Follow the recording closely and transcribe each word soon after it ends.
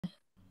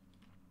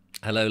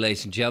Hello,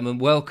 ladies and gentlemen.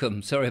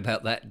 Welcome. Sorry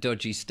about that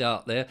dodgy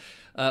start there.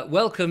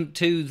 Welcome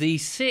to the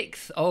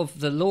 6th of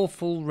the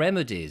Lawful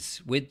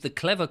remedies with the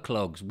clever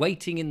clogs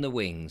waiting in the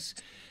wings.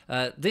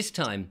 This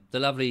time,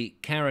 the lovely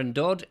Karen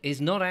Dodd is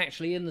not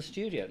actually in the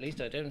studio. At least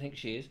I don't think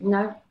she is.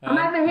 No,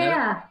 I'm over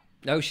here.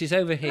 No, she's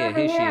over here. Over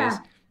Here she is.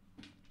 here.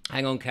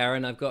 Hang on,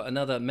 Karen. I've got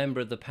another member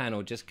of the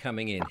panel just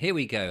coming in. Here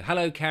we go.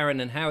 Hello,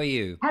 Karen, and how are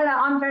you? Hello,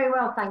 I'm very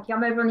well, thank you.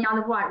 I'm over on the Isle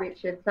of Wight,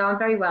 Richard, so I'm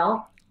very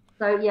well.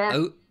 So, yeah,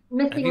 Oh,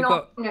 missing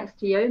not next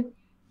to you.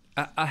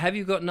 have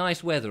you got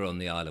nice weather on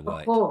the Isle of Wight?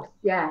 Of course,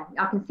 yeah.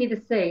 I can see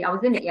the sea. I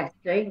was in it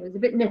yesterday. It was a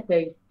bit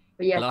nippy,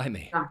 but yeah.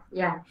 Blimey.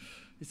 Yeah.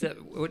 Is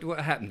that what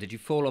happened? Did you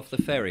fall off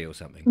the ferry or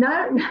something?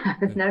 No,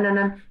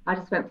 no. I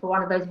just went for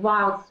one of those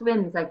wild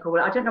swims, they call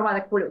it. I don't know why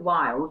they call it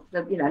wild,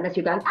 unless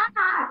you're going,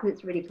 because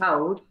it's really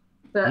cold.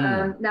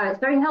 But no, it's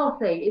very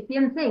healthy. It's the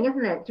only thing,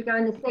 isn't it, to go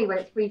in the sea when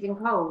it's freezing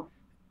cold.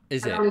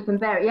 Is it? You can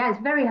bear it. Yeah,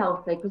 it's very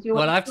healthy because you're.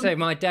 Well, I have to say,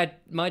 my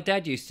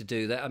dad used to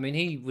do that. I mean,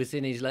 he was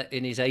in his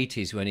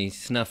 80s when he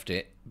snuffed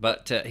it,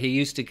 but he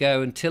used to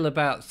go until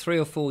about 3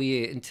 or 4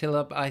 years,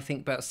 until I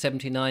think about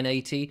 79,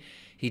 80.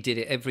 He did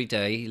it every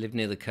day. He lived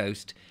near the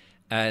coast,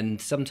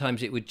 and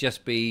sometimes it would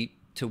just be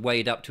to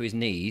wade up to his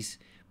knees.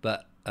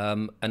 But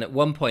and at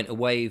one point, a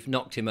wave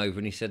knocked him over,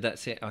 and he said,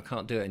 "That's it. I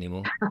can't do it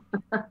anymore."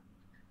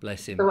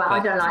 Bless him. Well,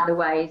 I don't like the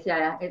waves,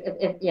 yeah.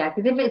 Yeah,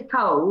 because if it's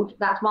cold,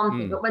 that's one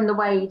thing. But when the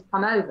waves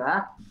come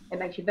over, it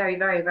makes you very,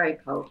 very, very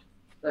cold.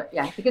 But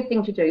yeah, it's a good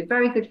thing to do.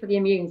 Very good for the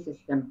immune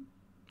system.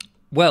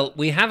 Well,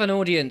 we have an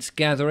audience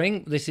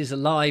gathering. This is a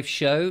live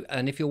show.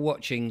 And if you're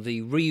watching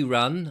the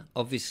rerun,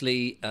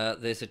 obviously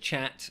there's a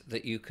chat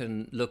that you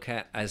can look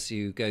at as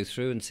you go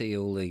through and see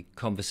all the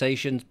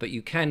conversations. But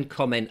you can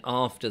comment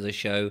after the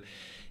show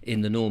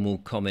in the normal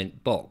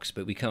comment box,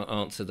 but we can't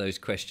answer those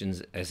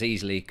questions as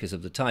easily because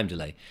of the time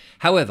delay.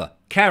 However,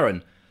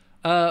 Karen,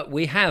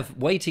 we have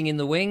waiting in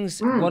the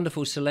wings,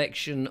 wonderful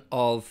selection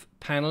of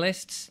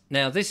panelists.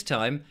 Now, this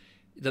time,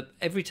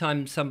 every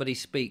time somebody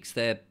speaks,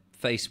 their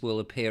face will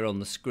appear on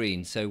the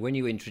screen. So when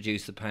you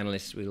introduce the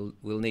panelists,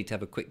 we'll need to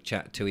have a quick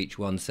chat to each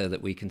one so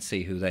that we can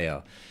see who they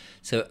are.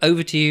 So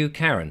over to you,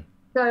 Karen.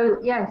 So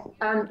yes,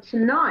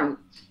 tonight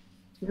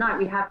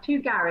we have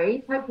two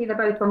Garys. Hopefully they're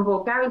both on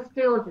board. Gary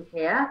Stills is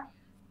here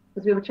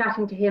because we were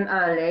chatting to him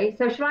early.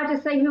 So shall I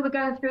just say who we're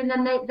going through and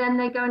then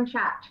they go and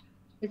chat?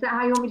 Is that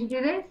how you want me to do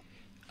this?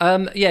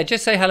 Yeah,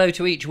 just say hello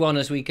to each one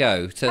as we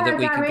go so Hello, that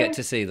we can Gary. get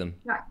to see them.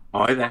 Right.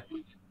 Hi there.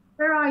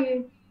 Where are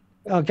you?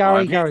 Oh,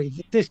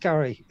 Gary, this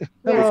Gary.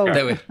 Hello.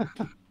 There we...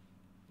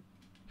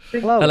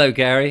 Hello. Hello,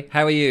 Gary.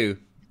 How are you?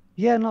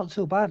 Yeah, not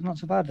too bad, not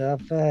too bad.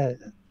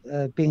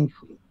 I've been,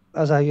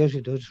 as I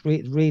usually do, just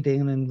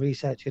reading and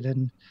researching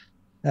and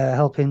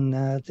helping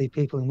the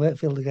people in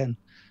Wakefield again.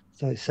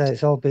 So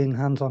it's all been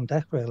hands on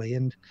deck really,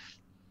 and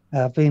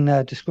I've been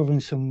discovering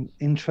some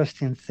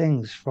interesting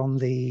things from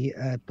the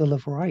Bill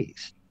of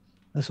Rights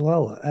as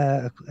well,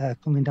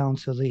 coming down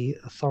to the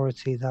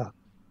authority that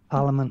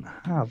Parliament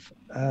have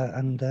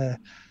and their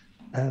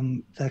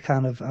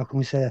kind of, how can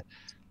we say,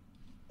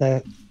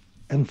 their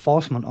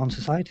enforcement on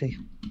society.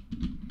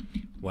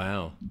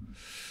 Wow.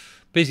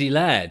 Busy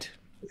lad.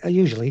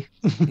 Usually.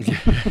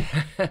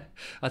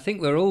 I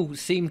think we're all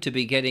seem to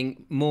be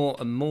getting more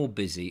and more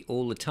busy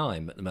all the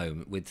time at the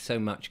moment with so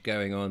much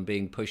going on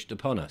being pushed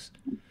upon us.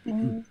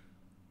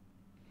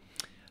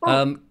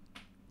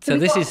 So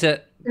this is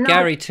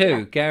Gary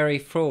too, Gary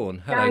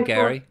Fraun. Hello,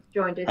 Gary.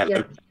 Joined us. Hello.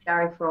 Yes,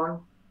 Gary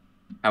Fraun.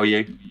 How are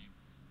you?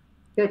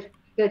 Good.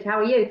 How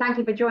are you? Thank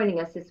you for joining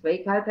us this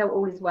week. I hope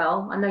all is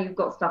well. I know you've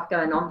got stuff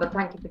going on, but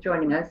thank you for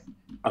joining us.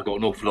 I've got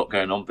an awful lot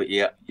going on, but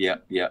yeah.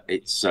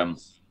 It's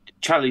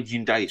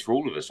challenging days for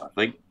all of us, I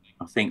think.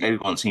 I think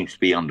everyone seems to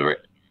be under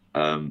it.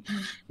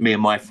 Me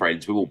and my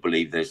friends, we all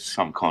believe there's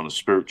some kind of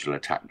spiritual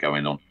attack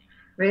going on.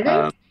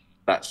 Really?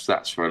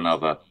 That's for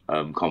another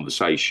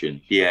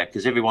conversation. Yeah,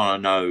 because everyone I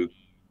know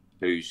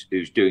who's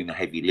doing the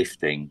heavy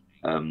lifting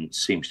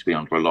seems to be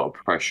under a lot of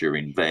pressure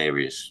in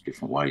various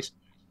different ways.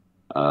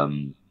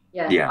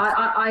 Yeah.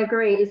 I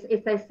agree.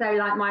 It's they say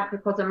like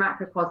microcosm,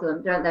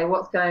 macrocosm, don't they?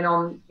 What's going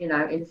on,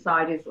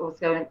 inside is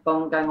also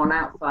going on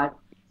outside.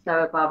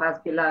 So above as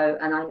below,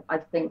 and I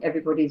think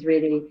everybody's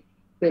really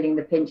feeling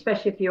the pinch,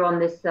 especially if you're on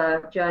this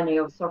journey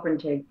of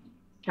sovereignty,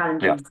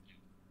 challenging.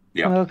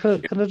 Yeah.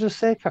 Can I just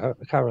say,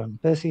 Karen,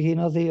 basically,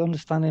 the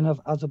understanding of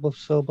as above,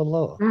 so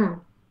below. Do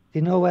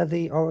you know what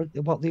the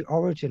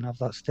origin of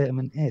that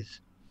statement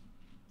is?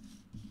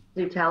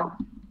 Do tell.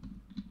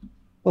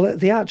 Well,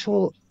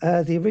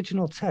 the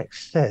original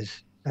text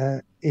says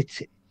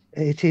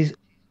it is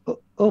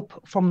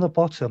up from the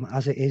bottom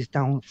as it is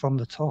down from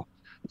the top.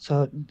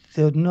 So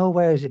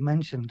nowhere is it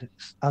mentioned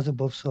as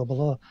above, so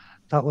below.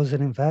 That was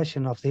an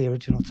inversion of the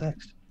original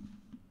text.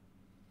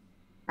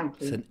 Thank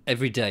you. So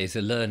every day is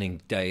a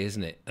learning day,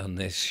 isn't it, on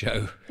this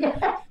show?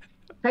 Yeah.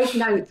 Take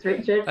notes,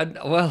 Richard. And,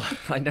 well,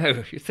 I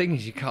know. The thing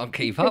is, you can't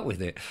keep up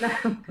with it. No,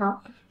 I can't.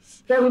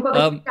 So we've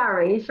got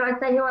Gary. Shall I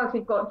say who else?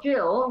 We've got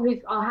Jill, who's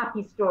our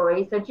happy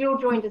story. So Jill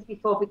joined us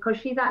before because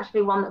she's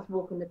actually one that's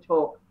walking the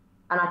talk.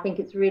 And I think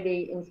it's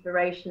really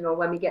inspirational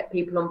when we get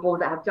people on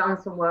board that have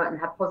done some work and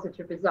have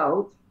positive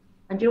results.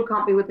 And Jill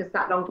can't be with us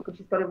that long because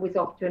she's got to whiz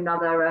off to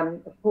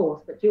another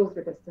course. But Jill's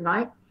with us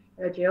tonight.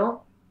 Hello,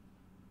 Jill.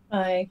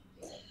 Hi.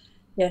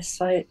 Yes,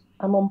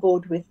 I'm on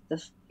board with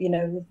with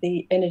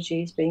the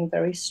energies being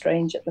very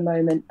strange at the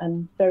moment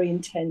and very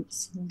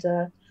intense.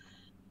 And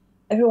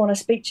everyone I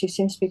speak to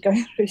seems to be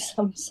going through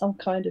some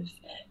kind of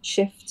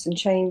shifts and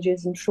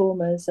changes and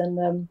traumas.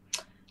 And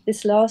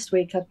this last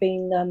week, I've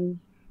been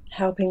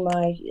helping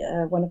my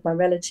one of my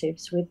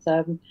relatives with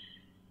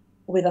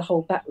a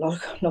whole backlog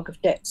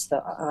of debts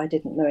that I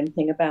didn't know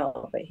anything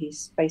about. But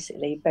he's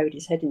basically buried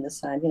his head in the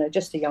sand.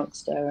 Just a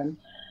youngster and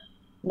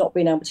not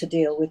being able to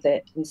deal with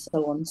it and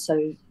so on.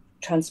 So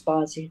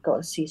transpires he's got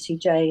a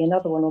CCJ,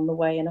 another one on the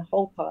way, and a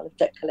whole pile of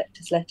debt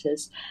collectors'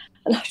 letters.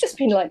 And I've just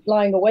been like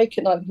lying awake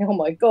at night thinking, oh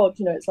my God,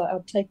 it's like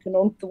I've taken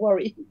on the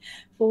worry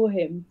for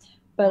him.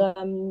 But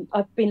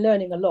I've been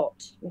learning a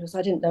lot because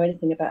I didn't know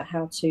anything about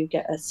how to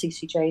get a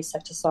CCJ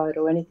set aside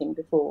or anything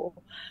before.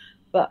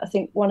 But I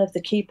think one of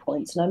the key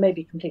points, and I may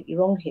be completely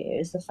wrong here,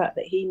 is the fact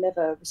that he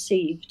never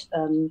received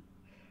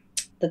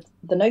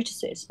the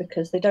notices,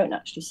 because they don't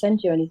actually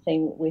send you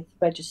anything with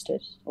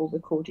registered or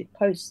recorded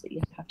posts that you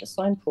have to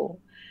sign for.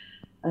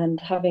 And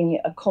having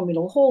a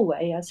communal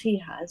hallway, as he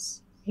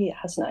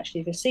hasn't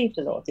actually received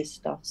a lot of this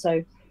stuff.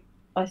 So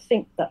I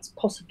think that's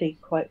possibly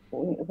quite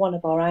one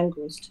of our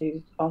angles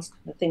to ask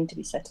for the thing to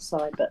be set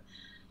aside. But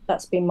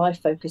that's been my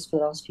focus for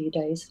the last few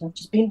days. And I've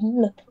just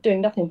been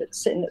doing nothing but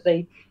sitting at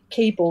the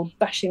keyboard,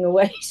 bashing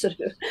away, sort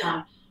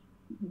of.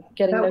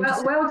 Getting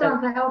well done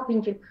for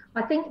helping Jim.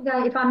 I think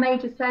that if I may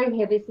just say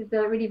here, this is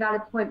a really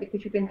valid point,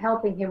 because you've been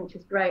helping him, which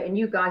is great. And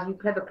you guys, you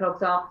clever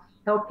clogs, are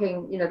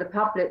helping, the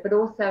public. But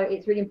also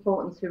it's really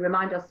important to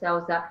remind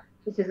ourselves that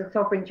this is a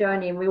sovereign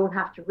journey and we all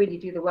have to really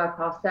do the work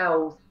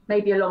ourselves,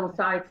 maybe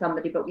alongside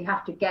somebody, but we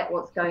have to get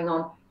what's going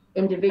on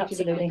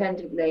individually,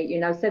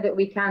 independently, so that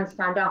we can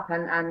stand up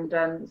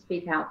and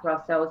speak out for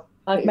ourselves.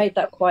 I've made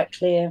that quite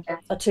clear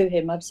to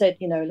him. I've said,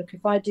 look,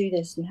 if I do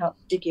this and help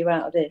dig you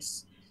out of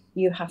this,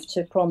 you have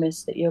to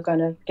promise that you're going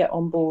to get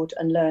on board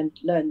and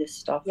learn this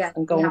stuff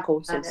and go on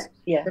courses.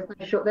 Yeah,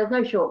 there's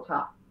no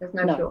shortcut. There's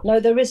no shortcut. No,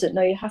 there isn't.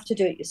 No, you have to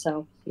do it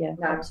yourself. Yeah,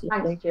 no,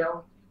 absolutely. Thanks,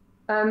 Jill.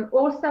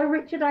 Also,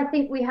 Richard, I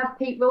think we have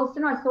Pete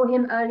Wilson. I saw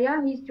him earlier.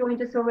 He's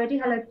joined us already.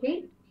 Hello,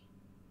 Pete.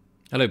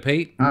 Hello,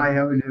 Pete. Hi,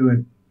 how are you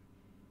doing?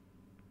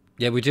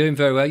 Yeah, we're doing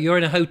very well. You're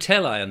in a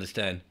hotel, I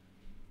understand.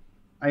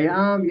 I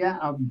am, yeah.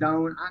 I'm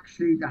down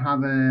actually to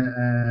have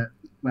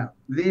well,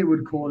 they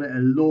would call it a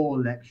law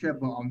lecture,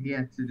 but I'm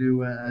here to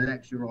do a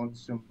lecture on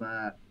some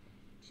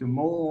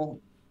more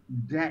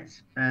debt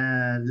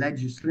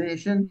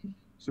legislation.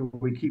 So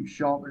we keep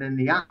sharpening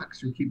the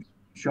axe, we keep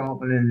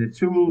sharpening the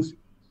tools.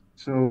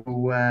 So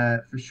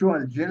for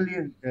sure,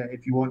 Gillian,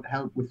 if you want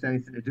help with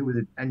anything to do with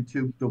the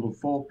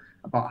N244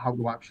 about how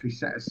to actually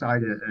set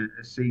aside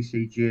a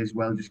CCG as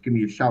well, just give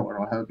me a shout and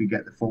I'll help you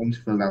get the forms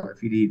filled out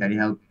if you need any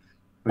help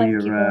for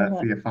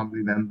your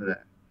family member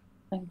there.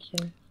 Thank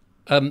you.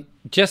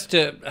 Just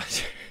to,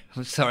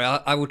 I'm sorry,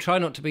 I will try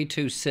not to be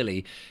too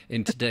silly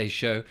in today's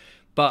show,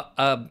 but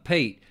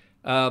Pete,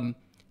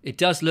 it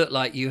does look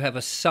like you have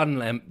a sun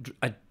lamp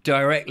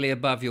directly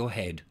above your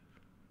head.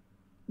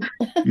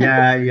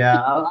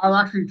 Yeah. I'll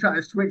actually try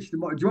to switch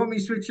them. Do you want me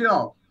to switch it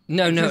off?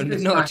 No, not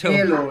at all.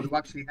 Halo to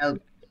actually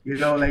help.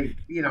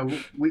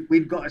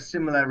 We've got a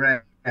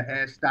similar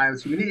hairstyle,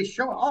 so we need to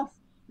show it off.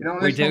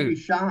 Let's not be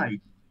shy.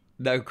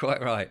 No,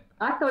 quite right.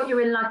 I thought you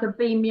were in like a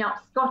beam me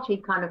up Scotty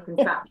kind of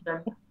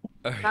contraption.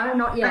 No,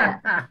 not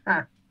yet.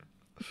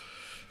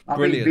 I've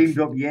been beamed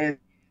up years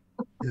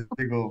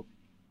ago.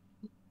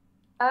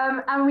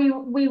 And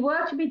we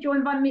were to be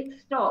joined by Mick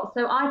Stott.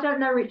 So I don't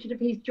know, Richard, if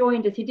he's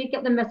joined us. He did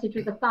get the message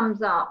with a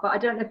thumbs up, but I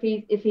don't know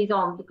if he's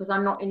on, because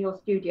I'm not in your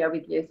studio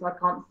with you, so I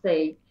can't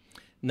see.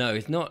 No,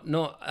 it's not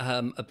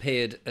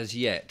appeared as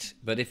yet.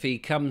 But if he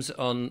comes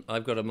on,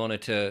 I've got a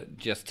monitor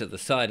just to the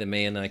side of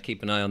me, and I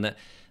keep an eye on that.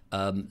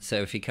 So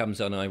if he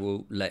comes on, I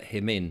will let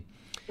him in.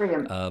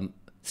 Brilliant.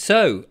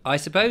 So I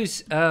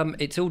suppose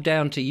it's all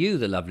down to you,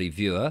 the lovely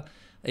viewer.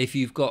 If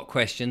you've got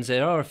questions,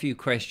 there are a few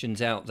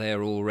questions out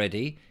there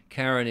already.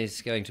 Karen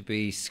is going to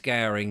be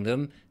scouring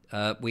them.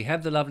 We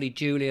have the lovely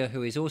Julia,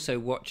 who is also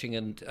watching,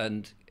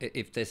 and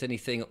if there's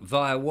anything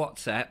via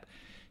WhatsApp,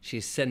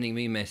 she's sending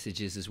me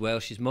messages as well.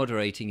 She's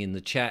moderating in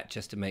the chat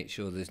just to make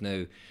sure there's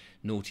no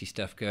naughty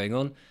stuff going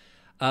on.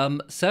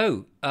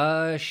 So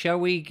shall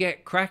we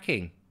get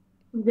cracking?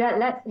 Yeah,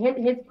 let's hit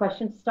his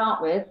question to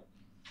start with.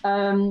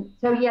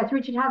 So yes,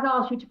 Richard has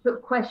asked you to put a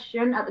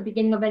question at the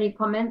beginning of any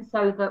comments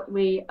so that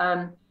we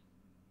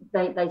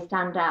they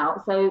stand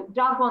out. So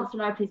Doug wants to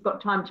know if he's got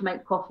time to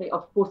make coffee.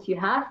 Of course you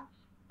have.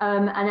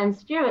 And then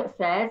Stuart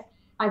says,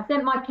 I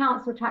sent my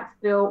council tax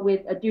bill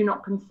with a do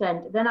not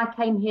consent. Then I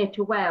came here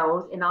to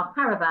Wales in our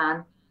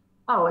caravan.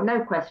 Oh,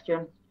 no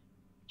question.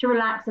 to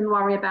relax and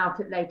worry about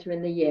it later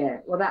in the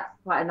year. Well, that's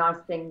quite a nice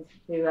thing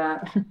to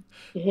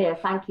hear.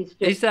 Thank you,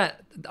 Stu. Is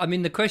that? I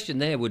mean, the question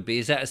there would be: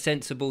 is that a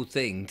sensible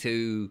thing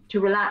to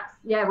relax?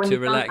 Yeah, when to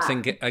you relax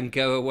and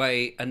go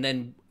away, and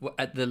then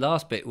at the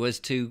last bit was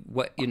to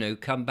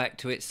come back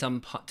to it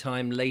some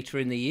time later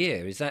in the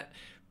year. Is that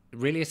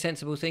really a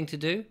sensible thing to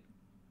do?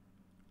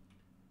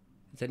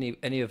 Is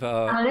any of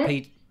our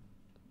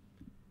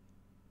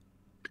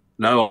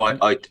No,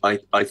 I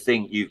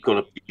think you've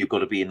got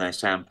to be in their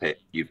sandpit.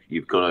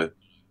 You've got to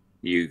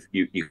you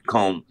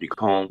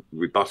can't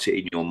rebut it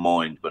in your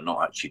mind, but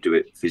not actually do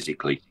it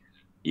physically.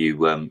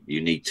 You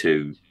need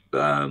to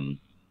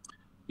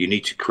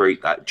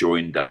create that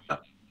joinder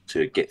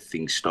to get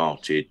things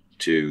started,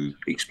 to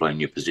explain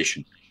your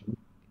position.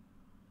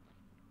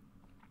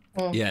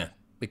 Yeah,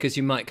 because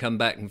you might come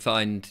back and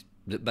find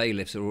that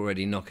bailiffs are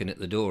already knocking at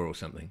the door or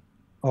something,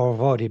 or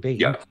have already been.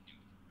 Yeah,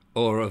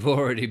 or have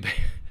already been.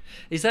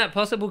 Is that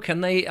possible?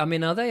 Can they? I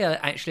mean, are they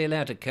actually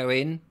allowed to go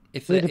in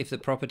if the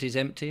property's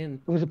empty?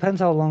 And well, it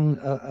depends how long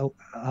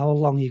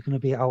you're going to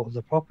be out of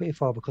the property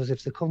for. Because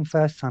if they come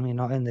first time you're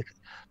not in,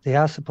 they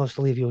are supposed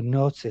to leave you a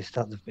notice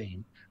that they've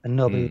been and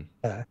nobody was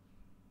there.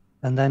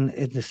 And then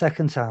the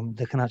second time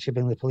they can actually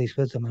bring the police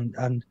with them.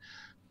 And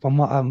from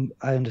what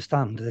I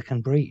understand, they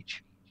can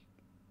breach.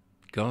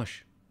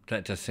 Gosh,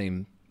 that does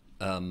seem.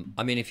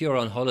 I mean, if you're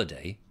on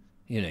holiday,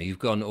 you've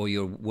gone or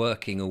you're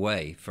working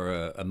away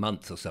for a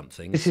month or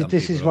something. This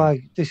is why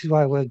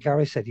where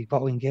Gary said you've got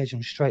to engage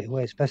them straight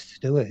away. It's best to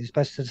do it. It's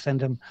best to send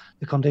them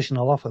the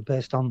conditional offer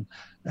based on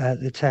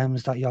the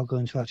terms that you're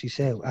going to actually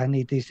say. I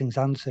need these things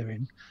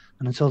answering,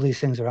 and until these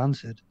things are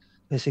answered,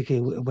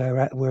 basically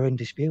we're in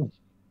dispute.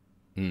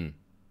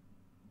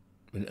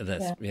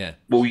 That's yeah.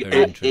 Well,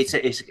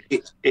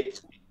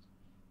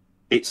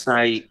 it's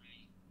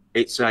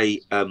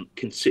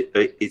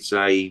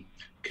a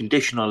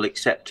conditional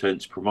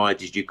acceptance,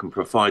 provided you can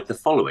provide the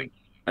following,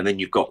 and then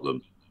you've got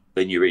them.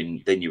 Then you're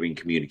in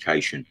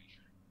communication.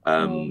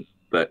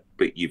 But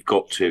you've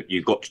got to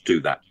do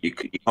that. You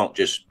can't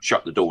just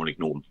shut the door and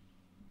ignore them.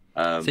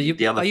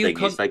 The other thing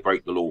is they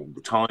break the law all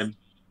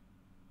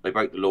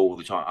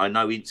the time. I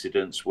know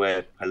incidents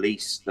where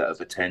police that have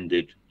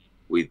attended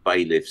with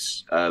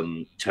bailiffs,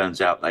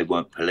 turns out they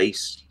weren't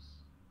police.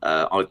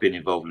 I've been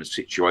involved in a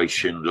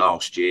situation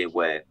last year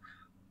where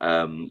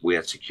we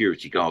had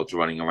security guards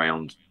running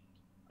around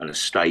an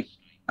estate,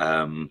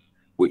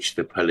 which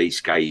the police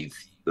gave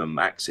them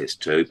access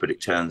to, but it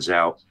turns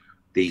out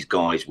these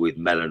guys with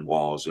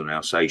Malinois and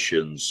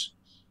Alsatians,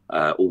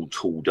 all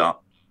tooled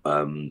up,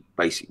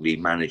 basically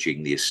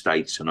managing the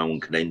estate so no one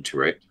can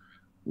enter it.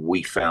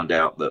 We found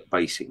out that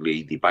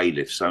basically the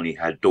bailiffs only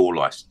had door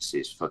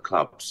licenses for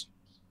clubs,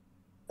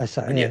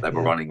 and yet they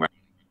were running around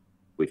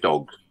with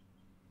dogs.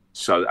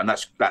 So, and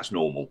that's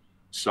normal.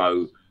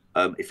 So,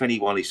 if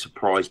anyone is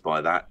surprised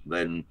by that,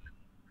 then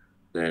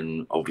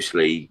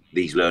obviously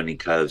these learning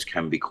curves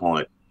can be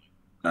quite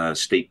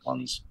steep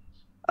ones.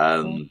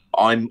 I'm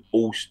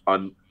of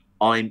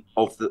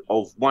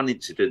one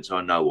incident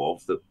I know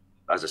of that,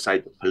 as I say,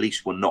 the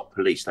police were not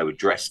police; they were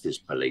dressed as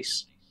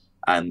police,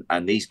 and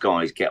these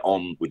guys get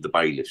on with the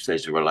bailiffs.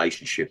 There's a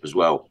relationship as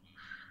well,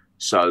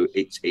 so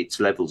it's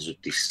levels of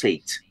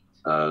deceit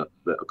that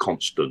are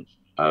constant.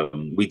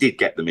 We did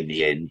get them in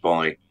the end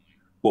by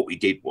what we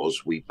did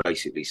was we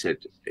basically said,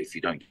 if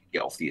you don't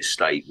get off the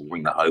estate, we'll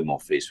ring the Home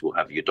Office, we'll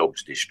have your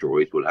dogs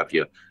destroyed, we'll have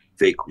your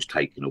vehicles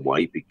taken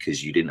away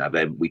because you didn't have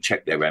them. We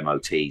checked their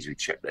MOTs, we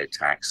checked their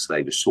tax,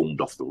 they were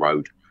stormed off the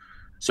road.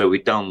 So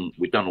we'd done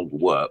all the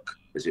work,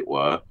 as it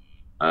were.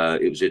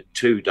 It was a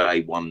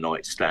 2-day,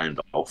 1-night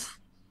standoff.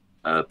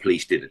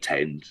 Police did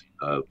attend,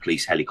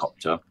 police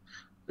helicopter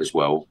as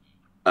well.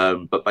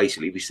 But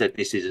basically we said,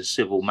 this is a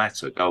civil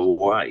matter, go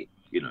away.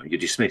 You're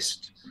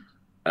dismissed.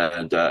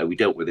 And we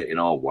dealt with it in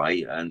our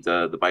way, and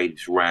the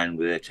bailiffs ran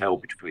with their tail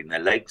between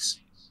their legs.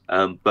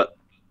 But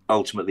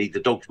ultimately, the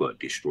dogs weren't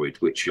destroyed,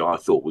 which I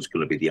thought was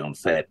going to be the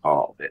unfair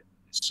part of it.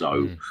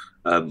 So,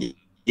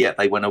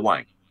 they went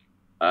away.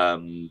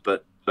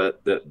 But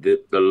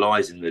the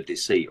lies and the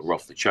deceit are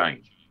off the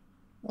chain.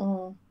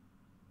 And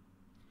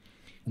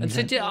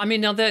so,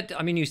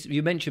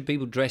 you mentioned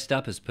people dressed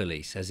up as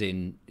police, as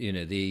in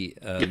the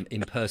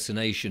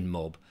impersonation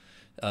mob,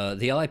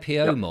 the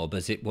IPO mob,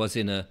 as it was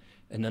in a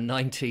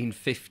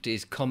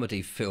 1950s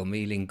comedy film,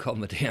 Ealing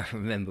Comedy, I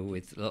remember,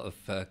 with a lot of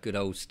good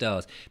old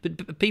stars.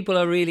 But people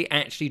are really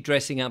actually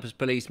dressing up as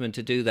policemen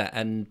to do that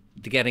and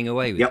getting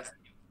away with it.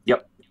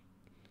 Yep.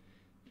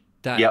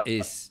 That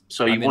is.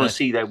 So you want to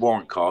see their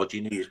warrant cards? You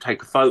need to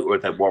take a photo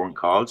of their warrant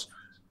cards,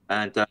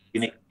 and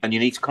you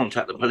need to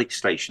contact the police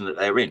station that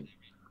they're in.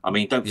 I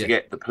mean, don't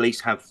forget the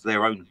police have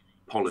their own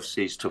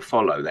policies to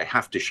follow. They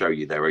have to show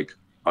you their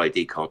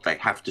ID card. They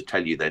have to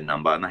tell you their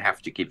number, and they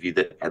have to give you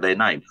their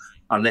name.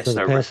 Unless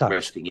they're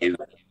arresting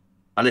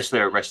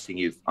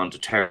you under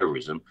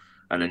terrorism,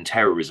 and in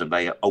terrorism,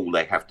 all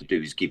they have to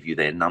do is give you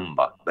their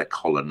number, their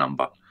collar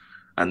number,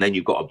 and then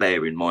you've got to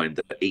bear in mind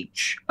that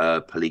each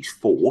police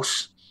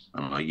force,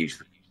 and I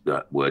use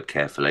that word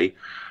carefully,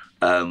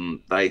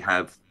 they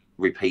have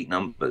repeat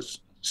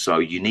numbers. So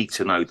you need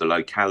to know the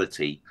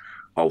locality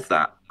of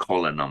that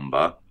collar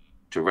number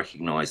to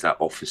recognise that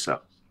officer,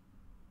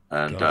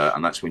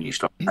 and that's when you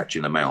start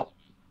catching them out.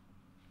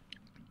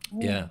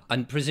 Yeah,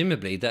 and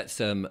presumably that's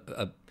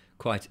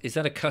is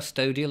that a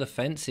custodial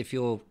offence if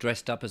you're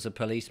dressed up as a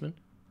policeman?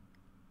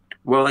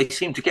 Well, they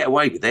seem to get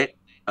away with it,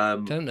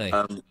 don't they?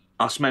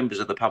 Us members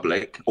of the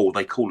public, or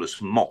they call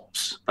us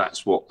mops.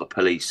 That's what the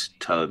police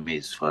term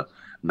is for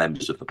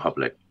members of the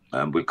public.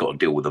 We've got to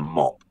deal with a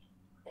mop.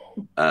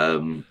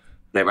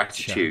 Their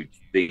attitude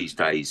these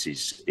days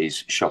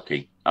is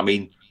shocking. I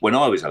mean, when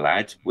I was a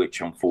lad,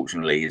 which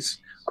unfortunately is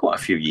quite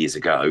a few years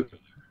ago,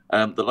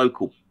 the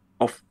local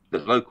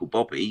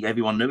Bobby,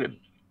 everyone knew him,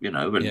 you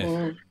know,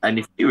 and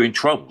if you were in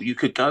trouble, you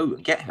could go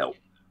and get help.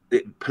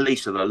 The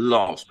police are the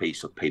last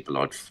piece of people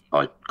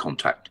I'd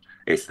contact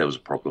if there was a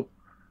problem.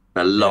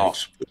 The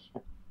last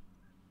people.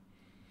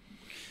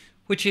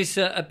 Which is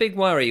a big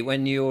worry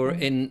when you're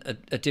in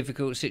a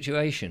difficult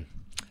situation.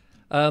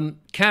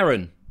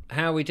 Karen,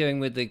 how are we doing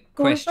with the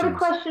questions? We've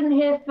got a question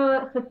here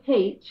for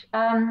Pete.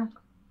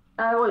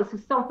 Well, it's a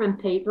sovereign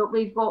Pete, but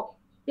we've got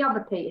the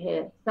other Pete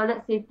here. So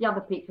let's see if the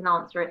other Pete can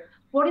answer it.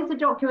 What is the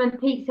document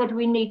Pete said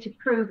we need to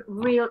prove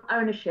real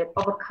ownership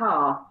of a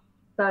car?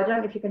 So I don't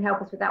know if you can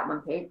help us with that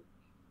one, Pete.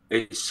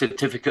 It's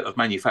certificate of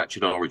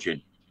manufactured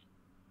origin.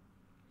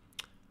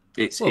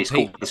 It's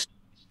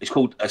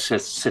called a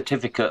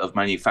certificate of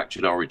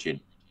manufactured origin.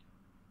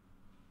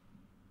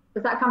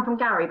 Does that come from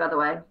Gary, by the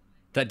way?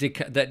 That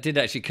did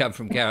actually come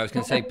from Gary. I was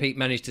going to say Pete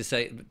managed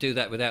to do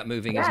that without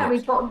moving his lips. Yeah,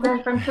 we've got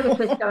their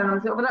ventriloquist going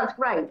on. Well, that's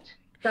great.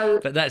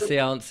 So, but that's the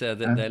answer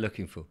that they're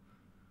looking for.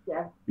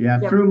 Yeah,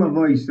 through my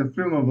voice.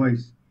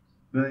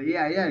 But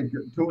yeah,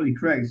 totally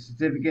correct.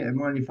 Certificate of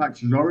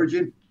manufacturer's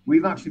origin.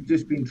 We've actually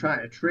just been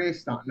trying to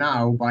trace that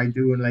now by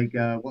doing like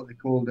what they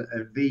called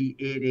a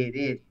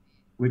V888,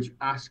 which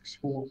asks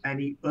for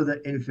any other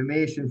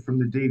information from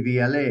the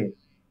DVLA.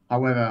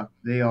 However,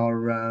 they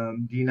are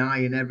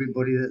denying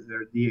everybody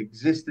that the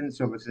existence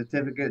of a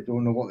certificate,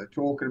 don't know what they're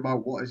talking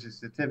about, what is a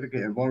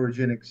certificate of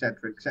origin,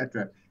 etc.,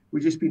 etc.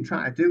 We've just been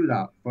trying to do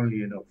that,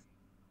 funnily enough.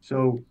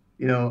 So,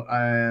 you know,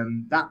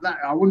 that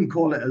I wouldn't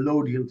call it a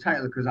low deal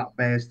title because that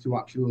bears to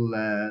actual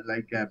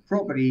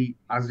property,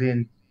 as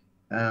in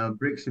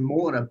bricks and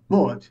mortar.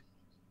 But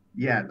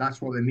yeah,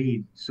 that's what they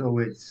mean. So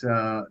it's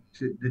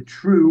the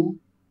true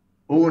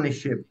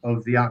ownership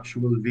of the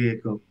actual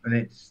vehicle, and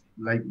it's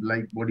like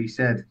what he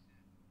said.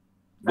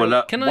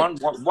 Well,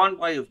 one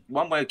way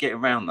of getting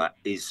around that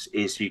is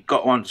you've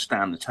got to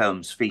understand the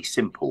terms fee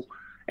simple.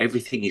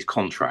 Everything is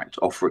contract,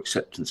 offer,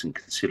 acceptance, and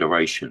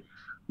consideration.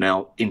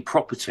 Now, in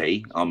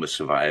property, I'm a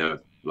surveyor,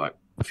 like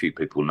a few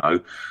people know.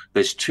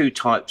 There's two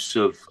types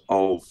of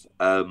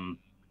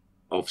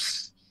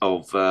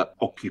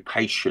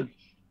occupation,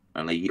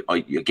 and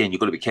again, you've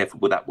got to be careful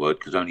with that word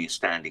because only a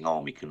standing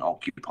army can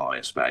occupy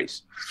a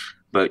space.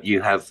 But you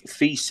have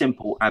fee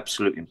simple,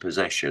 absolute in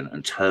possession,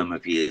 and term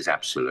of years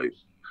absolute.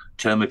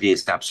 Term of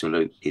years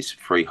absolute is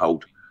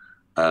freehold.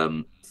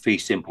 Fee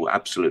simple,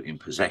 absolute in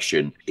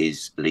possession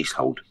is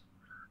leasehold,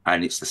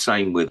 and it's the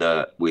same with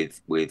a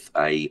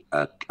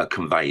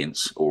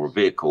conveyance or a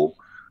vehicle.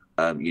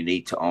 You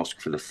need to ask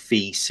for the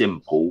fee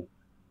simple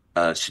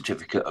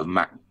certificate of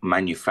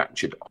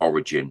manufactured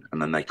origin,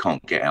 and then they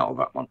can't get out of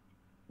that one.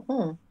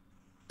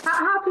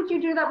 How could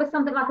you do that with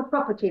something like a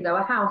property, though,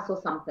 a house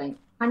or something?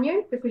 Can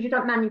you? Because you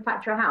don't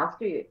manufacture a house,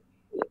 do you?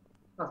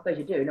 I suppose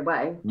you do in a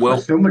way. Well,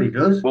 somebody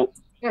does. Well,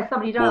 yeah,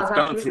 somebody does.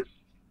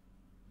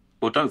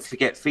 Don't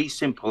forget, fee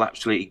simple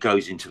absolutely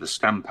goes into the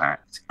Stamp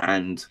Act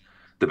and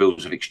the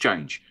bills of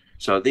exchange.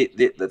 So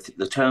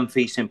the term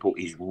fee simple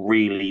is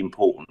really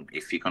important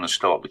if you're going to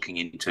start looking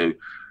into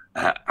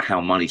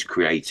how money's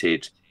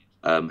created,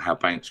 how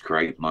banks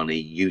create money,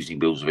 using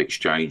bills of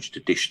exchange to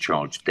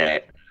discharge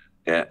debt.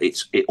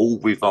 It all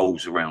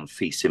revolves around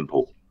fee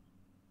simple.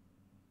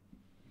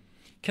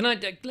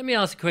 Let me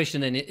ask a question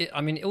then.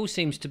 I mean, it all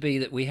seems to be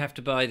that we have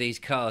to buy these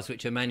cars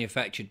which are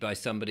manufactured by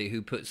somebody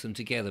who puts them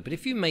together. But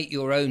if you make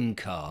your own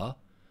car,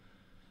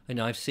 and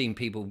I've seen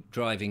people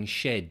driving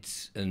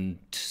sheds and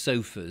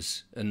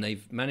sofas, and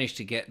they've managed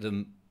to get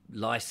them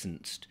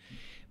licensed,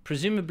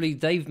 presumably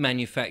they've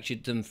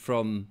manufactured them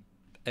from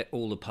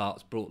all the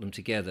parts, brought them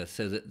together,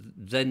 so that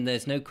then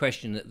there's no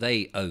question that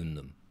they own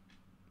them.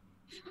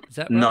 Is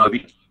that right? No,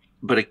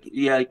 but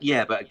again,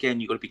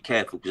 you've got to be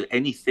careful because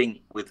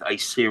anything with a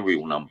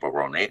serial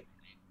number on it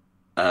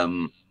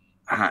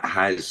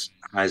has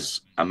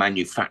a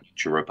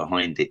manufacturer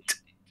behind it.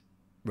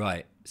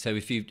 Right. So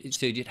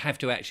you'd have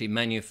to actually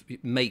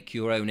make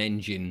your own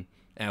engine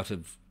out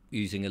of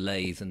using a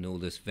lathe and all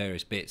those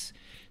various bits.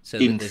 So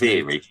in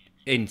theory.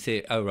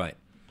 Oh, right.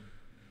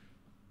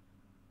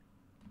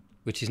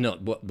 Which is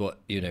not what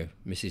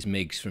Mrs.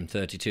 Miggs from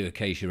 32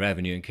 Acacia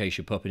Avenue, in case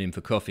you're popping in for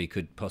coffee,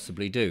 could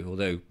possibly do.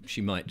 Although she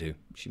might do.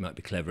 She might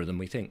be cleverer than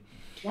we think.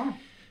 Yeah,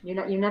 you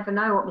never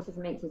know what Mrs.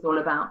 Miggs is all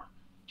about.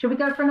 Should we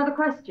go for another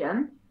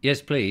question?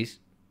 Yes, please.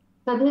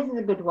 So this is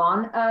a good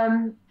one.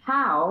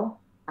 How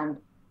can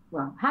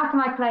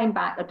I claim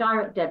back a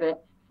direct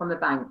debit from the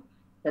bank?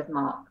 Says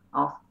Mark.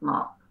 Asks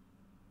Mark.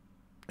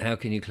 How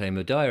can you claim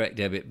a direct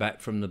debit back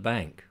from the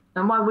bank?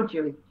 And why would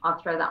you?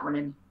 I'll throw that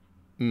one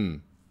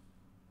in.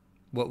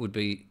 What would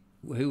be?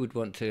 Who would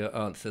want to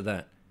answer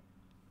that?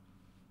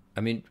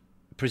 I mean,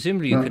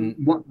 presumably you can.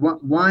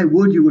 Why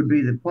would you would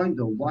be the point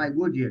though? Why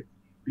would you?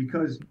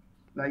 Because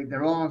like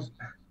there are.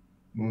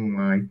 Oh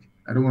my!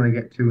 I don't want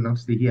to get too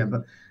nasty here,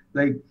 but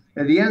like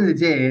at the end of the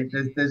day,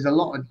 there's a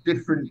lot of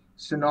different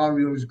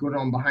scenarios going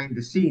on behind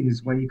the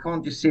scenes when you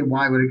can't just say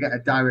why would I get a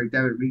direct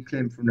debit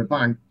reclaim from the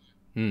bank.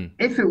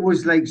 If it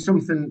was like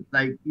something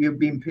like you've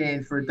been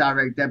paying for a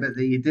direct debit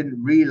that you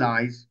didn't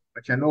realize,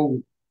 which I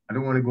know I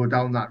don't want to go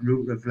down that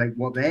route of like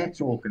what they're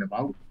talking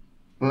about,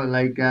 but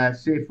like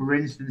say for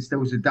instance there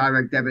was a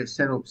direct debit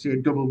set up, say a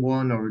double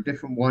one or a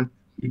different one,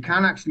 you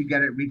can actually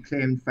get it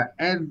reclaimed for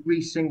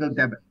every single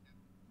debit,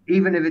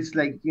 even if it's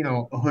like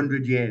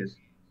 100 years.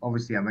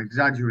 Obviously I'm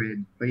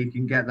exaggerating, but you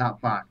can get that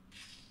back.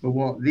 But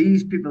what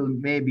these people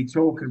may be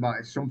talking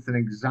about is something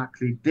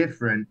exactly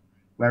different,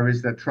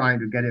 whereas they're trying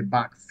to get it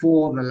back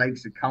for the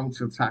likes of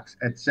council tax,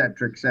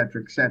 etc.,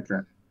 etc.,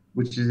 etc.,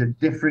 which is a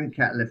different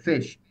kettle of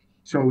fish.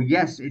 So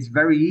yes, it's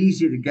very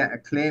easy to get a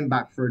claim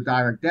back for a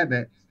direct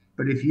debit,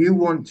 but if you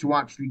want to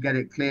actually get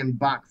it claimed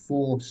back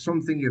for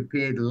something you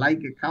paid,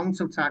 like a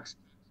council tax,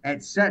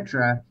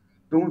 etc.,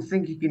 don't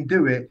think you can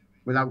do it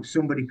without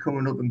somebody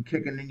coming up and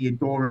kicking in your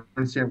door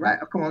and saying, right,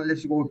 come on,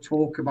 let's go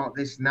talk about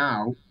this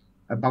now,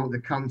 about the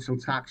council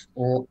tax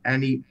or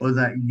any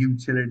other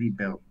utility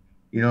bill,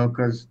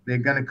 because they're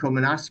going to come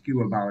and ask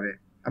you about it.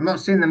 I'm not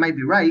saying they might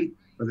be right,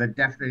 but they're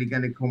definitely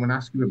going to come and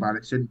ask you about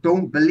it. So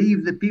don't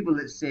believe the people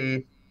that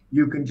say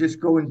you can just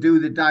go and do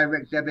the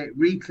direct debit,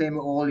 reclaim it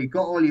all, you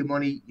got all your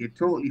money, you're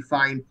totally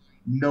fine.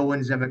 No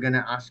one's ever going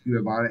to ask you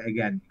about it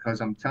again,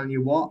 because I'm telling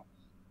you what,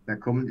 they're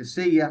coming to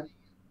see you.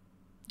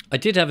 I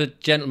did have a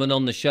gentleman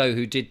on the show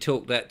who did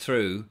talk that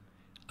through,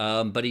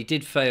 but he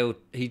did fail.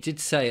 He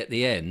did say at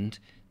the end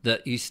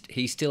that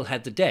he still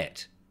had the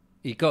debt.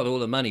 He got all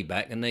the money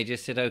back, and they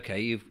just said, "Okay,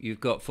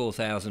 you've got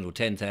 4,000 or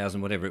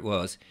 10,000, whatever it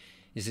was.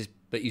 He says,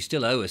 but you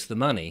still owe us the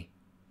money.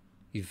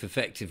 You've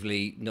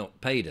effectively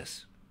not paid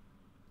us."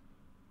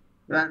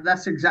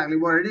 That's exactly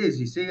what it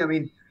is. You see, I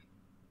mean,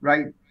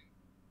 right?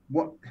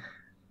 What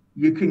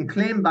you can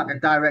claim back a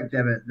direct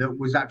debit that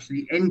was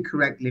actually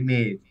incorrectly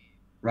made.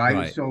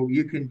 Right? So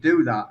you can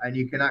do that and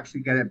you can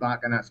actually get it back,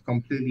 and that's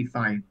completely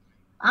fine.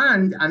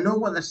 And I know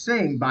what they're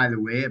saying, by the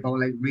way, about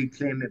like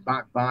reclaim it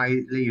back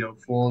by,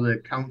 for the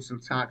council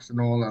tax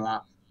and all of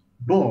that.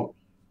 But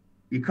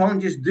you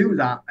can't just do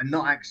that and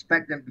not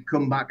expect them to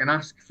come back and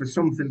ask for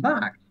something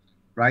back,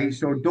 right?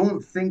 So don't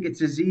think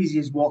it's as easy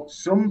as what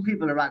some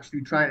people are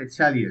actually trying to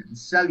tell you and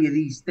sell you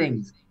these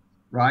things,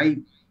 right?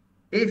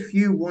 If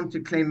you want to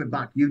claim it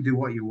back, you do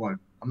what you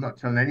want. I'm not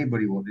telling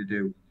anybody what to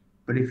do.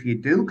 But if you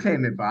do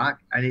claim it back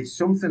and it's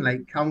something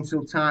like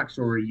council tax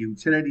or a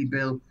utility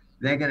bill,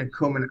 they're going to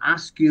come and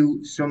ask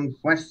you some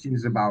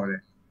questions about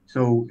it.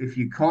 So if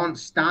you can't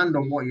stand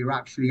on what you're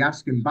actually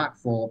asking back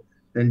for,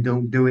 then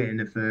don't do it in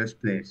the first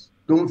place.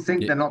 Don't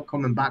think they're not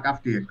coming back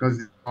after you, because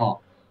they're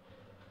not.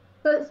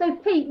 So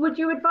Pete, would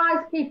you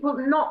advise people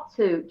not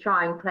to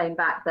try and claim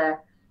back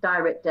their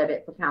direct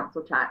debit for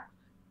council tax?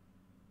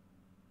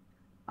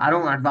 I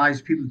don't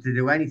advise people to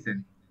do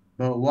anything.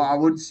 But what I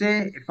would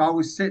say, if I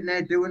was sitting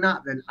there doing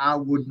that, then I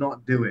would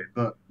not do it.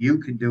 But you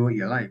can do what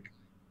you like.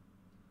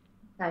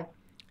 Okay.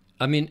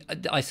 I mean,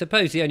 I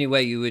suppose the only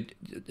way you would,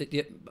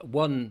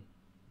 one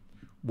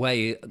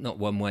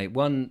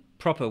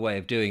proper way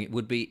of doing it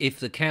would be if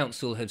the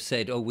council have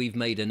said, oh, we've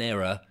made an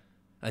error,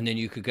 and then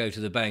you could go to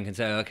the bank and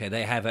say, okay,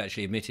 they have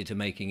actually admitted to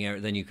making error,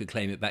 then you could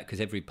claim it back, because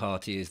every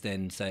party is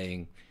then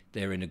saying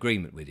they're in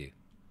agreement with you.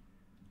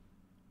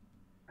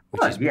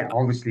 Well, yeah,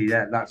 obviously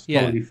that's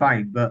totally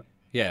fine. But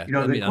yeah, the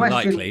question,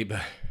 unlikely,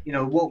 but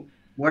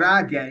what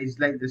I get is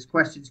like this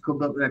questions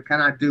come up that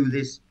can I do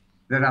this,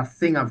 that I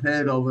think I've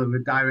heard of a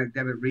direct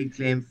debit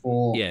reclaim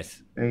for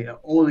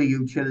all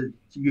the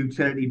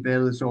utility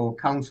bills or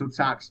council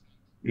tax,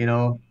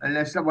 and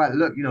let's say, well,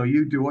 look,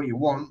 you do what you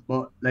want,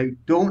 but like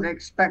don't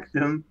expect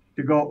them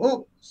to go,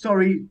 oh,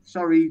 sorry,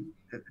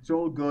 it's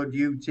all good,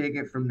 you take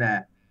it from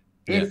there.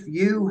 Yeah. If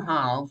you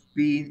have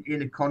been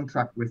in a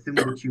contract with them,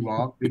 which you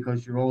are,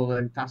 because you're all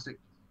in tacit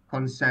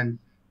consent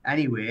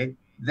anyway,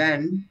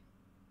 then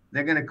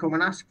they're going to come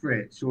and ask for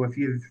it. So if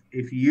you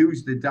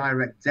use the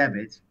direct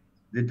debit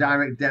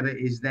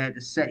is there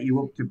to set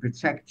you up to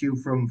protect you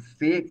from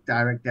fake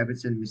direct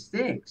debits and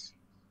mistakes.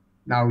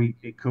 Now,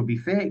 it could be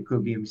fake,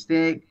 could be a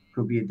mistake,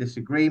 could be a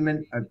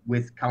disagreement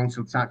with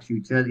council tax,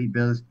 utility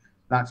bills.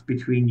 That's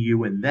between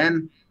you and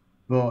them.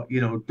 But,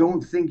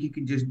 don't think you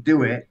can just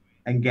do it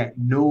and get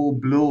no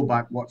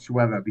blowback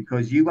whatsoever,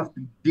 because you have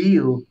to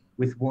deal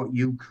with what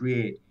you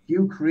create. If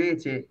you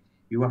create it,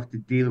 you have to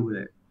deal with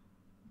it.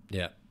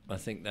 Yeah, I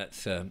think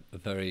that's a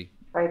very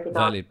good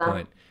valid answer.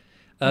 point.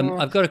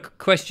 I've got a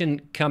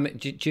question coming.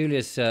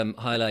 Julia's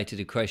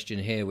highlighted a question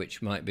here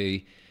which might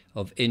be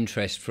of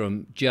interest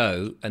from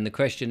Joe, and the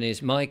question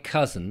is, my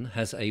cousin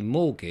has a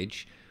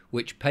mortgage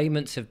which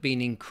payments have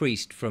been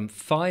increased from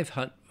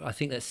 500, I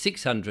think that's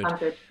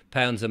 600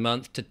 a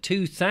month to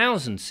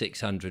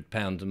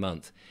 £2,600 a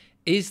month.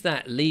 Is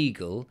that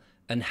legal,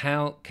 and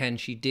how can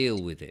she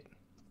deal with it?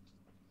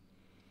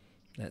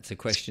 That's a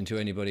question to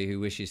anybody who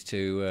wishes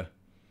to.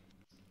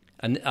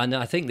 And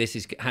I think this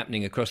is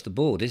happening across the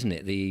board, isn't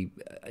it? The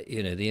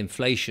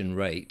inflation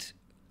rate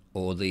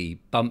or the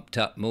bumped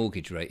up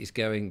mortgage rate is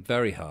going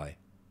very high.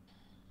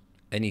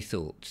 Any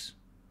thoughts?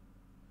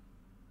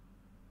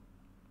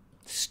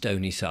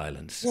 Stony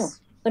silence. Yeah,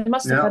 they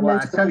must have had well,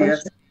 I tell you,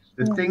 notification.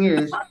 the thing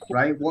is,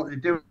 right, what they're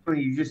doing,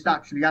 you just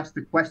actually ask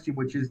the question,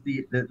 which is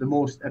the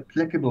most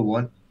applicable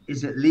one: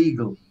 is it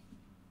legal?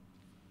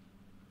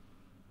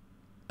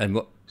 And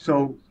what?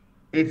 So,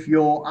 if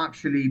you're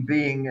actually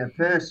being a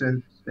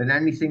person, then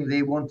anything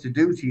they want to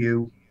do to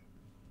you,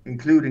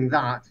 including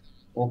that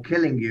or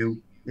killing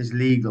you, is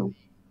legal.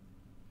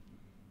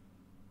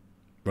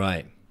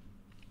 Right.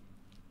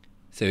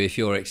 So if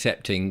you're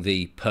accepting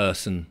the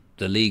person,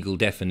 the legal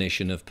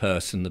definition of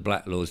person, the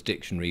Black Laws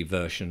Dictionary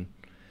version,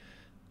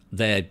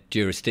 their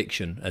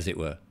jurisdiction, as it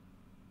were.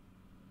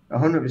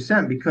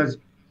 100%, because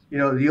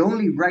the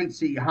only rights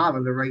that you have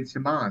are the rights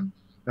of man.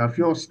 Now, if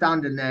you're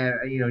standing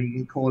there, you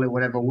can call it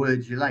whatever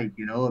words you like.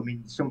 I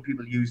mean, some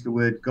people use the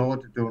word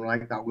God. Don't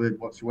like that word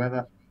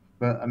whatsoever.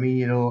 But I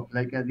mean,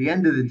 like at the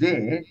end of the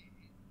day,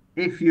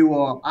 if you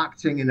are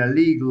acting in a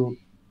legal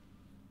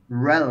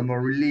realm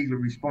or legal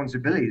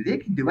responsibility, they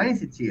can do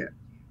anything to you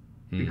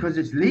because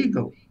it's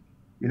legal.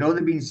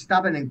 They've been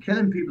stabbing and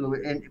killing people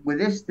with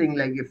this thing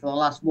like for the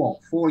last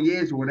 4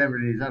 years or whatever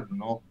it is. I don't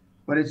know,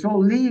 but it's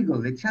all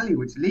legal. They tell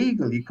you it's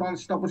legal. You can't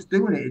stop us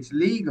doing it. It's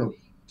legal.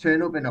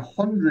 Turn up in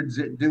hundreds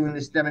doing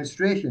this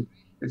demonstration.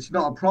 It's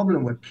not a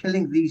problem. We're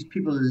killing these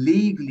people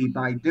legally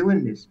by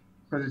doing this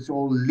because it's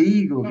all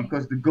legal,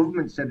 because the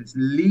government said it's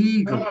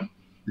legal.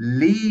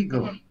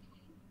 Legal.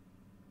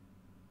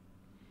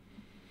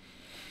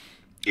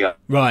 Yeah.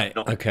 Right.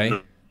 Not,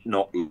 okay.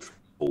 Not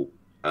lawful.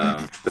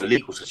 The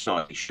legal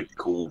society should be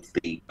called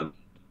the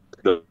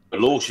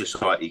law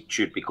society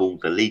should be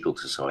called the legal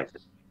society.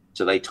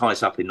 So they tie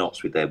us up in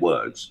knots with their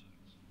words.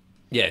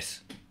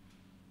 Yes.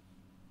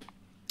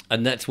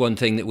 And that's one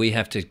thing that we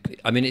have to.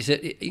 I mean,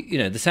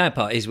 the sad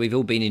part is we've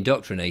all been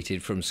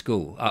indoctrinated from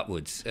school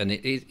upwards, and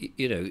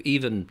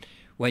even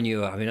when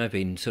you. I mean, I've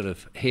been sort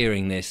of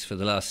hearing this for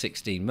the last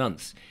 16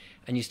 months,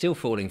 and you're still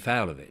falling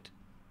foul of it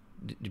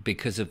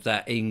because of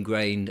that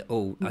ingrained.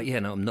 No,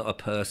 I'm not a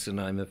person.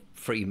 I'm a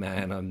free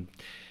man. I'm,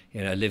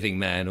 a living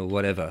man or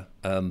whatever.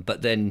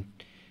 But then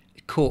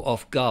caught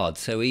off guard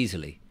so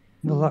easily.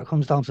 Well, that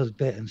comes down to the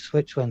bait and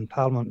switch when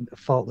Parliament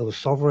thought they were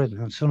sovereign,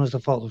 and as soon as they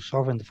thought they were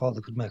sovereign, they thought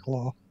they could make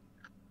law.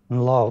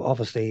 And law,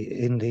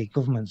 obviously, in the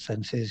government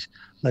sense, is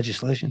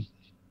legislation.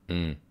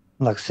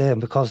 Like I say,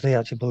 and because they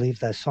actually believe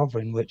they're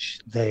sovereign,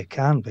 which they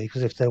can be,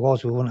 because if there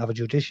was, we wouldn't have a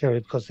judiciary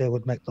because they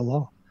would make the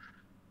law.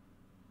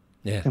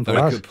 Yeah,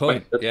 very good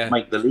point.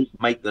 Make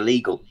the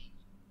legal.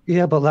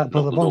 Yeah, but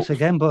once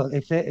again,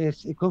 if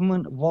the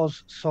government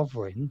was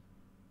sovereign,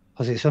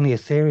 because it's only a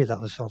theory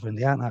that they're sovereign,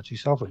 they aren't actually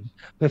sovereign.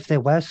 But if they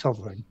were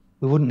sovereign,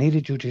 we wouldn't need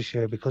a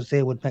judiciary because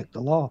they would make the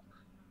law.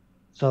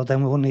 So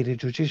then we wouldn't need a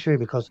judiciary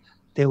because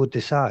they would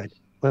decide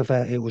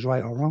whether it was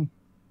right or wrong,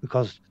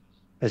 because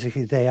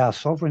basically they are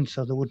sovereign,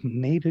 so they wouldn't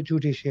need a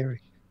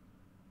judiciary.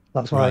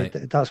 That's why.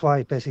 Right. That's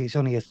why basically it's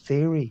only a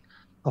theory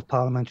of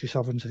parliamentary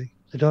sovereignty.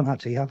 They don't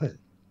actually have it.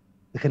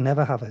 They can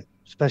never have it,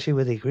 especially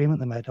with the agreement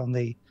they made on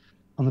the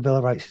Bill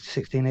of Rights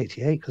in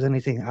 1688. Because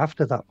anything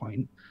after that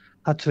point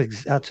had to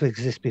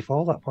exist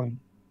before that point,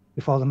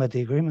 before they made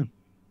the agreement,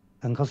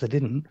 and because they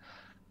didn't.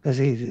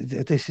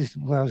 This is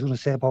what I was going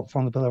to say about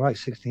from the Bill of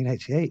Rights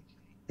 1688.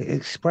 It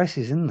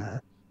expresses in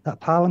there that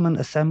Parliament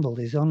assembled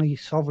is only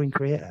sovereign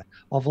creator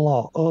of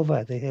law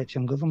over the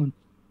HM government.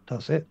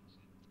 That's it.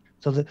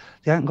 So they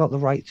haven't got the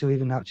right to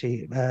even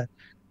actually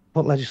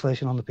put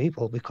legislation on the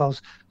people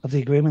because of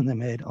the agreement they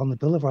made on the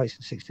Bill of Rights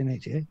in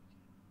 1688.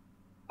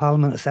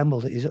 Parliament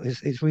assembled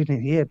it's reading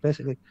it here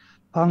basically.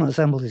 Parliament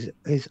assembled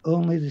is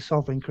only the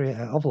sovereign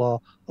creator of law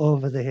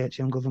over the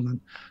HM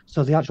government.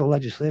 So the actual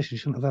legislation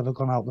shouldn't have ever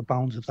gone out the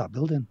bounds of that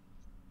building,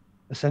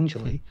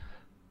 essentially.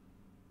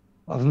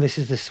 And this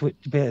is the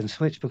bait and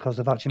switch because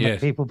they've actually made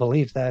people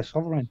believe they're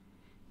sovereign,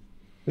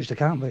 which they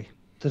can't be.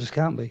 They just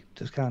can't be. It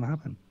just can't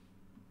happen.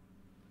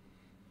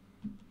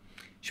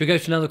 Should we go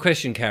to another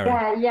question,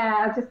 Karen? Yeah.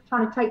 I was just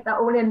trying to take that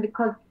all in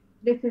because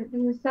this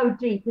is so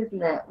deep,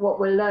 isn't it? What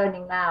we're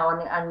learning now,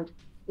 and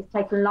it's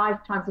taken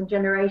lifetimes and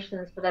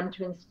generations for them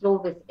to install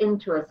this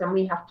into us, and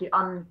we have to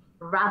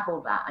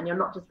unravel that. And you're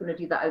not just going to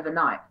do that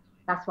overnight.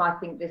 That's why I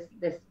think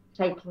this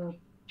taking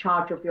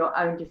charge of your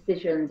own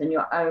decisions and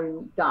your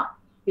own gut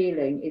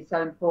feeling is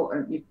so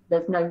important.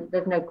 There's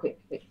no quick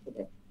fix for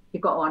this.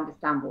 You've got to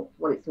understand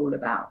what it's all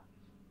about.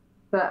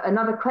 But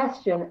another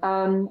question,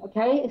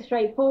 okay, a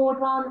straightforward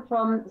one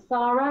from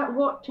Sarah.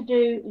 What to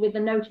do with the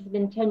notice of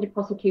intended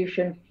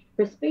prosecution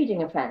for a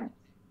speeding offence?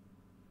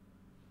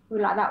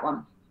 We like that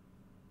one.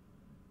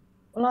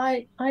 Well,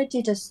 I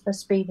did a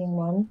speeding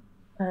one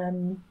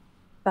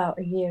about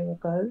a year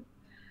ago.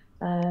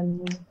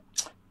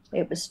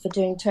 It was for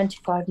doing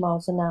 25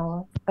 miles an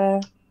hour.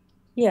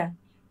 Yeah,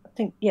 I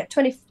think, yeah,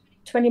 20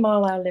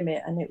 mile-hour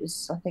limit, and it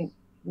was, I think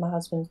my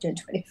husband was doing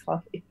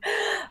 25.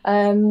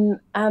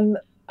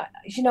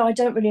 You know, I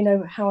don't really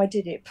know how I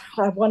did it,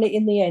 but I won it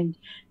in the end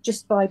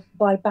just by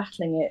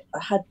battling it.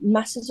 I had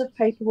masses of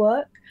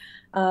paperwork.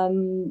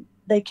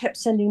 They kept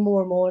sending more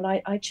and more, and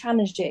I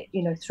challenged it,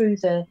 you know, through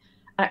the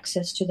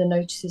access to the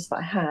notices that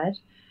I had.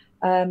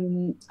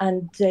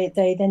 And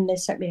they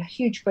sent me a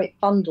huge, great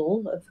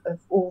bundle of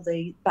all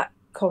the back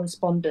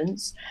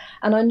correspondence,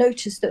 and I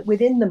noticed that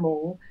within them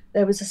all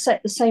there was the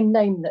same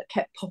name that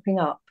kept popping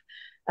up,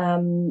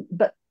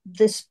 but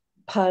this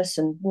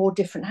person wore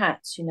different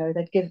hats. You know,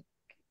 they'd give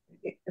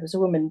it was a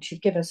woman.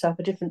 She'd give herself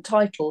a different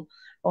title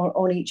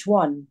on each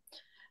one,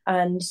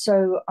 and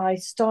so I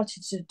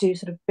started to do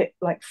sort of bit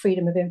like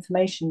freedom of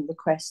information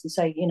requests and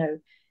say, you know,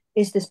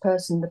 is this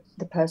person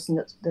the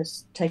person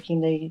that's taking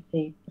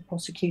the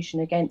prosecution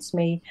against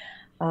me,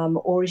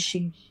 or is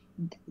she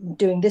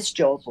doing this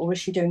job, or is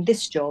she doing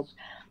this job?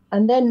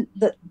 And then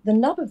the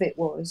nub of it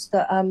was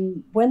that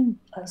when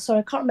so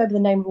I can't remember the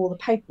name of all the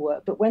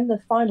paperwork, but when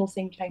the final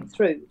thing came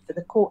through for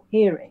the court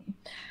hearing,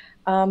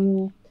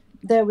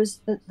 there was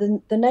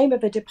the name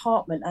of a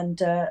department and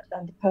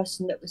the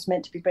person that was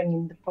meant to be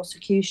bringing the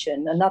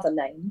prosecution, another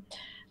name,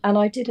 and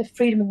I did a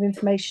freedom of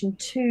information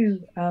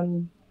to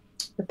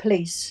the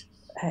police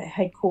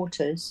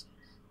headquarters,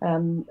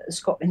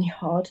 Scotland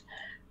Yard,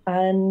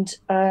 and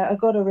I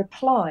got a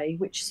reply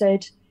which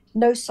said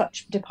no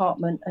such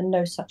department and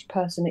no such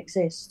person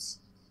exists.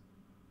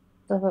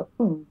 So I thought,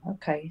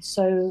 okay.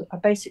 So I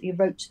basically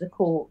wrote to the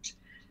court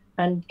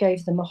and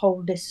gave them a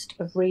whole list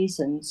of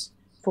reasons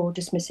for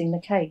dismissing the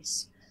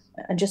case,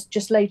 and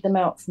just laid them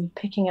out from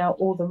picking out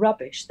all the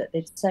rubbish that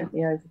they'd sent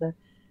me over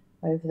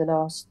the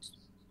last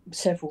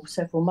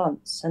several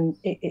months. And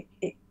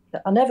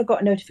I never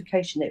got a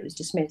notification that it was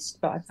dismissed,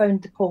 but I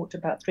phoned the court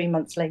about 3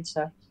 months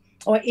later.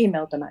 Or I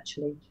emailed them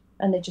actually,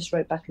 and they just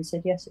wrote back and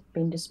said yes, it's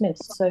been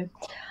dismissed. So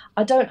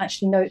I don't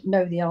actually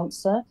know the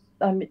answer.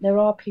 There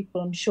are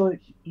people, I'm sure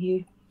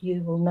you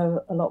will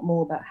know a lot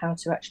more about how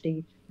to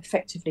actually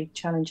effectively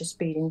challenge a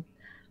speeding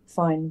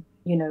fine,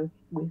 you know,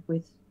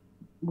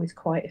 with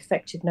quite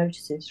effective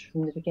notices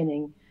from the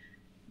beginning.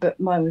 But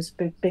mine was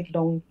a big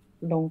long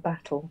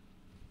battle.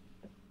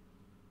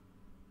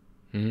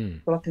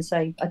 So I can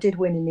say I did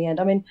win in the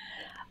end. I mean,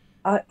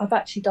 I've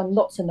actually done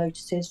lots of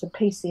notices for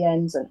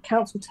PCNs, and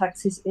council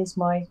taxes is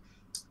my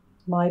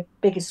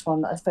biggest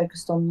one that I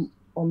focused on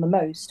the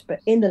most. But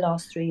in the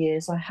last 3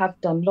 years, I have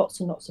done lots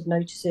and lots of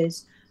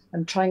notices.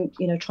 I'm trying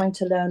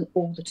to learn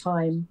all the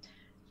time,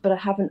 but I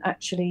haven't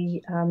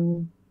actually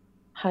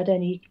had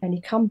any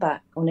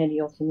comeback on any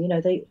of them. You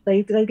know,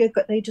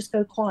 they just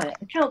go quiet.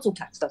 The council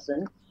tax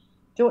doesn't.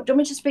 Do you want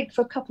me to speak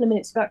for a couple of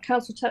minutes about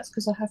council tax,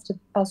 because I have to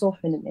buzz off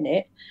in a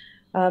minute?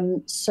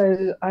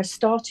 So I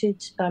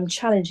started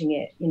challenging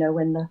it, you know,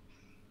 when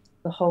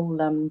the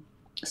whole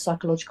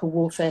psychological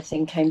warfare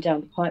thing came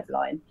down the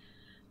pipeline,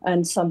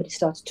 and somebody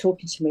started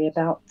talking to me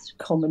about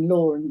common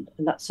law and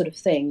that sort of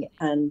thing,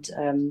 and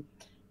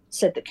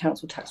said that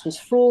council tax was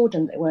fraud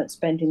and they weren't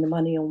spending the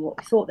money on what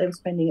we thought they were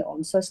spending it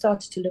on. So I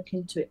started to look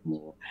into it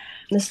more,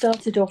 and I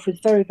started off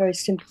with very, very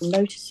simple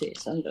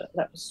notices, and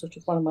that was sort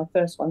of one of my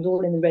first ones,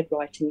 all in the red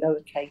writing,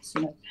 lowercase,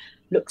 you know,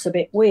 looks a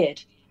bit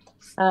weird.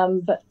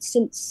 But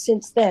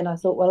since then, I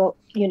thought, well,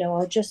 you know,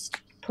 I'll just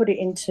put it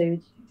into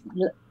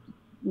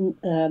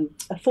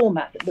a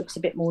format that looks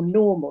a bit more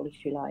normal,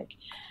 if you like.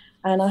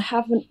 And I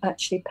haven't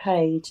actually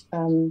paid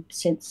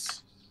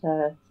since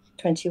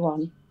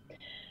 21.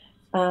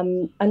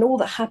 And all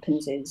that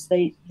happens is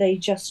they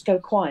just go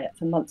quiet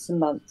for months and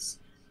months,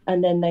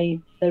 and then they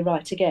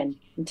write again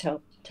and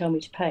tell me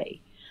to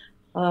pay.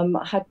 I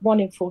had one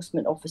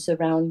enforcement officer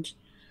round.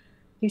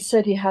 He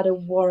said he had a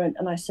warrant,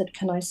 and I said,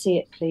 can I see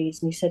it,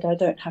 please? And he said, I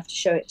don't have to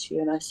show it to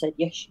you. And I said,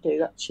 yes, you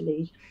do,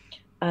 actually.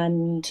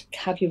 And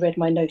have you read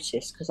my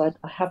notice? Because I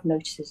have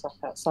notices up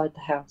outside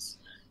the house,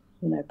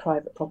 you know,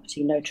 private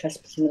property, no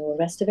trespassing, and all the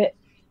rest of it.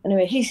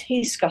 Anyway,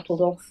 he scuttled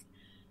off.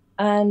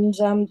 And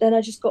then I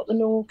just got the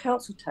normal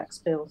council tax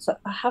bill. So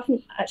I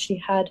haven't actually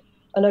had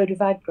a load of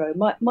aggro.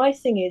 My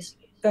thing is,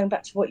 going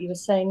back to what you were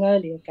saying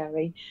earlier,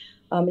 Gary,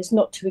 is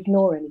not to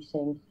ignore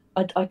anything.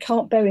 I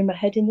can't bury my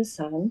head in the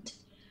sand.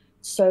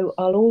 So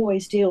I'll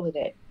always deal with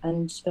it,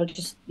 and I'll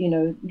just, you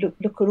know,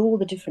 look at all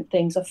the different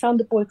things. I found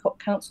the Boycott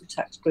Council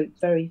Tax group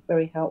very,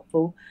 very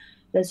helpful.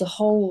 There's a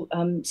whole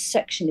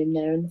section in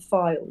there in the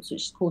files,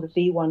 which is called a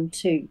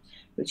V12,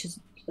 which is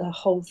a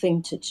whole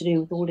thing to do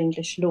with all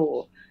English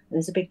law. And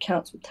there's a big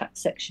council tax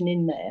section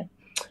in there,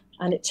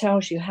 and it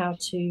tells you how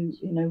to, you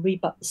know,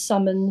 rebut the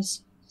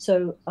summons,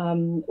 so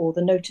or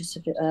the notice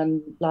of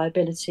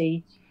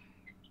liability.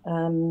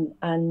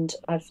 And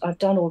I've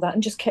done all that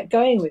and just kept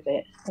going with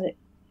it. And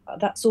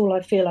that's all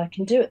I feel I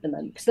can do at the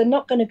moment, because they're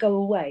not going to go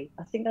away.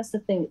 I think that's the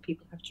thing that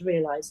people have to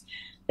realise.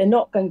 They're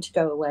not going to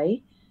go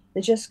away.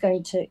 They're just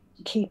going to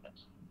keep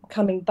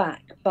coming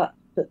back. But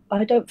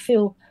I don't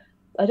feel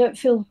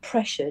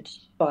pressured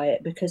by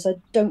it, because I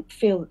don't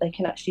feel that they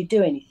can actually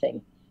do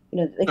anything.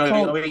 You know, they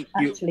can't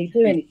actually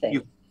do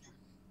anything.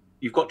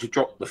 you've got to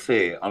drop the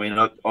fear. I mean,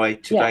 I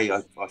today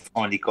Yes. I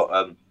finally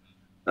got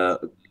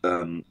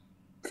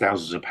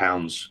thousands of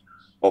pounds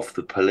off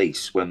the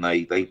police when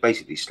they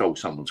basically stole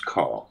someone's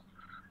car,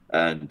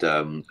 and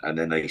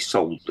then they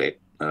sold it,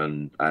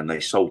 and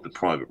they sold the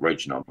private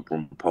reg number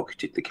and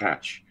pocketed the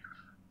cash.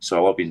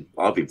 So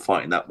I've been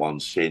fighting that one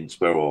since,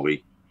 where are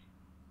we?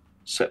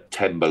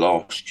 September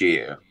last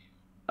year.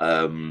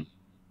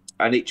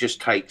 And it just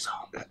takes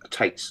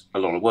a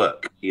lot of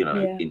work, you know.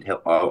 Yeah. In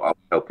help, I was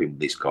helping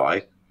this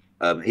guy.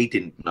 He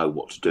didn't know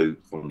what to do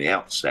from the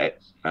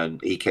outset, and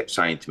he kept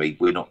saying to me,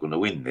 "We're not going to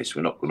win this.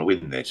 We're not going to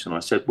win this." And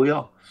I said, "We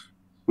are.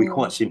 We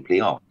quite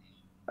simply are."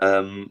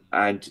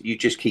 And you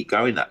just keep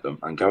going at them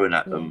and going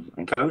at them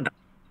and going at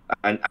them.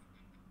 And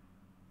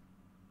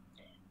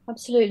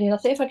absolutely. And I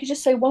think if I could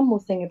just say one more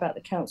thing about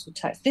the council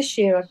tax. This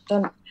year I've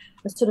done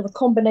a sort of a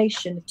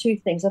combination of two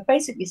things. I've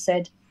basically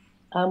said,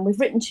 we've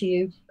written to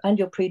you and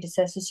your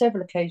predecessor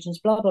several occasions,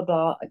 blah, blah,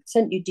 blah. I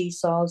sent you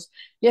DSARs.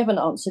 You haven't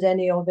answered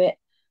any of it.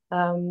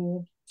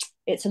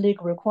 It's a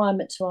legal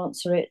requirement to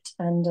answer it,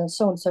 and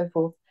so on and so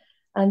forth.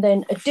 And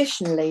then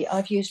additionally,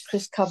 I've used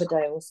Chris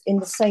Coverdale's in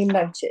the same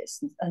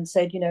notice and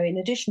said, you know, in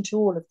addition to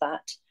all of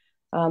that,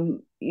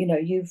 you know,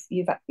 you've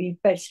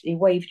basically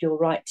waived your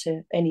right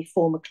to any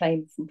former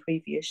claim from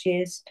previous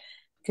years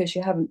because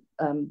you haven't,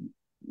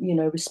 you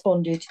know,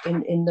 responded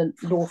in the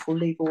lawful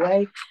legal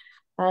way.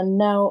 And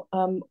now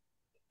I'm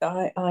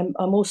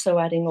also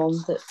adding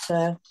on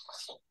that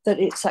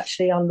it's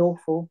actually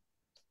unlawful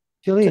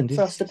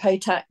for us to pay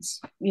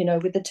tax, you know,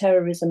 with the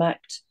Terrorism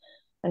Act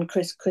and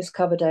Chris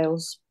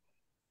Coverdale's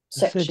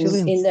sections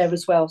in there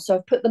as well. So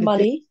I've put the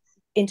money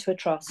into a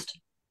trust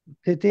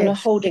and I'm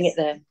holding it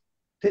there.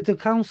 Did the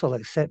council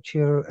accept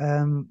your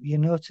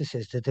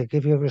notices? Did they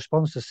give you a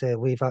response to say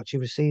we've actually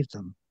received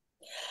them?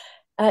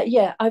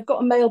 Yeah, I've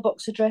got a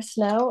mailbox address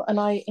now, and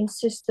I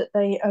insist that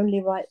they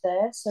only write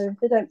there. So if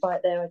they don't write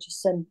there, I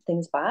just send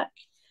things back.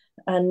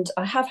 And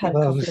I have had a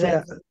couple of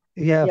them.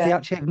 Yeah, have they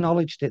actually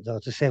acknowledged it though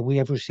to say we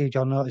have received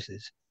your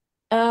notices?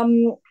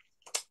 I'm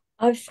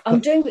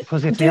doing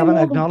because if they haven't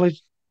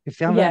acknowledged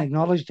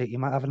it, you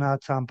might have an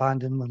hard time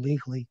binding them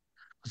legally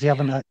because they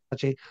haven't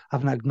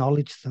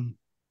acknowledged them.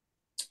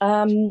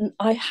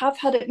 I have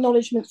had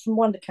acknowledgement from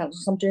one of the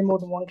councils. I'm doing more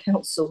than one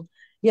council.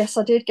 Yes,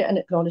 I did get an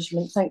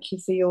acknowledgement. Thank you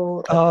for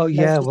your.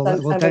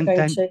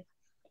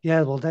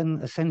 Well, then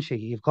essentially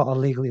you've got a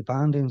legally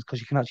binding because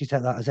you can actually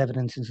take that as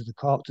evidence into the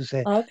court to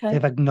say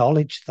they've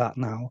acknowledged that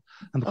now,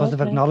 and because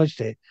they've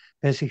acknowledged it,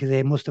 basically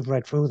they must have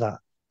read through that,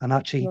 and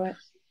actually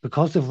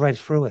because they've read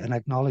through it and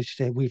acknowledged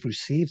it, we've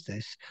received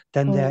this,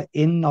 then they're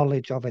in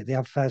knowledge of it. They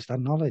have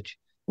first-hand knowledge.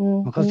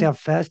 Because they have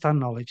first-hand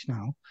knowledge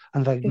now,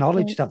 and they've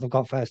acknowledged that they've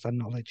got first-hand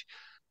knowledge,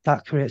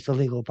 that creates a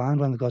legal bind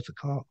when they go to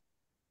court.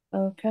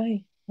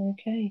 Okay.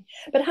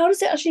 But how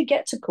does it actually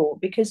get to court?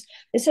 Because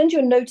they send you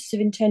a notice of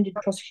intended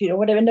prosecution or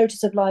whatever,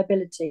 notice of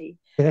liability.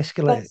 They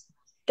escalate.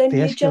 They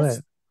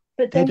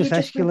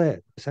escalate,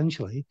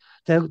 essentially.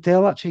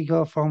 They'll actually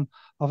go from,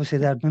 obviously,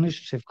 the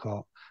administrative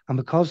court, and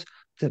because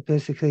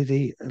basically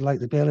the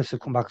bailiffs have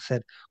come back and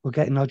said we're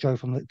getting no joy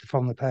from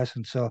the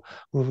person, so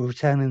we're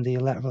returning the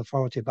letter of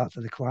authority back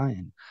to the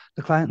client.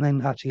 The client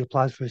then actually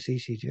applies for a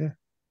CCJ,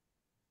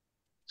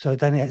 so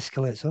then it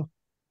escalates up.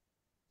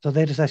 So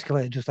they just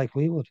escalate just like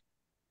we would.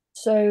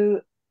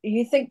 So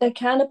you think they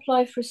can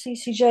apply for a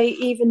CCJ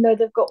even though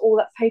they've got all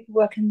that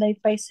paperwork and they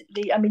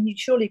basically, I mean, you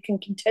surely can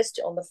contest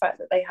it on the fact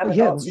that they haven't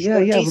answered your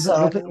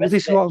DSAR. Well,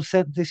 this is what I've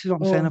said. This is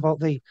what I'm saying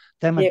about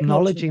them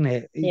acknowledging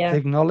it. The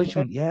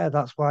acknowledgement,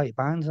 that's why it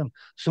binds them.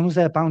 As soon as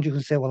they're bound, you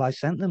can say, well, I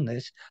sent them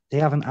this. They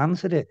haven't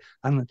answered it,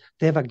 and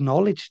they've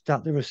acknowledged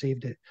that they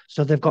received it.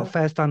 So they've got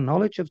first-hand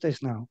knowledge of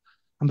this now.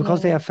 And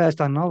because they have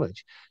first-hand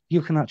knowledge,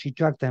 you can actually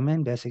drag them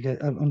in basically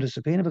under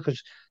subpoena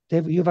because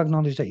you've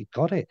acknowledged that you've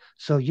got it.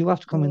 So you have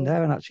to come in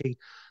there and actually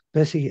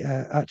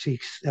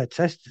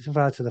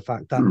testify to the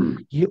fact that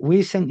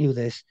we sent you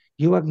this,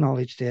 you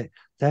acknowledged it,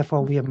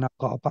 therefore we have now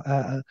got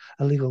a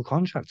legal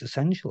contract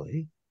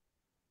essentially.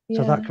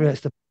 So that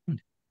creates the bond.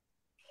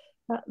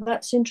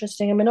 That's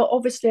interesting. I mean,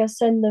 obviously I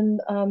send them,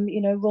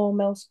 Royal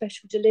Mail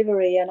special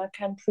delivery, and I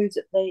can prove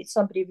that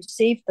somebody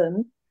received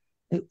them.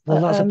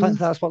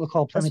 That's what they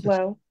call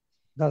plenipotentiary.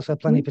 That's a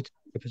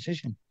plenipotentiary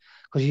petition,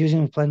 because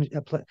using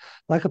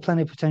like a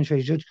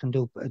plenipotentiary judge can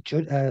do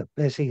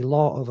basically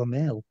law over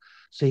mail,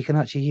 so you can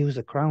actually use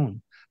the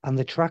Crown and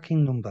the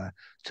tracking number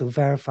to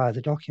verify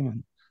the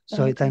document.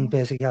 So it then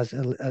basically has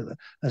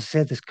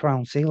this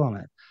Crown seal on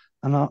it.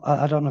 And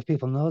I don't know if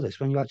people know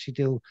this. When you actually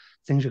do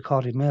things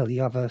recorded mail,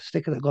 you have a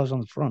sticker that goes on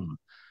the front.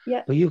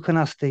 Yeah. But you can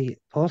ask the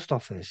post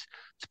office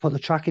to put the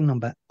tracking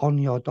number on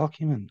your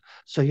document,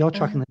 so you're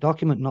tracking the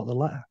document, not the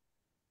letter.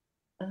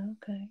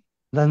 Okay.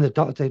 Then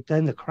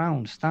the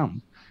Crown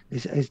stamp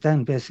is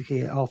then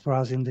basically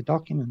authorizing the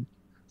document.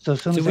 So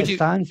as soon as they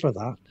sign for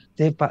that,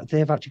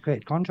 they've actually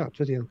created contract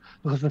with you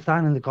because they're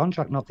signing the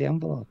contract, not the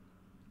envelope.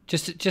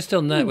 Just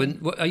on that,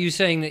 are you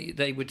saying that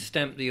they would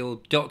stamp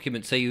your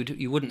document, so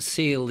you wouldn't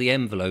seal the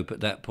envelope at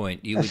that point?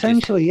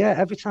 Essentially, yeah.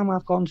 Every time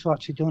I've gone to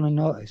actually doing a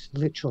notice,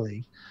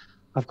 literally,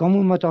 I've gone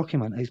with my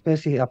document. It's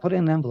basically, I put it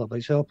in an envelope, but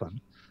it's open.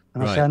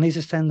 And I say, I need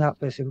to send that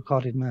basically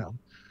recorded mail.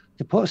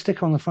 To put a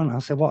sticker on the front, I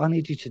say, what I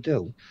need you to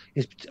do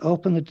is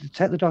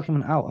take the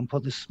document out and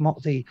put the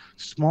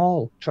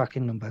small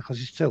tracking number, because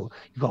it's two.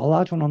 You've got a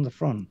large one on the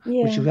front,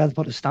 which you've got to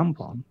put a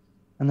stamp on.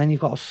 And then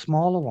you've got a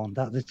smaller one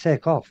that they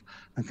take off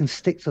and can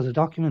stick to the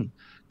document.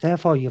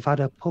 Therefore, you've had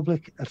a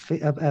public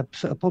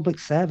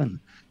servant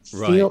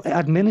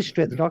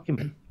administrate the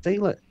document,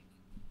 seal it.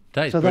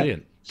 That is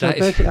brilliant.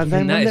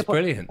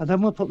 Brilliant. And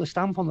then we'll put the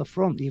stamp on the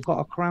front. You've got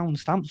a crown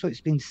stamp, so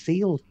it's been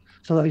sealed.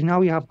 So that now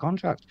you have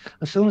contract.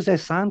 As soon as they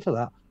sign for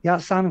that, you're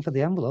not signing for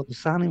the envelope, they're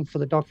signing for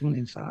the document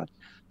inside.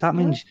 That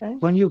means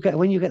when you get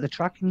the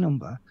tracking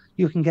number,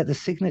 you can get the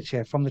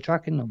signature from the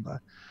tracking number.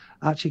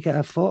 Actually get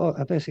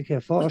basically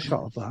a photo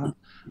shot of that,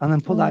 and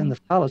then put that in the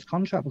file as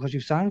contract, because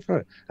you've signed for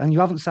it. And you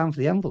haven't signed for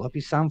the envelope,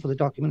 you signed for the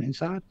document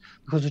inside,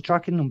 because the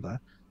tracking number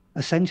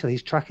essentially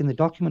is tracking the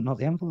document, not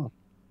the envelope.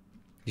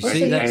 You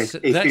see,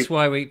 that's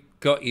why we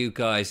got you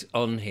guys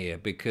on here,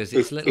 because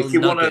it's little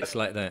nuggets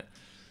like that.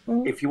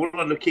 If you want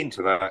to look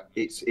into that,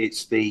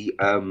 it's the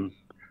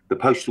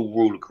Postal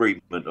Rule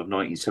Agreement of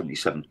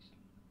 1977,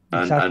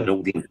 and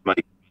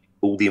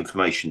all the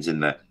information's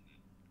in there.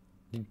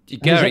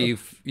 Gary,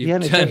 you've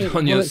turned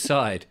on your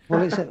side.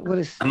 And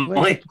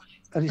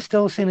it's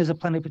still seen as a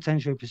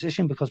plenipotentiary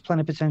position, because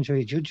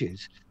plenipotentiary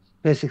judges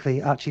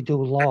basically actually do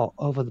law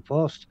over the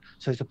post.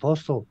 So it's a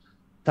postal.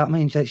 That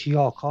means it's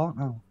your court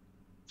now.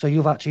 So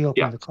you've actually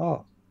opened the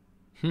court.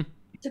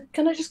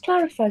 Can I just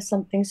clarify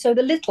something? So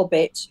the little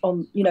bit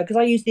on, because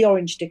I use the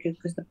orange stickers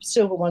because the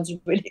silver ones are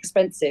really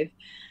expensive.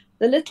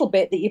 The little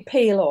bit that you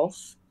peel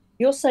off,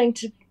 you're saying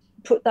to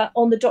put that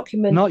on the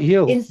document. Not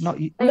you. Not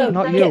you.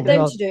 Get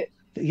them to do it.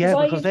 Yeah,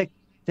 because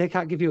they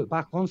can't give you it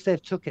back. Once they've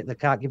took it, they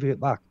can't give you it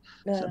back.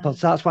 But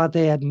that's why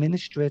they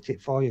administrate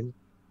it for you.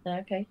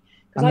 Okay.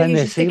 Because I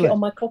usually stick it on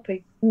my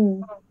copy.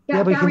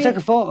 Yeah, but you can take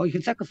a photo. You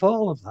can take a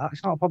photo of that.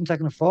 It's not a problem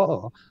taking a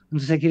photo.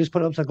 And you just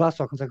put it up to a glass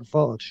dock and take a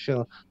photo to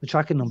show the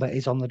tracking number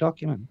is on the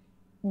document.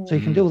 So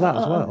you can do that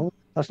as well.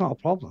 That's not a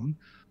problem.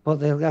 But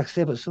like I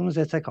say, but as soon as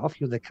they take it off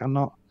you, they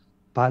cannot,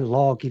 by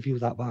law, give you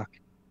that back.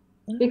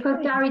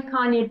 Because Gary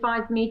kindly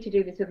advised me to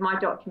do this with my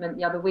document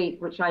the other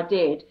week, which I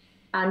did.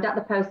 And at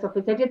the post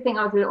office, they did think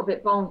I was a little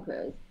bit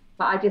bonkers.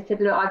 But I just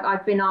said, look,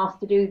 I've been asked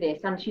to do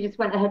this. And she just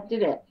went ahead and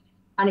did it.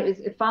 And it was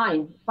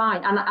fine.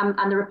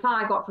 And the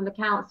reply I got from the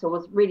council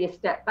was really a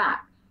step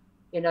back.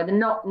 They're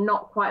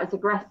not quite as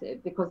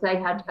aggressive, because they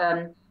had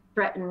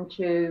threatened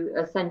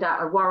to send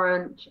out a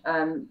warrant,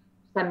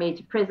 send me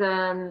to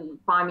prison,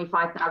 fine me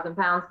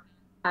 £5,000,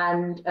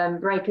 and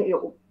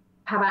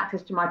have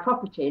access to my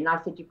property. And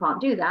I said, you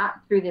can't do that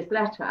through this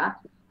letter.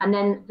 And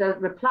then the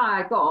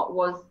reply I got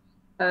was,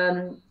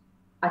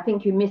 I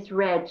think you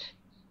misread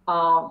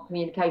our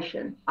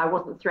communication. I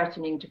wasn't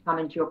threatening to come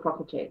into your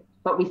property,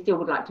 but we still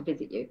would like to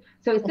visit you.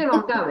 So it's still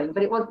ongoing,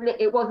 but it was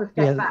a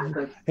step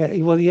backwards.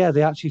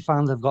 They actually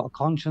found they've got a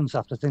conscience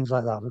after things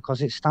like that,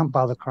 because it's stamped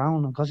by the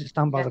Crown, and because it's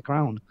stamped by the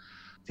Crown,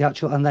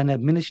 and then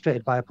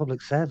administrated by a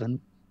public servant,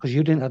 because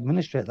you didn't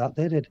administrate that,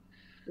 they did.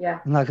 Yeah.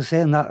 And like I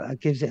say, and that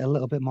gives it a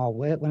little bit more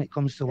weight when it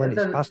comes to when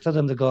it's passed to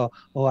them. They go,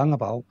 oh, hang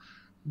about,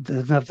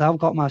 they've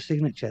got my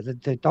signature,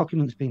 the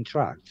document's been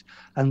tracked,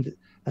 and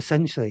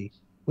essentially,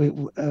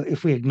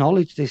 if we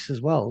acknowledge this as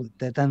well,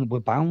 then we're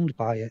bound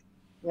by it.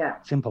 Yeah.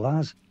 Simple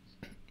as.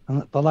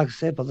 But like I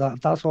said,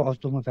 that's what I've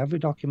done with every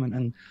document.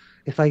 And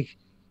if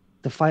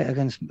the fight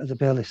against the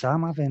bailiffs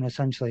I'm having,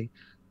 essentially,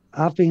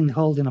 I've been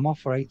holding them off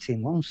for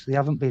 18 months. They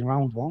haven't been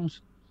round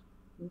once,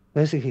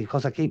 basically,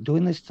 because I keep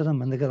doing this to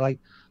them, and they go like,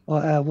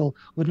 well,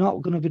 we're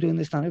not going to be doing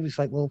this now. It's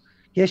like, well,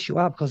 yes, you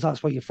are, because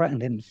that's what you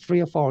threatened in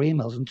 3 or 4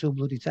 emails and 2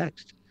 bloody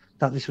texts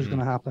that this was going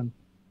to happen.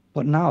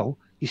 But now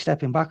you're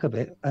stepping back a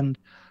bit, and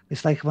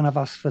it's like when I've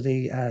asked for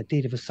the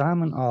deed of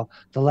assignment or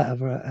the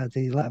letter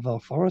of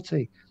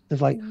authority, they're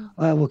like,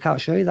 we can't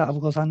show you that,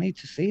 because I need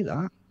to see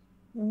that.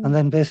 And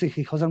then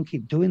basically, because I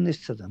keep doing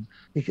this to them,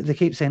 they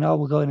keep saying, oh,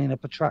 we're going in a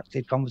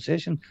protracted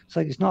conversation. It's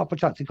like, it's not a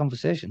protracted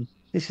conversation.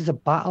 This is a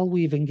battle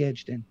we've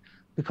engaged in,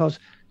 because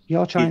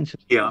you're trying to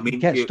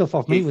get stuff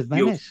off me with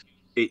menace.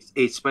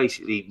 It's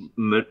basically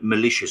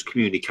malicious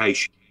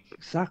communication.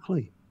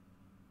 Exactly.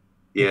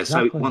 Yeah,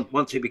 exactly. So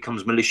once it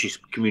becomes malicious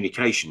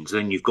communications,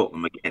 then you've got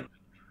them again.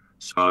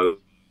 So,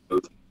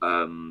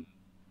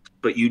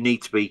 but you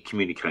need to be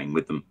communicating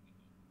with them.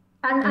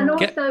 And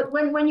also,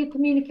 when you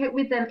communicate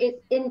with them,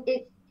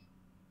 it's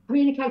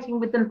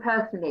communicating with them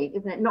personally,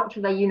 isn't it? Not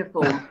through their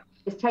uniform.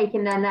 It's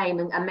taking their name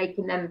and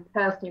making them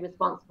personally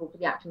responsible for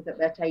the actions that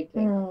they're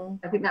taking.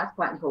 I think that's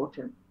quite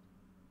important.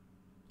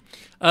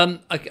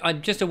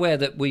 I'm just aware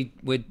that we're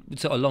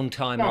sort of a long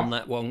time on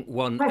that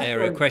one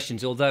area of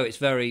questions, although it's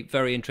very,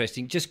 very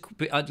interesting.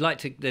 I'd like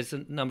to, there's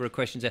a number of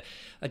questions there.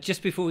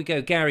 Just before we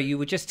go, Gary, you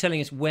were just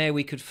telling us where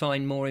we could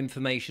find more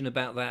information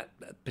about that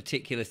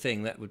particular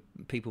thing.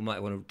 People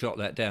might want to jot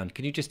that down.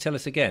 Can you just tell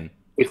us again?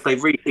 If they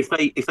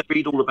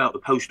read all about the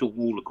Postal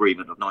Rule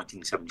Agreement of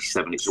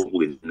 1977, it's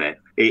all in there.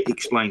 It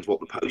explains what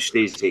the post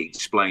is. It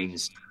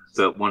explains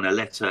that when a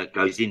letter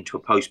goes into a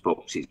post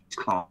box, it's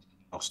classed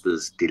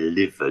masters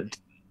delivered,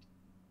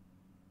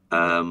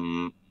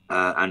 and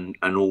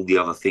all the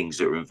other things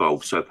that are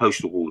involved. So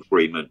postal wall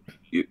agreement,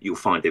 you'll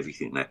find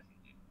everything there.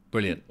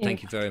 Brilliant.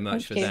 Thank you very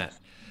much for that.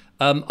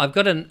 I've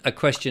got a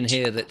question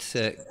here that's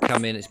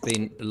come in. It's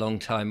been a long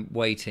time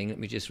waiting. Let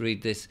me just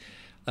read this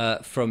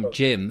from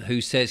Jim,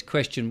 who says,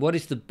 question, what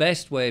is the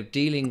best way of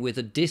dealing with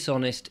a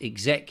dishonest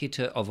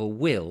executor of a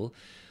will,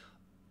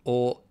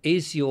 or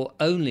is your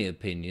only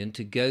opinion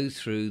to go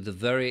through the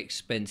very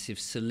expensive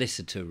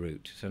solicitor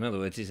route? So in other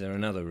words, is there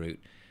another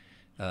route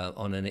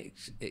on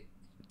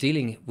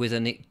dealing with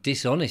a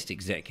dishonest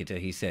executor,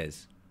 he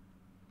says?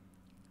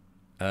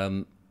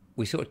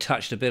 We sort of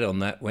touched a bit on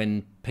that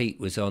when Pete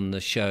was on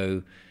the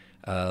show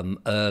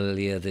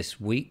earlier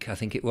this week, I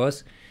think it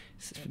was.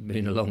 It's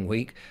been a long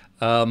week.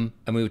 And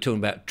we were talking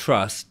about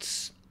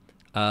trusts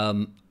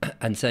and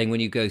saying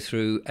when you go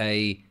through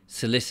a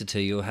solicitor,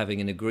 you're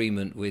having an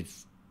agreement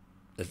with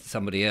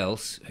somebody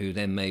else who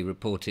then may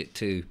report it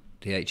to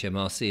the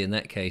HMRC in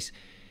that case.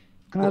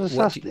 Can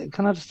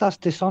I just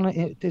ask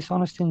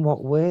dishonest in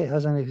what way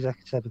as an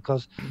executor?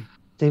 Because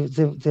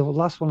the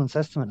last will and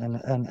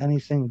testament and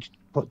anything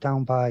put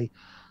down by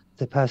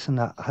the person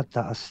that had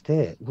that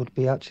estate would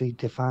be actually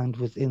defined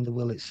within the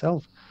will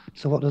itself.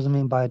 So what does it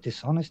mean by a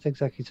dishonest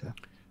executor?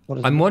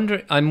 I'm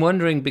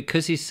wondering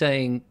because he's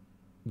saying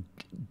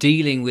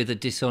dealing with a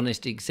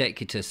dishonest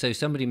executor. So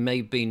somebody may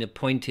have been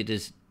appointed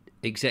as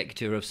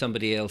executor of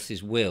somebody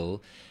else's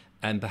will,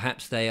 and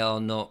perhaps they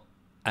are not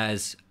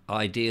as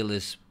ideal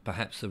as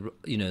perhaps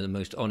the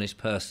most honest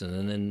person.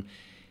 And then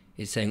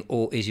it's saying,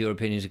 or is your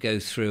opinion to go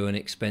through an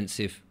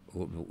expensive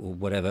or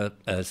whatever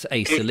as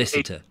a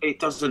solicitor? It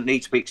doesn't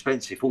need to be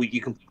expensive. Or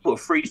you can put a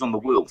freeze on the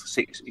will for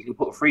 £6. You can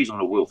put a freeze on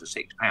a will for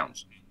 £6,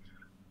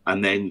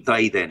 and then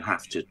they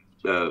have to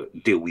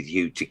deal with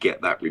you to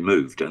get that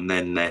removed, and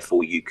then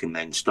therefore you can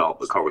then start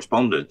the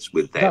correspondence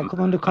with them. That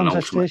come under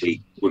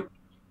contestation.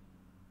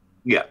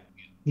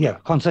 Yeah,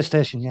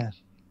 contestation. Yeah.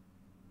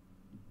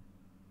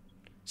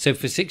 So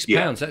for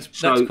 £6, that's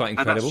quite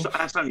incredible.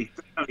 That's only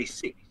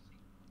 £6.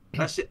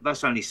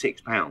 That's only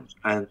 £6,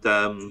 and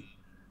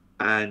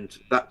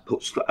that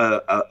puts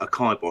a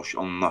kibosh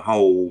on the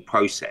whole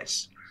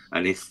process.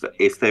 And if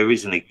there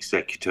is an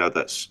executor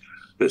that's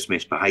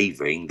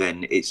misbehaving,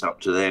 then it's up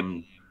to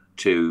them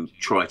to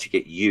try to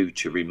get you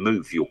to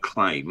remove your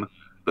claim,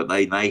 but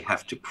they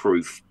have to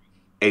prove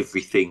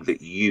everything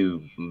that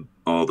you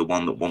are the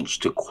one that wants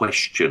to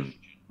question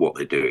what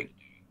they're doing.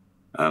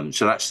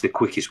 So that's the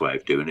quickest way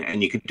of doing it,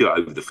 and you can do it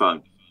over the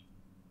phone.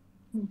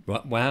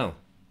 Wow.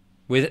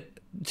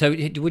 So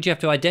would you have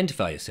to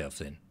identify yourself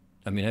then?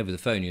 I mean, over the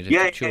phone, you'd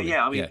have to surely.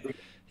 Yeah. I mean,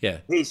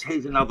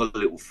 Here's another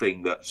little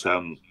thing that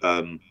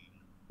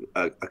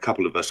a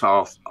couple of us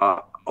are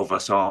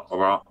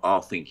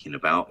thinking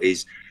about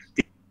is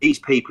these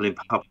people in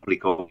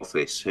public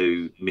office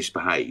who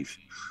misbehave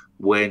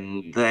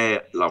when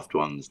their loved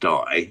ones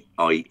die,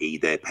 i.e.,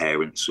 their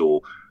parents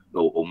or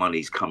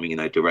money's coming in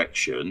their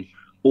direction.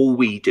 All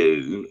we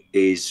do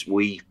is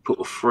we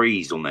put a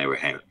freeze on their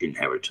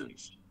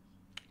inheritance,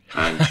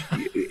 and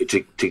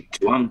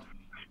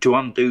to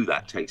undo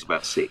that takes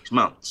about 6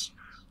 months.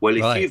 Well,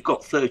 if you've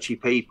got 30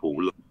 people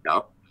looked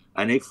up,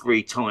 and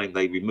every time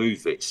they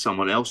remove it,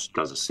 someone else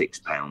does a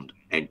 £6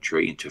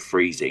 entry into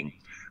freezing,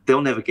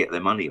 they'll never get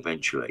their money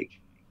eventually,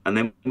 and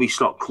then we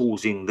start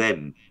causing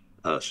them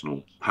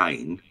personal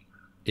pain.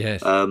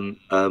 Yes.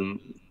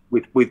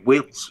 With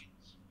wills.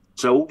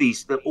 So all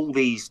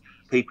these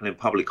people in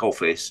public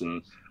office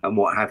and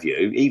what have you,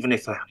 even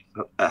if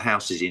a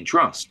house is in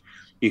trust,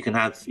 you can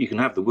have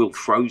the will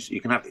frozen. You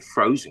can have it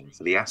frozen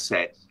for the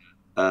asset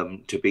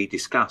to be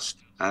discussed.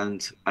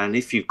 And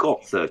if you've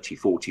got 30,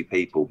 40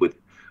 people with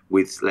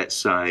let's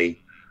say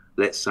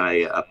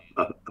a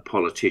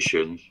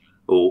politician,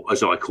 or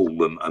as I call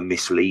them, a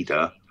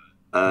misleader,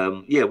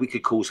 we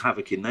could cause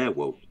havoc in their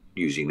world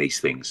using these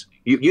things.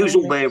 You use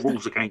all their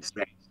rules against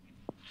them.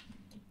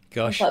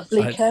 Gosh, that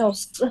bleak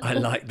house. I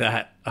like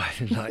that.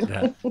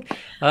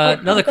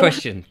 Another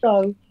question.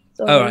 Sorry.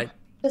 All right.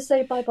 Just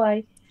say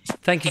bye-bye.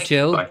 Thank you,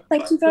 Jill. Bye.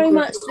 Thank you very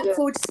much. Look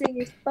forward to seeing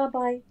you.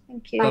 Bye-bye.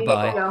 Thank you.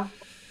 Bye-bye.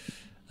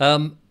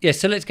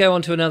 So let's go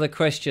on to another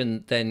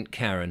question then,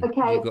 Karen.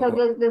 Okay, so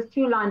there's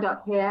two lined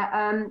up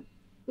here.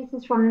 This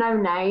is from No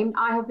Name.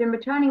 I have been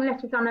returning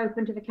letters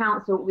unopened to the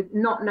council with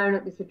not known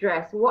at this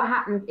address. What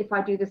happens if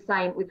I do the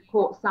same with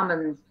court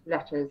summons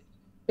letters?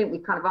 I think we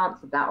kind of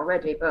answered that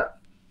already, but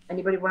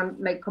anybody want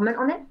to make comment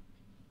on it?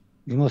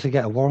 You must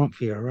get a warrant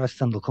for your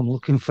arrest and they'll come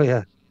looking for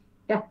you.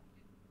 Yeah.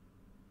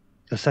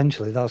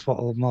 Essentially, that's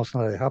what will most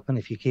likely happen.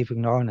 If you keep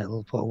ignoring it,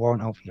 they'll put a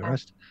warrant out for your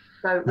arrest.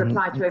 So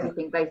reply to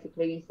everything,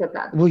 basically. You said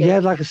that. Well, yeah,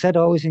 like I said,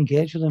 always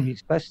engage with them.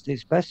 It's best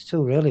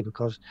to, really,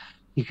 because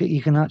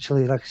you can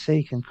actually, like I say,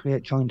 you can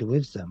create joinder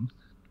with them.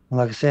 And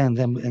like I say, and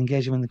then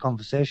engage them in the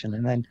conversation.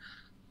 And then,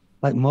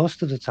 like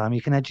most of the time,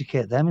 you can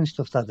educate them in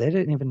stuff that they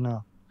didn't even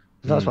know.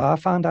 That's what I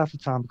found half the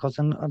time, because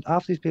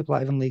half these people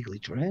aren't even legally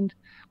trained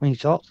when you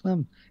talk to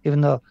them, even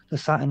though they're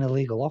sat in a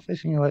legal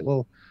office, and you're like,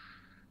 well,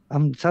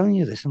 I'm telling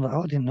you this, and like,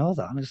 oh, I didn't know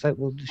that. And it's like,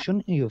 well,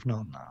 shouldn't you have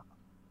known that?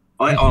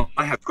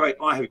 I have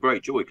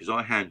great joy because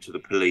I hand to the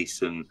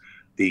police and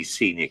the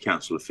senior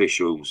council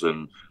officials,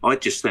 and I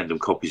just send them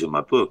copies of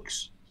my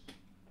books.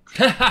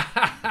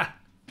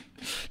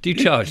 Do you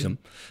charge them?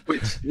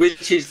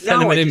 Which is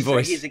send them an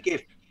invoice. Here's a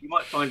gift. You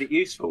might find it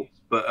useful,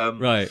 but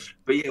right.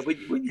 But yeah,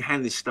 when you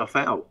hand this stuff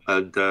out,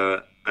 and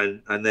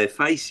their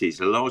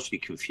faces are largely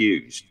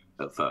confused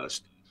at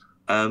first,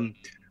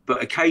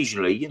 but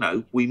occasionally, you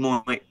know, we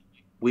might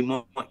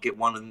get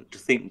one to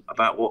think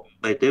about what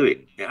they're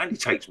doing. It only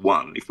takes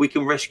one. If we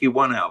can rescue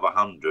one out of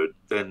 100,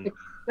 then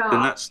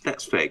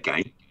that's fair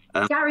game.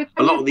 Gary,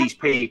 a lot of these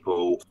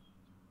people.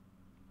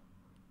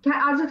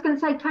 I was just going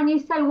to say, can you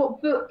say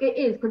what book it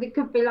is? Because it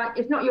could be like,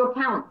 it's not your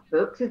account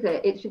books, is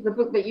it? It's the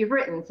book that you've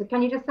written. So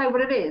can you just say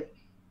what it is?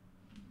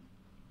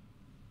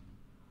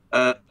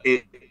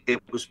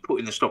 It was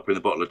Putting the Stopper in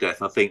the Bottle of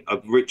Death. I think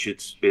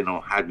Richard's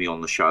had me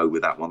on the show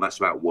with that one. That's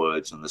about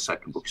words, and the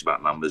second book's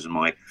about numbers. And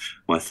my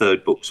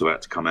third book's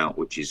about to come out,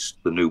 which is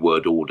The New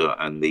World Order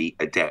and the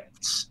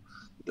Adepts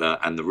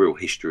and the Real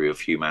History of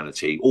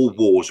Humanity. All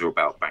wars are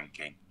about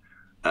banking.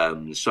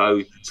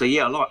 So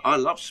yeah, I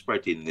love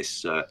spreading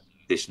this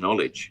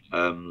knowledge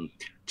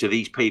to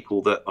these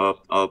people that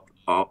are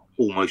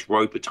almost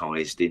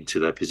robotized into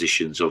their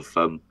positions of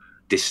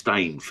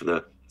disdain for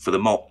the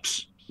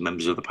mops,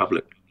 members of the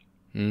public.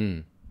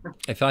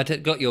 If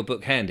I'd got your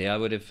book handy, I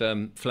would have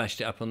flashed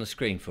it up on the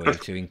screen for you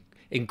to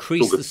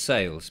increase the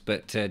sales.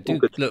 But do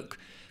look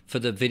for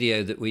the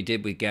video that we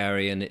did with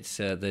Gary, and it's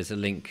there's a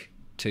link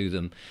to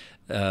them.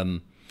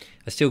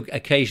 I still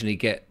occasionally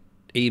get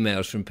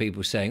emails from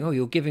people saying, "Oh,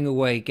 you're giving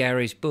away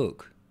Gary's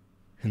book."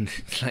 And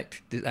it's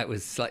like, that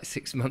was like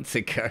 6 months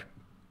ago.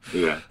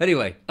 Yeah.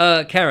 Anyway,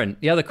 Karen,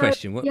 the other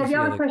question. The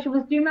other question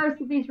was, do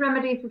most of these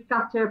remedies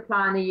discussed to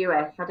apply in the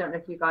US? I don't know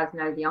if you guys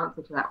know the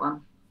answer to that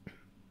one.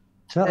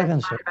 So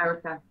in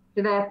America.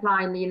 Do they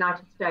apply in the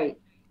United States?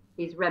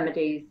 These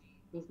remedies,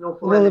 these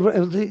lawful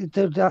remedies?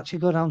 They'd actually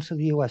go down to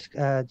the US,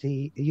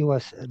 the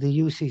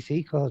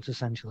UCC codes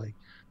essentially.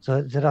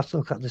 So they'd have to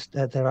look at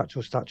their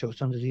actual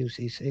statutes under the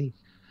UCC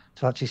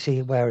to actually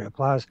see where it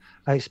applies.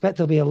 I expect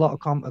there'll be a lot of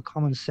a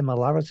common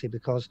similarity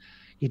because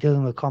you're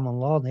dealing with common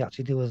law, and they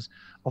actually do as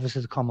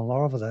obviously the common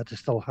law over there to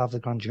still have the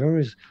grand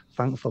juries,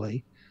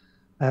 thankfully.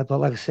 But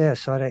like I say,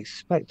 so I'd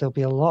expect there'll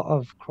be a lot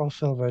of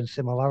crossover and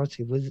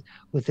similarity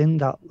within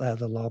that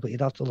the law, but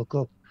you'd have to look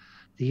up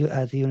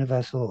the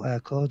universal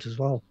codes as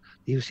well,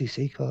 the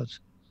UCC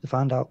codes, to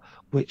find out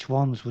which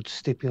ones would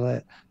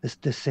stipulate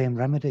the same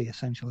remedy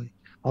essentially,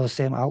 or the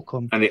same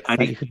outcome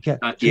that you could get.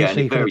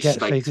 It varies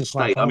state to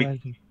state. I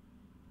mean,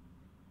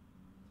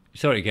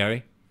 sorry,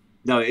 Gary.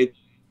 No, it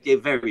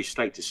varies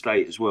state to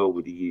state as well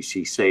with the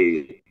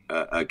UCC.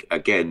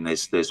 Again,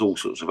 there's all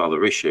sorts of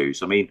other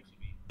issues. I mean,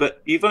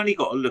 but you've only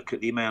got to look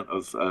at the amount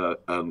of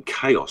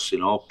chaos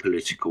in our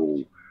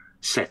political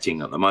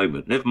setting at the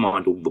moment. Never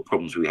mind all the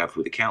problems we have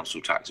with the council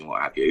tax and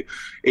what have you.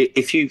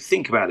 If you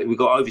think about it, we've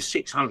got over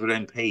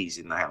 600 MPs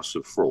in the House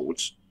of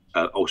Frauds.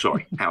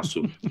 House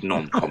of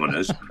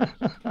Non-Commoners.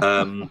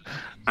 And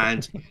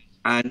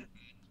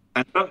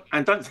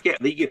don't forget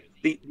the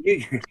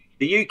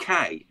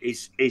UK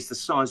is the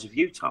size of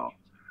Utah.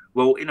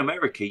 Well, in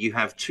America, you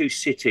have 2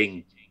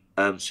 sitting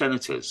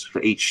senators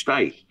for each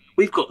state.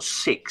 We've got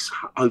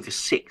over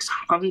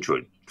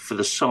 600 for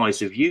the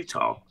size of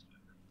Utah.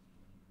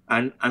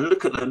 And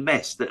look at the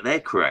mess that they're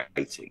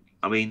creating.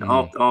 I mean,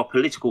 our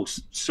political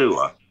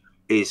sewer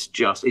is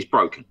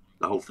broken.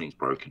 The whole thing's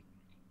broken.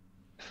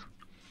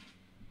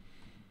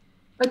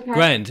 Okay.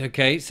 Grand.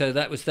 Okay, so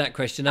that was that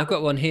question. I've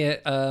got one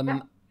here.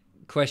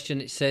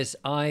 Question. It says,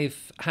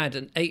 I've had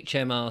an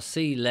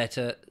HMRC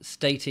letter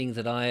stating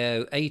that I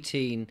owe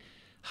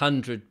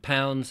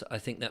 £1,800, I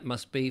think that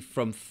must be,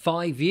 from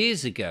 5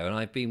 years ago, and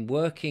I've been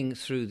working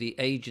through the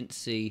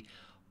agency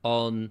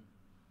on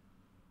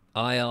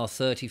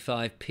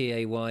IR35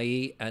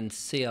 PAYE and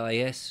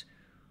CIS,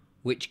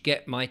 which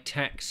get my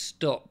tax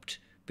stopped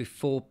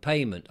before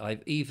payment.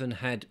 I've even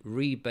had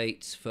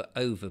rebates for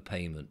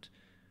overpayment.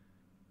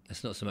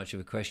 That's not so much of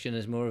a question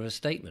as more of a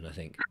statement, I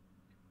think.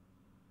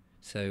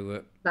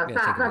 So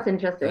that's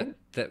interesting.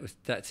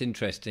 That's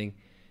interesting.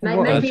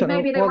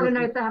 Maybe they want to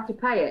know if they have to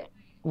pay it.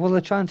 Well, they're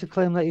trying to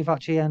claim that you've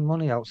actually earned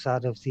money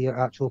outside of the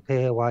actual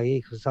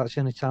PAYE, because that's the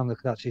only time they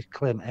could actually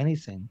claim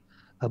anything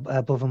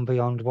above and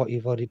beyond what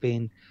you've already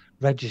been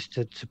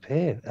registered to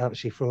pay,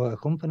 actually through a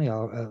company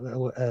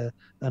or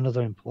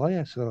another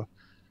employer. So,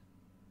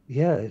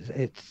 yeah,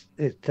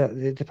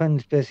 it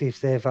depends basically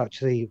if they've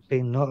actually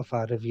been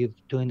notified of you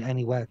doing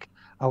any work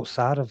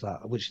outside of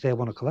that, which they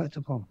want to collect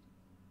upon.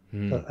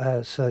 But,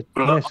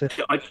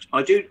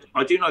 I do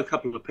know a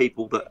couple of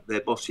people that their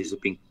bosses have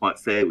been quite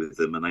fair with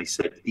them, and they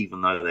said even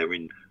though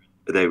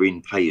they're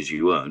in pay as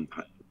you earn,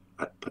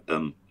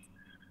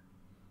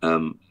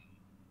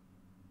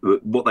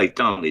 what they've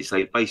done is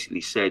they've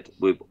basically said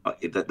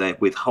that they're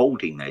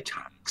withholding their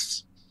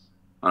tax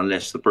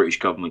unless the British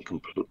government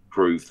can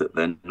prove that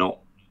they're not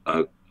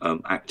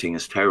acting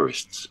as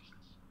terrorists,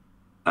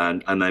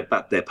 and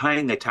they're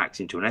paying their tax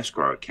into an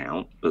escrow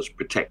account that's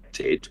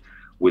protected,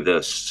 with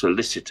a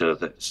solicitor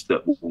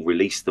that will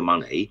release the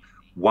money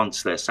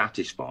once they're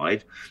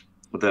satisfied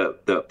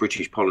that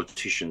British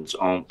politicians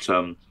aren't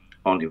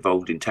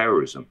involved in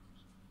terrorism.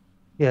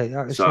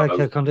 Yeah, it's like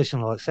a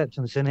conditional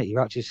acceptance, isn't it?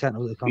 You're actually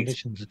setting up the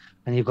conditions,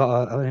 and you've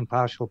got an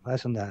impartial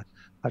person there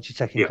actually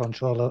taking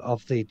control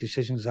of the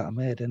decisions that are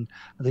made and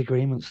the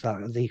agreements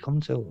that they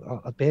come to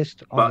are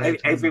based on. But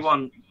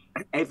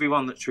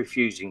everyone that's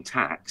refusing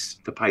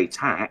to pay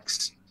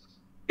tax,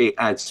 it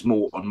adds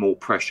more and more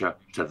pressure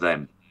to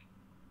them.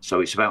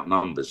 So it's about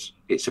numbers.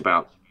 It's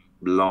about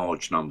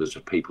large numbers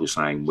of people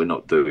saying we're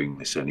not doing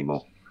this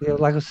anymore. Yeah,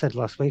 like I said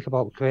last week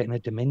about creating a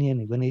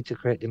dominion, we need to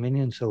create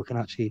dominion so we can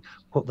actually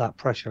put that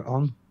pressure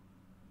on.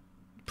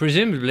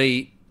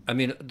 Presumably, I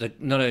mean,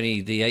 not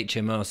only the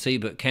HMRC,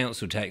 but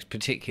council tax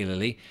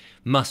particularly,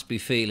 must be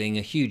feeling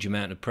a huge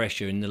amount of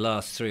pressure in the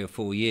last 3 or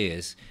 4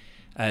 years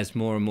as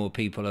more and more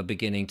people are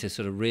beginning to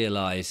sort of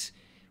realise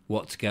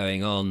what's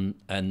going on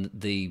and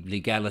the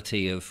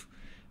legality of,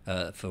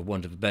 for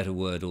want of a better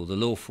word, or the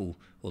lawful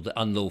or the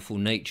unlawful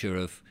nature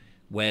of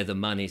where the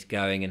money's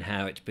going and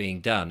how it's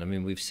being done. I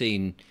mean, we've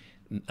seen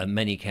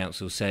many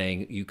councils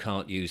saying you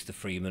can't use the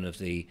freeman of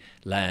the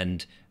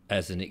land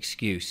as an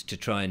excuse to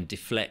try and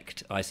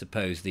deflect, I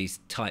suppose, these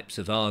types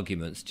of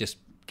arguments. Just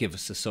give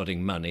us the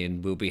sodding money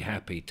and we'll be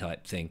happy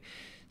type thing.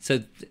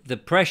 So the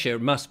pressure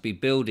must be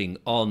building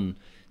on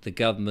the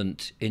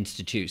government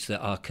institutes that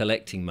are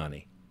collecting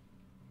money.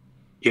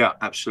 Yeah,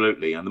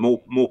 absolutely. And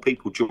the more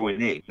people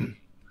join in,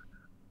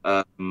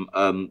 the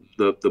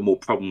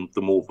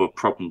more of a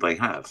problem they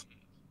have.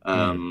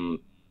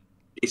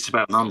 It's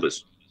about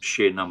numbers,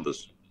 sheer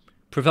numbers.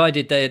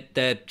 Provided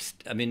they're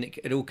I mean,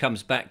 it all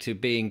comes back to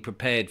being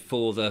prepared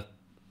for the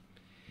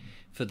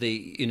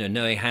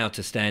knowing how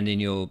to stand in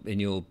your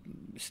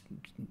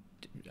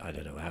I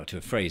don't know how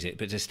to phrase it,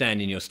 but to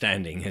stand in your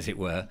standing, as it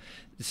were,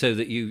 so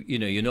that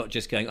you're not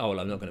just going, oh well,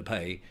 I'm not going to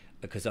pay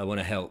because I want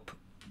to help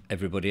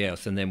everybody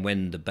else, and then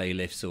when the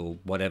bailiffs or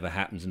whatever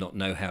happens, not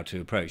know how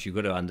to approach. You've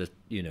got to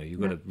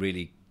you've got to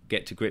really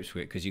get to grips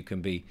with it, because you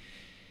can be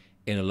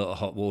in a lot of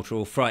hot water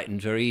or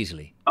frightened very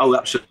easily. Oh,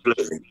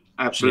 absolutely.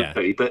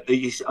 Yeah. But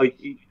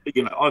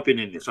I've been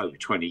in this over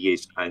 20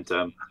 years, and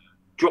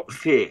drop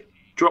the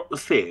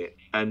fear,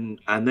 and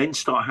then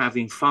start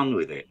having fun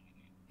with it.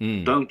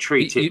 Don't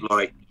treat it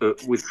like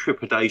with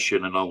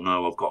trepidation and, oh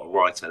no, I've got to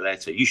write a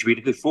letter. You should be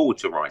looking forward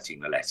to writing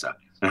the letter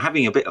and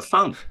having a bit of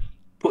fun.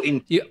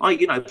 Putting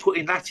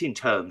that in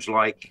terms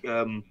like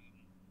I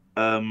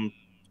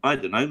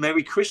don't know,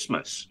 Merry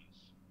Christmas.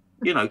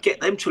 Get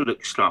them to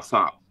look stuff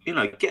up.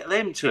 Get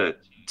them to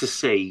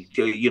see,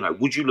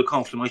 would you look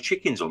after my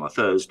chickens on a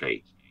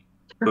Thursday?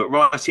 But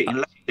write it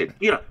in Latin.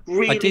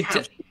 Really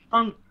have some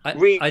fun.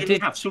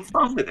 Have some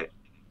fun with it.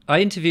 I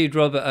interviewed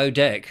Robert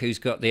Odeck, who's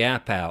got the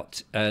app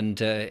out, and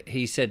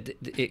he said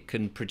it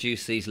can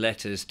produce these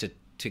letters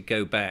to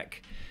go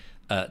back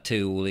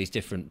to all these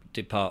different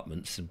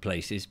departments and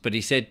places. But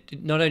he said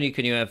not only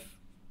can you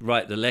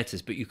write the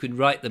letters, but you can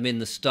write them in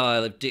the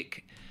style of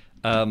Dickens.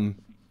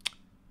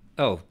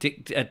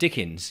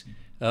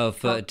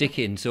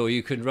 Dickens, or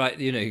you can write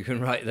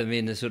them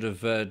in a sort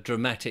of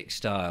dramatic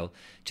style,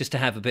 just to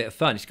have a bit of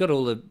fun. It's got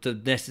all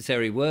the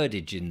necessary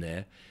wordage in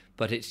there,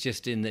 but it's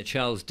just in the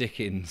Charles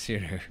Dickens,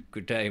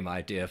 good day,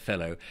 my dear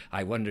fellow,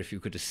 I wonder if you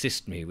could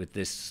assist me with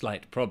this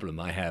slight problem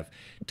I have,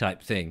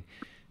 type thing.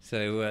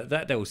 So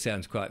that all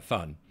sounds quite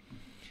fun.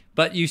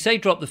 But you say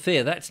drop the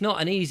fear. That's not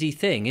an easy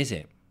thing, is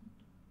it?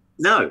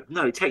 No,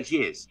 it takes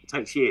years.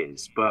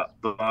 But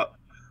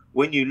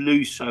when you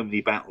lose so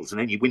many battles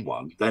and then you win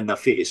one, then the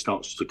fear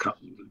starts to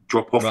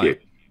drop off you,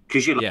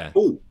 because you're like,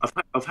 oh,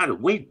 I've had a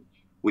win,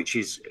 which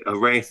is a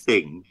rare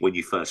thing when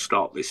you first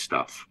start this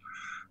stuff.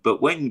 But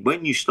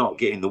when you start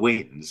getting the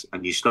wins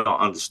and you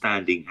start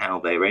understanding how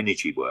their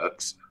energy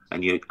works,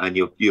 and you're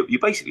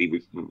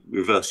basically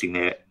reversing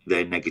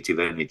their negative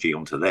energy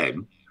onto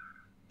them,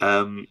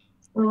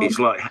 it's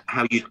like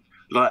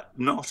like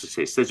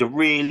narcissists. There's a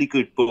really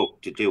good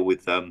book to deal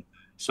with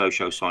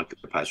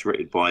socio-psychopaths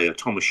written by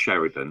Thomas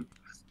Sheridan,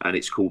 and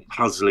it's called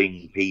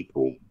Puzzling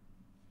People,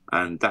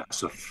 and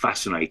that's a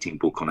fascinating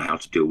book on how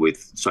to deal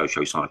with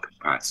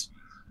socio-psychopaths.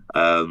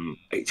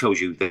 It tells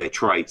you their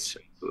traits,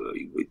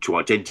 to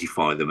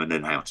identify them, and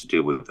then how to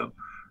deal with them.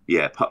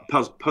 Yeah,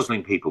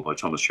 Puzzling People by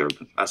Thomas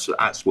Sheridan.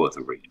 That's worth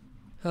a read.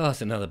 Oh,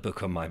 that's another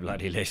book on my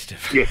bloody list.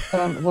 Yeah.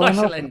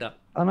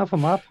 I know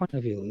from my point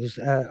of view,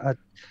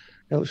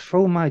 it was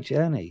through my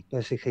journey,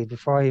 basically,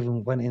 before I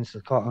even went into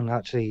the court and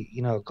actually,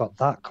 got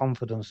that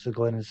confidence to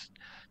go in and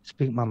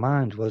speak my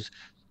mind, was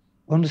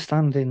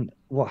understanding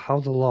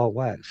how the law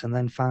works, and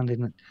then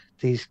finding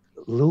these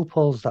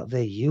loopholes that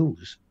they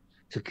use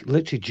to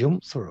literally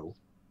jump through.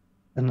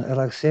 And like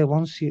I say,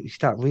 once you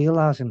start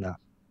realizing that,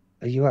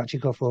 you actually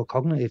go through a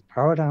cognitive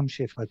paradigm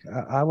shift. Like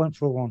I went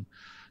through one,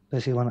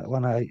 basically,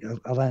 when I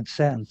learned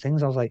certain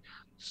things. I was like,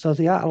 so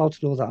they aren't allowed to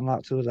do that and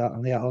allowed to do that,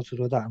 and they are allowed to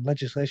do that. And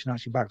legislation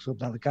actually backs up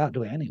that they can't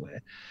do it anyway.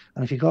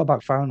 And if you go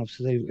back far enough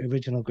to the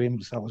original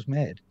agreements that was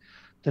made,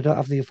 they don't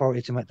have the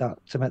authority to make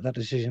that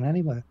decision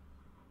anyway.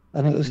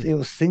 And it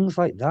was things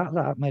like that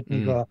that made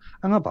me go,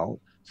 hang about.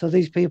 So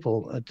these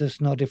people are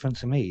just no different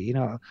to me, you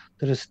know.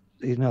 They're just,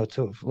 you know,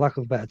 to lack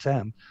of a better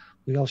term,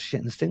 we all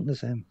shit and stink the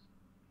same.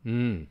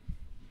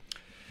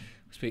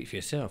 Speak for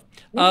yourself.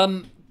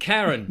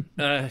 Karen,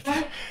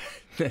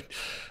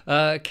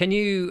 can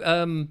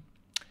you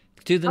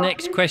do the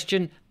next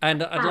question?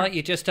 And I'd like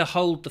you just to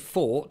hold the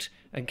fort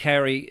and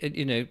carry,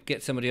 you know,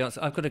 get somebody else.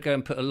 I've got to go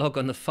and put a log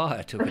on the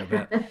fire talking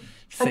about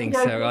things,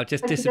 so I'll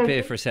just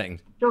disappear for a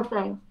second. Sure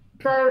thing.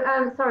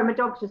 So, sorry, my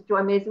dog's just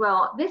joined me as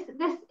well. This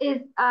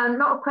is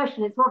not a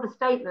question, it's more of a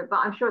statement, but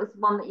I'm sure it's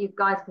one that you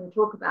guys can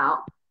talk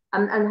about.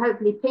 And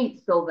hopefully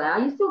Pete's still there. Are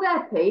you still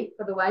there, Pete,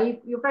 by the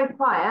way? You're very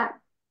quiet.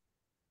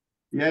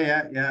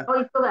 Yeah. Oh,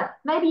 you're still there.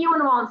 Maybe you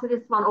want to answer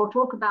this one or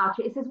talk about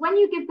it. It says, when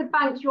you give the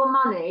banks your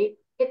money,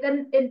 it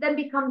then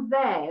becomes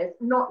theirs,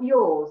 not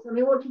yours. I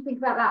mean, what do you think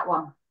about that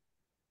one?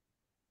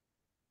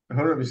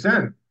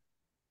 100%.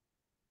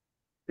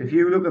 If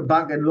you look at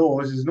banking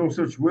laws, there's no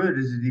such word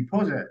as a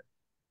deposit.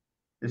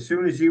 As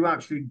soon as you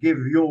actually give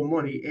your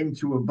money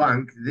into a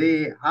bank,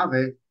 they have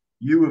it.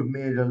 You have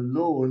made a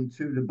loan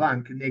to the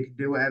bank and they can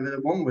do whatever they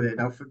want with it.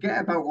 Now,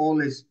 forget about all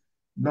this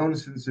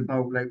nonsense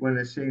about like when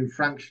they're saying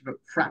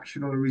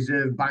fractional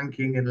reserve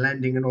banking and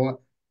lending and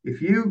all.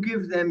 If you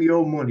give them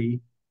your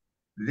money,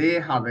 they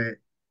have it.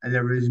 And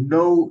there is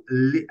no,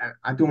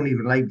 I don't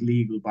even like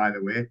legal, by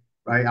the way,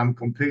 right? I'm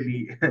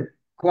completely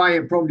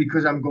quiet, probably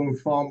because I'm going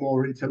far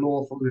more into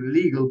lawful than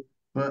legal,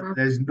 but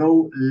there's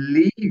no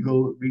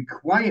legal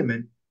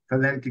requirement for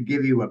them to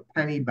give you a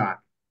penny back.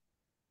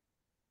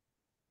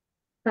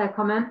 Fair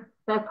comment.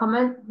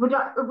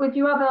 Would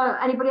you ever,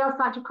 anybody else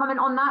like to comment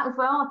on that as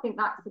well? I think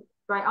that's a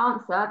great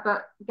answer.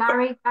 But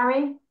Gary?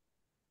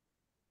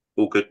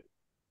 All good.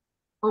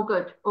 All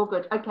good.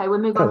 Okay, we'll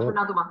move on to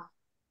another one.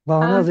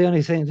 Well, no, the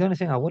only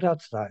thing I would add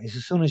to that is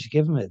as soon as you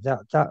give them it,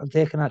 that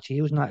they can actually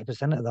use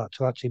 90% of that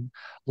to actually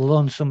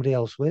loan somebody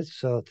else with.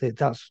 So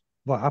that's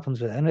what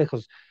happens with it anyway,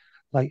 because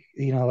like,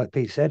 you know, like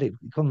Pete said, it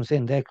comes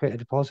in, they create a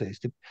deposit,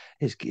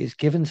 it's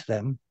given to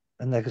them,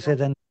 and like I said,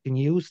 then you can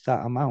use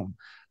that amount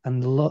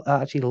and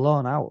actually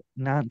loan out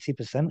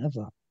 90% of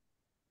that.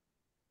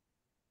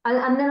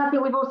 And then I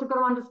think we've also got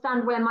to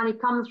understand where money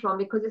comes from,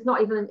 because it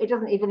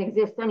doesn't even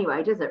exist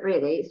anyway, does it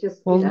really? It's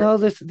just, well, no,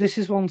 this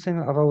is one thing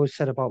that I've always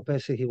said about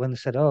basically when they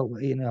said, oh,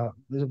 you know,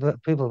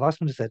 people have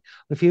asked me, they said,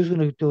 if you was going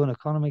to do an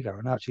economy, Gary,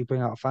 and actually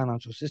bring out a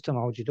financial system,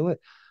 how would you do it?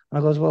 And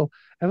I goes, well,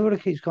 everybody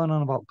keeps going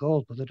on about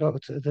gold, but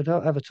they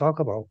don't ever talk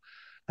about,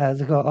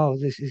 they go, oh,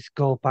 this is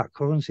gold-backed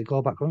currency.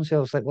 I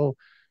was like, well,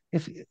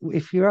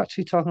 if you're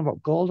actually talking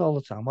about gold all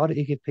the time, why don't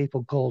you give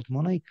people gold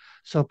money?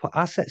 So put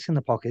assets in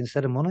the pocket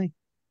instead of money.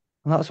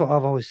 And that's what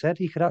I've always said.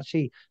 You could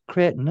actually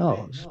create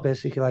notes,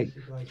 basically, like,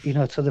 you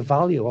know, to the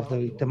value of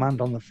the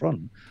demand on the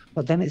front,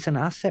 but then it's an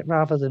asset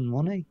rather than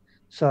money.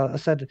 So I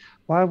said,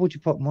 why would you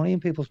put money in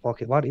people's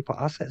pocket? Why do you put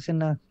assets in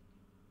there?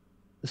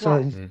 So,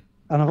 and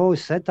I've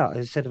always said that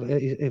instead of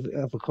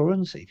a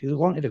currency. If you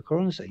wanted a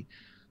currency,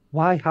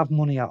 why have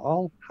money at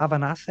all? Have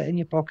an asset in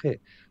your pocket.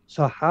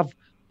 So have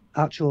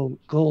actual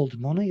gold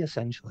money,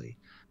 essentially.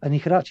 And you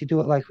could actually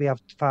do it like we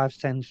have 5s,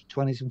 10s,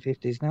 20s, and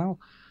 50s now.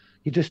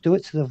 You just do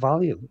it to the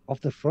value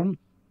of the front.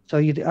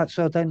 So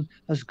then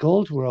as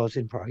gold rose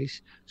in price,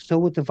 so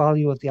would the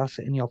value of the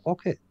asset in your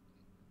pocket.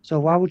 So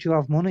why would you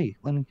have money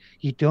when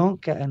you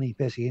don't get any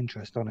basic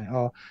interest on it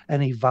or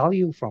any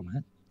value from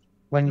it,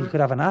 when you could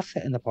have an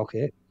asset in the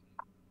pocket,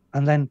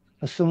 and then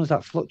as soon as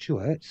that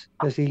fluctuates,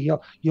 basically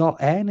you're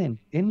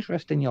earning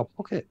interest in your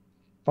pocket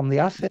from the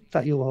assets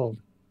that you hold.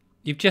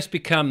 You've just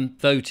become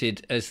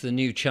voted as the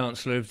new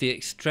Chancellor of the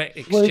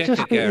Exchequer, well,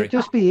 Gary. It'd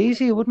just be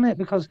easier, wouldn't it?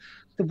 Because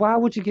why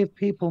would you give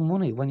people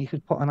money when you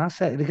could put an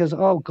asset? Because,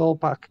 oh,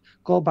 gold back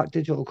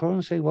digital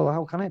currency. Well,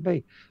 how can it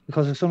be?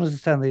 Because as soon as they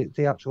turn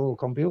the actual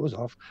computers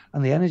off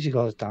and the energy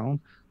goes down,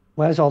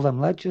 where's all them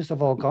ledgers?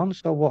 They've all gone.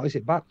 So what is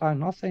it backed by?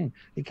 Nothing.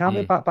 It can't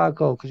be backed by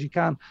gold because you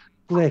can't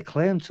lay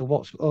claim to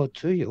what's owed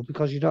to you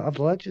because you don't have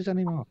the ledgers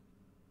anymore.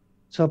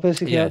 So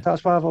basically,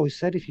 that's why I've always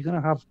said, if you're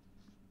going to have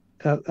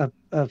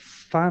a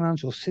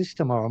financial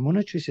system or a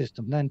monetary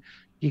system, then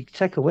you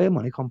take away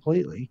money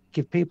completely,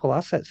 give people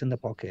assets in the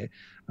pocket,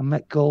 and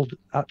make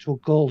actual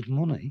gold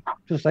money,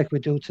 just like we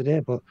do today.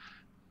 But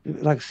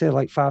like say,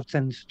 like 5,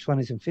 10s,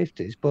 20s, and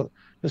 50s, but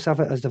just have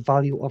it as the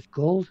value of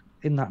gold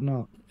in that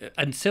note.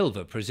 And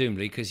silver,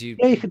 presumably, because you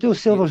could do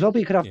silver as well, but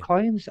you could have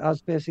coins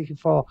as basically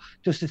for,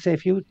 just to say,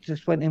 if you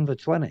just went in for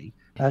 20,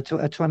 like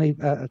a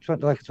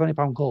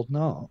 £20 gold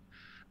note,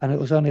 and it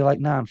was only like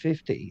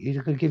 £9.50,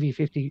 you could give you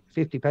 50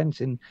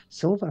 pence in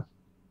silver.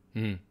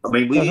 I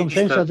mean,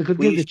 so they could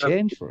give you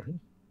change for it.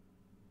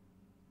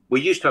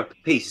 We used to have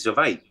pieces of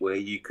 8 where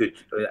you could,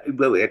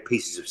 we had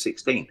pieces of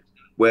 16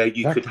 where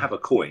you could have a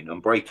coin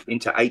and break it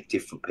into 8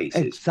 different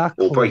pieces,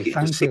 or break it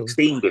into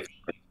 16 different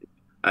pieces.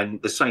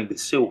 And the same with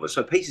silver.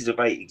 So pieces of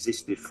 8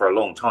 existed for a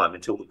long time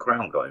until the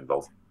Crown got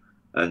involved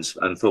and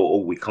thought,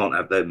 oh, we can't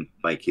have them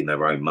making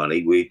their own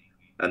money.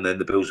 And then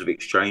the bills of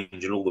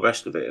exchange and all the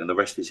rest of it, and the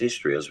rest is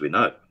history, as we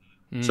know.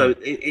 So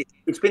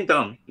it's been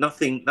done.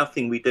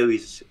 Nothing we do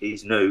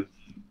is new.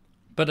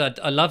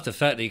 But I love the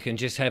fact that you can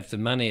just have the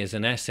money as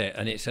an asset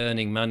and it's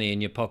earning money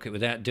in your pocket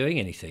without doing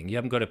anything. You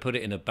haven't got to put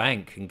it in a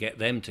bank and get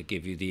them to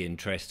give you the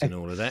interest and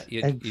all of that.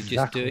 You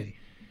just do it.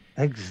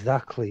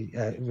 Exactly,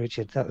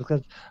 Richard.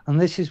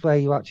 And this is where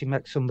you actually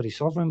make somebody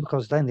sovereign,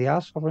 because then they are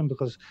sovereign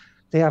because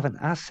they have an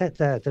asset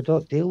there. They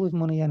don't deal with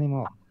money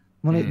anymore.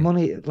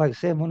 Money, like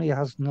say, money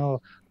has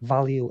no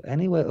value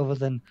anywhere other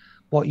than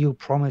what you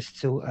promise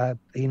to,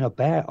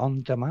 bear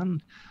on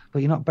demand.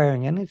 But you're not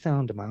bearing anything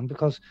on demand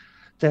because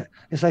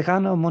it's like, I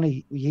know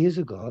money years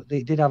ago,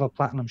 they did have a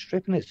platinum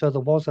strip in it, so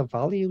there was a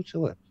value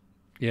to it.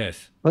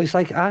 Yes. But it's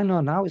like, I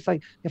know now, it's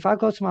like, if I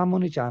go to my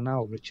money jar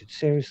now, Richard,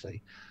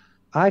 seriously,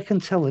 I can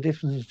tell the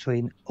difference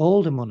between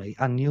older money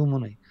and new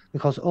money,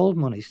 because old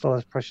money still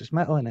has precious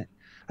metal in it.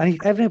 And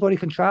everybody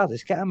can try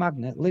this. Get a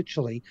magnet,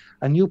 literally,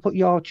 and you put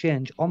your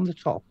change on the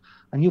top,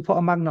 and you put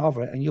a magnet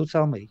over it, and you'll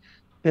tell me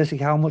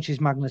basically how much is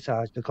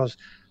magnetized, because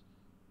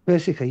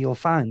basically you'll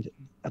find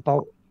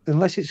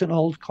unless it's an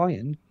old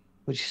coin,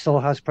 which still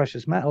has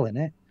precious metal in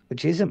it,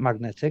 which isn't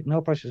magnetic, no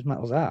precious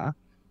metals are.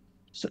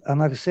 So, and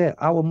like I say,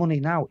 our money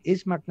now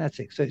is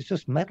magnetic, so it's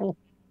just metal.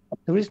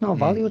 There is no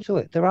value to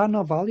it. There are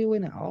no value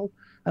in it all.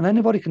 And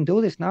anybody can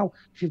do this now.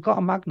 If you've got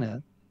a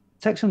magnet,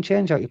 take some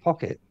change out your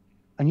pocket,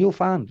 and you'll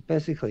find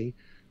basically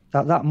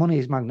that money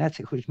is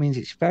magnetic, which means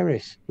it's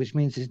ferrous, which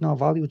means there's no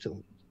value to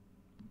it.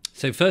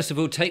 So first of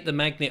all, take the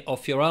magnet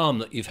off your arm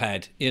that you've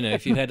had.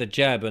 If you've had a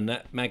jab and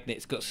that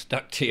magnet's got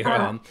stuck to your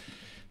arm,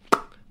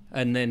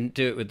 and then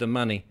do it with the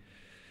money.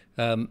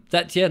 I'm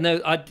absolutely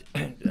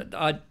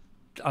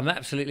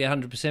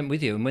 100%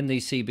 with you. And when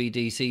these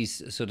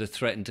CBDCs sort of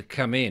threaten to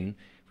come in,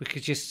 we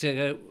could just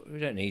go, we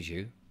don't need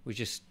you. We're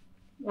just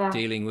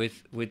dealing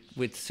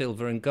with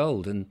silver and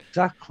gold. And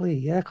exactly,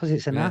 yeah, because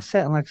it's an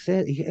asset. And like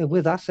I say,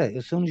 with asset,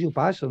 as soon as you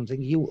buy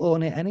something, you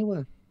own it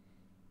anyway.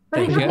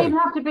 But it doesn't even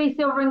have to be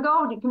silver and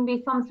gold. It can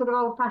be some sort of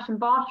old-fashioned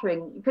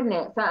bartering, couldn't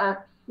it? So,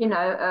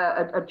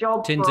 a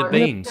job. Tins of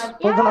beans.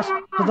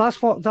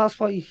 That's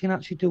what you can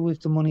actually do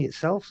with the money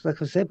itself,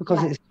 like I say,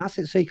 because it's an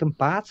asset, so you can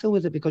barter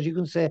with it, because you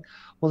can say,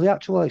 well, the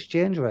actual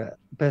exchange rate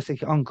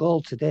basically on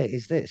gold today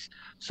is this.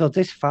 So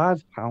this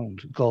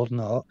 £5 gold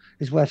note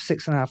is worth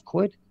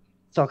 £6.50.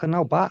 So I can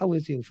now barter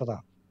with you for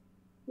that.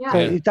 Yeah.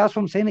 So that's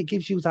what I'm saying. It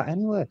gives you that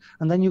anyway,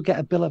 and then you get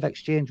a bill of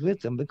exchange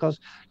with them,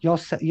 because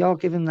you're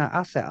giving that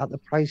asset at the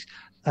price,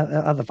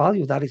 at the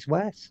value that it's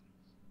worth.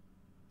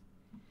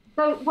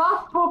 So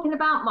whilst talking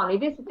about money,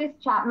 this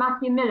chap,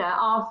 Matthew Miller,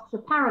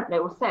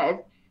 says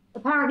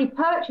apparently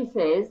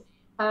purchases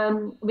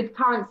with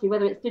currency,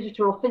 whether it's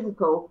digital or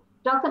physical,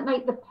 doesn't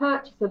make the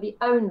purchaser the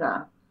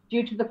owner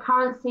due to the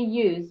currency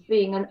used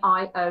being an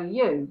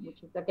IOU,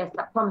 which is, I guess,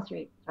 that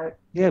promissory note.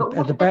 Yeah,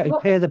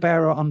 pay the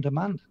bearer on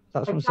demand.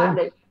 That's what I'm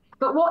saying.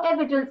 But what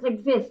evidence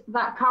exists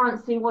that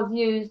currency was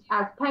used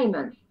as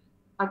payment?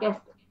 I guess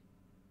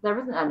there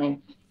isn't any.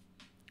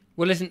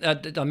 Well, I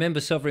remember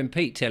Sovereign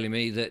Pete telling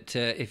me that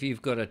if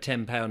you've got a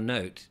 £10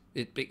 note,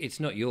 it's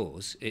not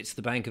yours. It's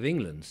the Bank of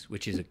England's,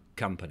 which is a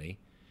company.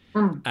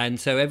 And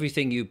so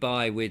everything you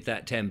buy with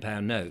that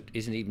 £10 note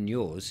isn't even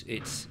yours.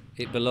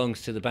 It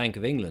belongs to the Bank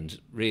of England,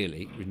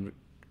 really,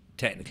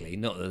 technically.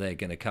 Not that they're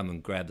going to come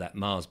and grab that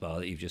Mars bar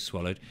that you've just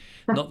swallowed.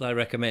 Not that I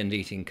recommend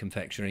eating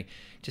confectionery.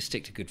 Just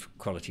stick to good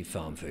quality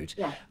farm foods.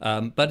 Yeah.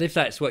 But if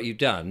that's what you've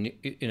done,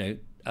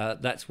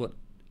 that's what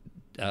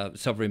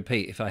Sovereign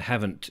Pete, if I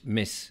haven't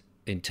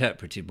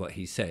misinterpreted what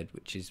he said,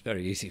 which is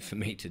very easy for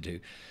me to do,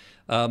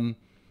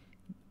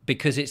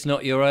 because it's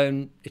not your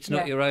own. It's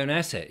not your own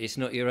asset. It's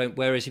not your own.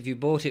 Whereas if you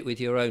bought it with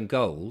your own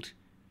gold,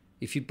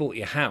 if you bought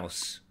your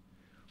house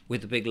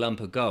with a big lump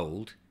of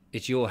gold,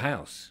 it's your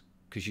house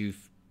because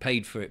you've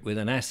paid for it with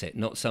an asset,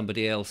 not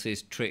somebody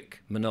else's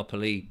trick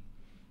monopoly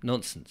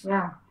nonsense.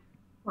 Yeah.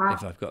 Wow.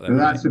 If I've got that so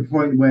right. That's the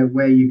point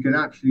where you can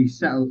actually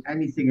settle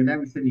anything and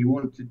everything you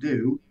want to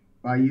do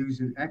by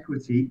using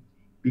equity,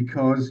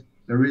 because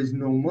there is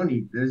no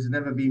money. There's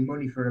never been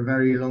money for a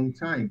very long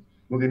time.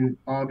 We're going to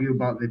argue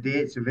about the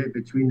dates of it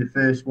between the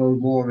First World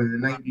War and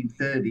the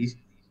 1930s,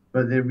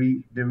 but they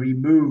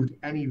removed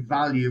any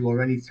value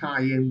or any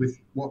tie-in with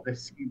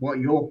what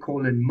you're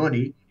calling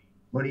money.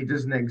 Money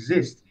doesn't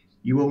exist.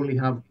 You only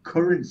have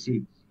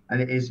currency, and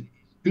it is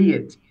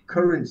fiat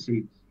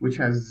currency, which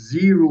has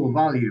zero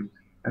value.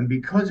 And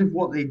because of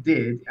what they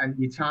did, and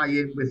you tie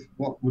in with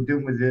what we're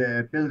doing with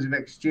the Bills of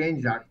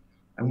Exchange Act,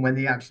 and when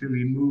they actually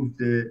removed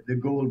the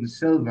gold and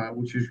silver,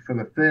 which was for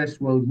the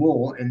First World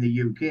War in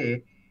the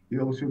UK, they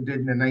also did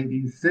in the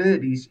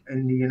 1930s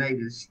in the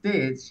United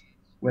States,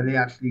 where they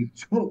actually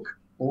took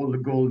all the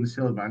gold and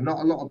silver. Not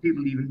a lot of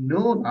people even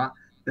know that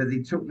they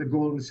took the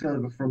gold and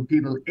silver from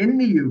people in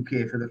the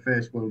UK for the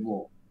First World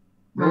War.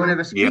 No one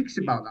ever speaks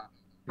about that.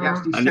 They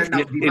actually send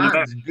out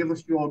demands, give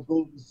us your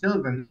gold and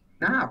silver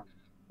now,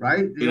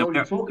 right? They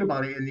only talk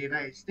about it in the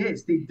United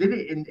States. They did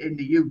it in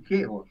the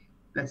UK, or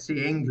let's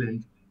say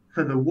England,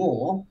 for the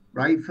war,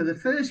 right? For the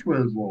First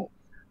World War.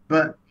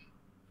 But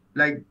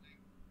like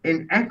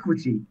in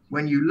equity,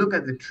 when you look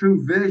at the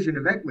true version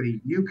of equity,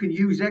 you can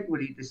use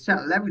equity to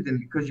settle everything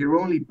because you're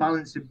only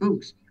balancing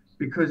books,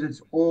 because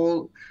it's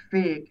all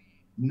fake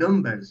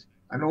numbers.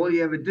 And all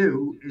you ever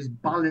do is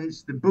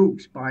balance the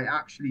books by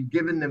actually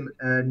giving them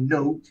a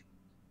note,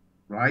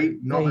 right?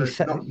 Not you these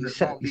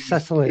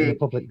settle it in the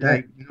public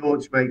debt. like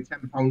notes, like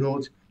 £10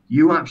 notes.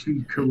 You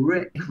actually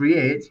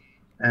create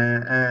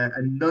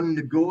a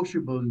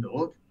non-negotiable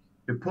note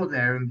to put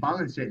there and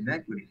balance it in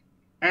equity.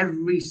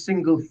 Every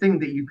single thing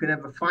that you can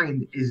ever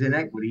find is in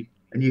equity,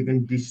 and you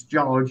can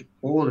discharge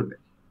all of it.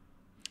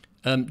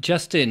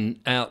 Justin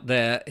out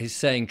there is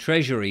saying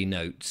Treasury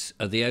notes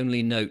are the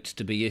only notes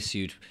to be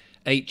issued.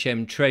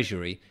 HM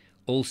Treasury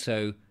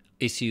also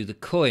issue the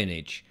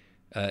coinage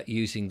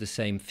using the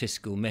same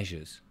fiscal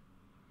measures.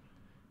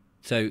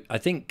 So I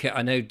think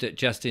I know that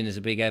Justin is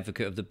a big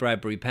advocate of the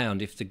Bradbury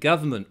pound. If the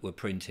government were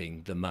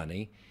printing the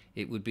money,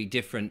 it would be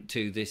different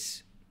to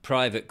this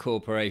private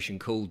corporation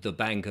called the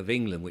Bank of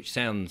England, which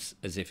sounds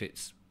as if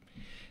it's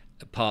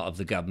a part of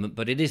the government,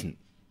 but it isn't.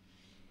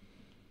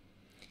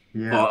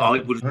 Yeah, I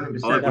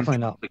wouldn't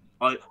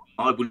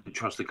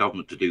trust the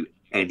government to do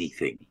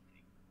anything.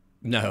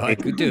 No, I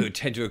do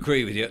tend to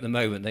agree with you at the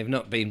moment. They've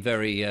not been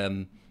very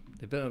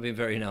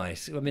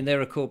nice. I mean,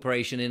 they're a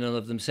corporation in and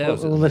of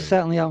themselves. Well, they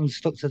certainly haven't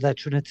stuck to their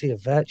trinity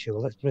of virtue.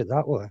 Let's put it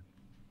that way.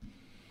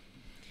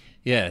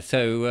 Yeah,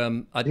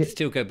 so I'd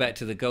still go back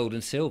to the gold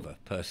and silver,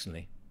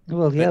 personally.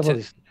 Well, yeah,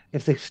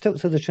 if they stuck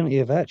to the trinity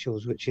of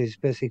virtues, which is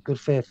basically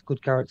good faith,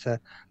 good character,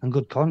 and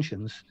good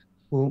conscience,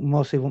 well,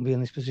 mostly won't be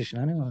in this position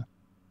anyway.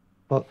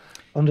 But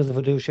under the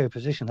fiduciary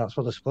position, that's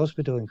what they're supposed to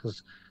be doing,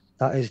 because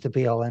that is the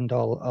be-all,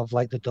 end-all of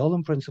like the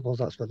Dolan principles.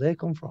 That's where they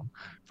come from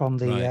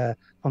the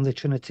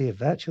trinity of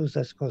virtues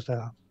they're supposed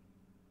to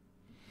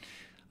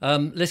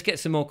have. Let's get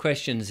some more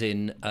questions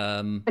in,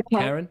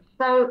 Karen.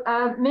 So,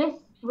 Miss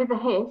with a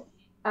hiss,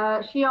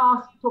 she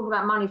asked, talking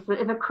about money, so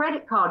if a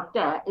credit card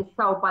debt is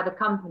sold by the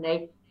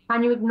company,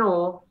 can you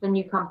ignore the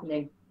new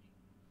company?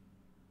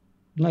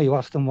 No, you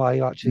ask them why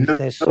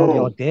they sold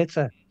your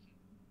data.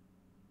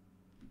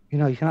 You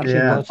know, you can actually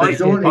go to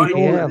the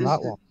DPA on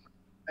that one.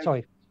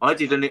 Sorry.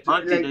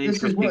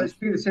 This is what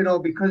Peter said,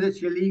 because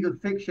it's your legal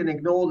fiction,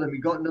 ignore them.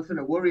 You got nothing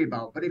to worry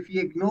about. But if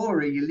you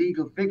ignore your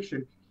legal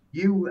fiction,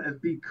 you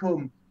have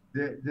become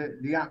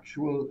the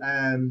actual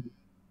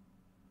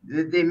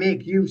they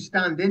make you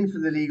stand in for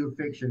the legal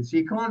fiction. So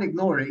you can't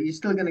ignore it. You're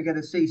still going to get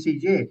a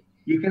CCJ.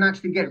 You can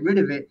actually get rid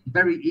of it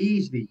very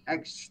easily,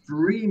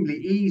 extremely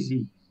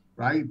easy,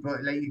 right?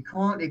 But like, you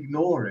can't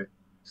ignore it.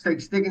 It's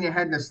like sticking your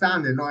head in the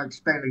sand and not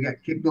expecting to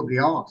get kicked up the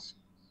arse.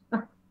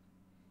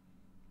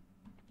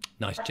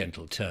 Nice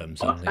gentle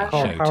terms on the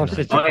show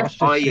tonight.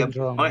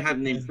 I had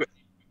an interesting.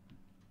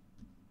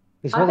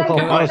 It's what they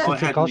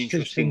call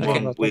hostage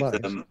syndrome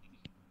with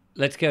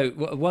Let's go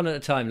one at a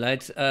time,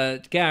 lads.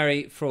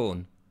 Gary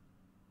Fraun.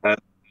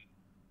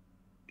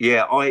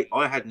 Yeah,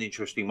 I had an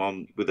interesting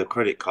one with a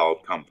credit card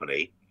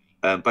company.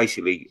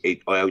 Basically,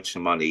 I owed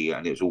some money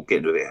and it was all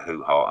getting a bit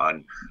hoo-ha,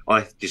 and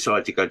I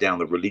decided to go down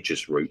the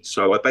religious route.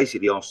 So I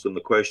basically asked them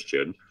the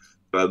question,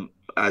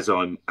 as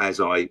I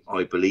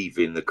believe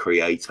in the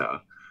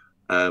Creator,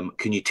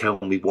 can you tell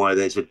me why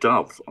there's a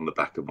dove on the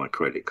back of my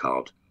credit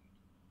card?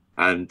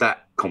 And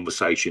that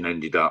conversation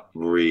ended up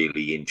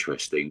really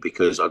interesting,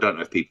 because I don't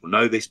know if people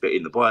know this, but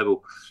in the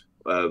Bible,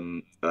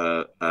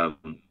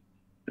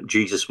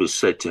 Jesus was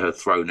said to have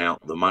thrown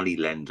out the money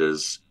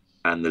lenders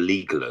and the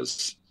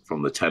legalers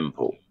from the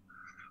temple.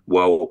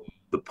 Well,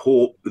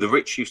 the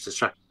rich used to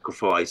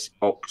sacrifice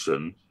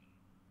oxen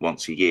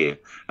once a year,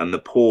 and the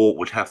poor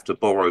would have to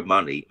borrow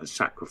money and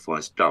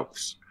sacrifice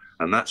doves.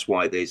 And that's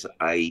why there's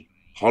a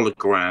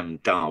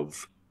hologram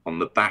dove on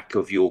the back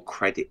of your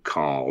credit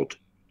card.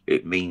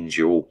 It means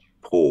you're all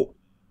poor.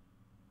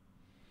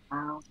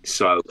 Wow.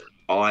 So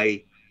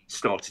I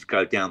started to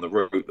go down the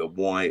route of,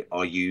 why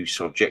are you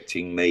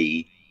subjecting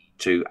me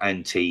to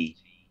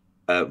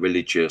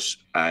anti-religious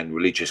and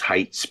religious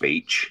hate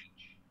speech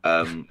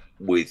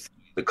with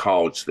the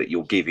cards that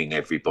you're giving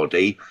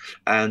everybody?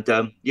 And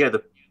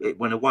it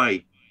went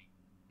away.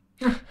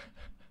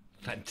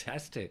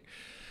 Fantastic.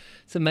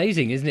 It's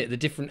amazing, isn't it? The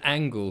different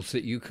angles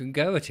that you can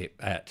go at it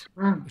at,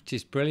 which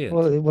is brilliant.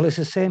 Well, it's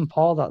the same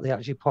Paul that they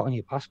actually put on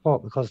your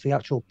passport, because the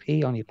actual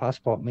P on your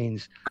passport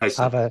means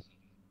have a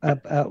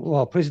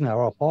prisoner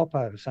or a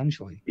pauper,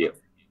 essentially. Yeah.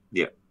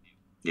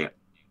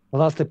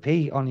 Well, that's the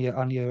P on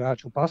your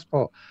actual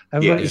passport.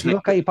 If you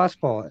look at your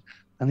passport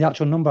and the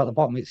actual number at the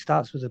bottom, it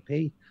starts with a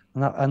P,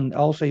 and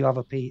also you have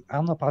a P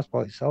on the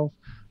passport itself,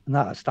 and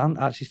that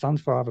actually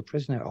stands for either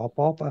prisoner or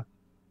pauper.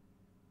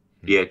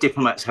 Yeah,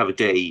 diplomats have a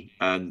D,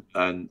 and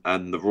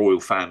the royal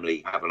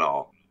family have an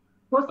R.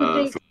 What's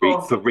the D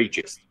for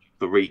Regis?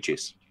 For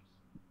Regis.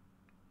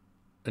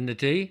 And the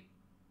D?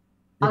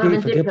 The D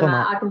for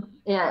diplomat.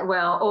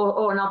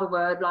 Or another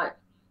word, like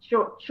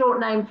short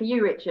name for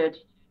you, Richard.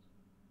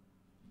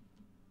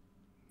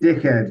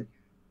 Dickhead.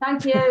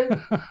 Thank you.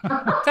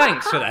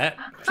 Thanks for that.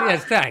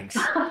 Yes, thanks.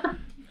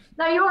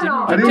 No, you're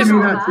not. I didn't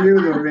mean that to you,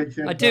 though,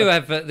 Richard. I do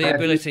have the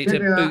ability to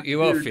boot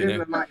you off, you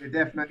know. You're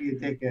definitely a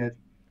dickhead.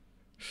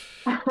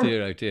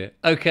 Dear, oh dear.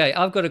 Okay,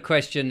 I've got a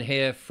question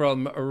here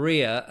from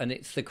Ria, and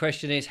the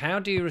question is, how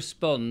do you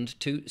respond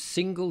to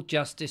single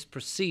justice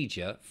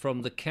procedure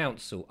from the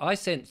council? I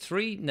sent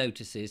 3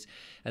 notices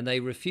and they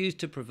refused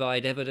to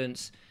provide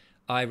evidence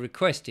I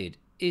requested.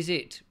 Is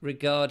it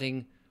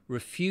regarding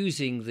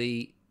refusing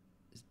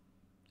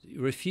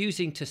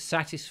to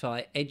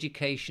satisfy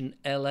Education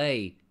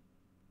LA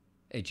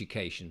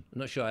education? I'm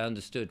not sure I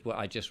understood what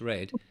I just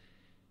read,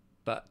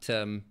 but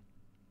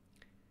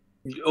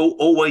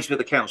always with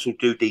the council,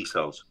 do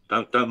details.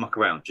 Don't muck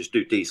around. Just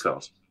do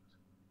details.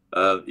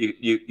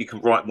 You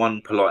can write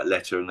one polite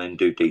letter and then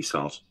do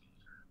details,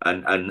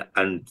 and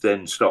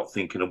then start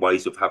thinking of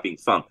ways of having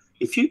fun.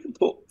 If you can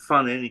put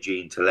fun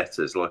energy into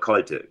letters like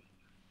I do,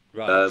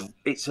 right.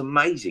 It's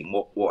amazing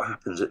what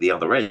happens at the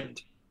other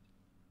end,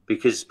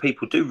 because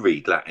people do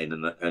read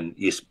Latin and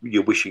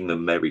you're wishing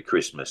them Merry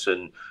Christmas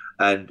and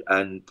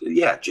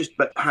yeah, just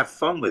have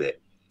fun with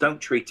it. Don't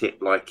treat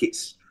it like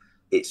it's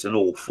an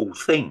awful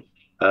thing.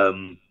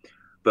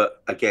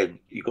 But again,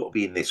 you've got to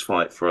be in this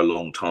fight for a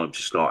long time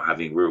to start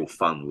having real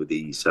fun with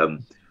these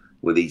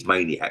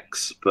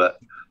maniacs. But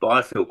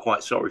I feel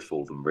quite sorry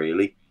for them,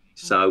 really.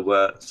 So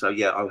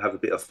yeah, I'll have a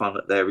bit of fun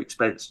at their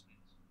expense.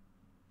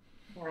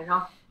 Fair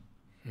enough.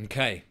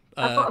 Okay.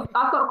 I've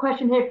got a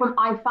question here from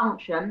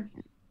iFunction.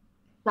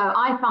 So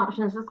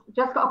iFunction's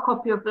just got a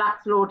copy of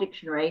Black's Law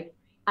Dictionary,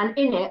 and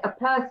in it, a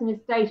person is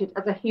stated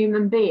as a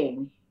human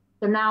being.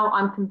 So now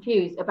I'm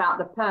confused about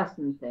the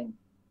person thing.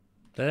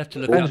 They have to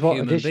look up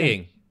human edition.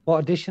 being. What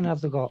edition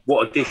have they got?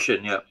 What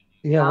edition? Yeah.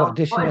 Yeah, what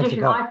edition have they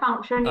got?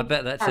 iFunction. I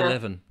bet that's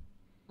 11.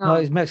 No,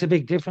 it makes a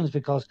big difference,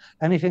 because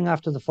anything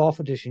after the 4th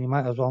edition, you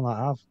might as well not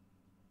have.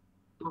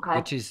 Okay.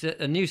 Which is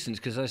a nuisance,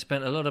 because I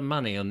spent a lot of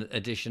money on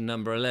edition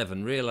number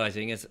 11,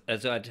 realising as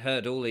I'd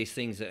heard all these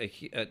things that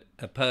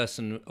a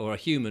person, or a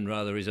human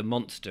rather, is a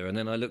monster, and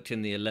then I looked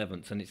in the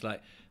 11th and it's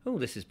like, oh,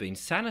 this has been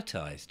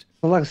sanitised.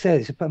 Well, like I said,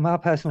 it's my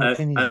personal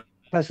opinion.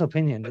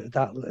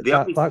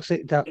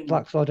 That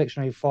Black's Law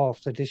Dictionary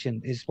 4th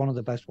edition is one of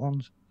the best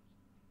ones,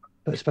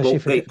 but especially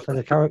for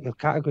the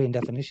category and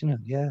definition.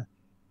 Yeah.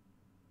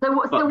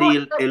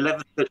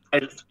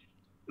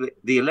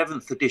 The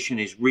 11th edition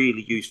is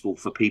really useful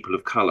for people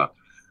of colour,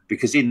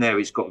 because in there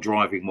it's got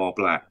driving while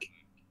black,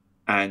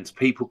 and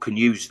people can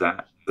use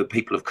that, the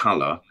people of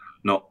colour,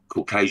 not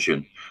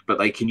Caucasian, but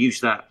they can use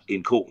that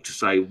in court to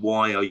say,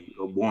 why are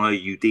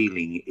you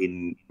dealing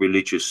in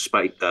religious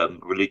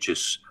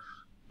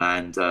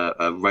and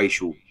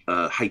racial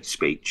hate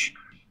speech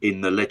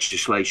in the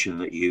legislation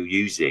that you're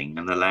using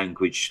and the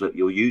language that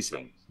you're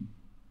using?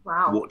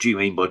 Wow. What do you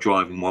mean by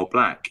driving while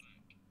black?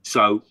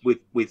 So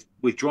with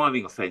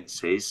driving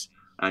offences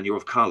and you're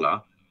of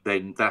colour,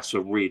 then that's a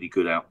really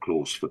good out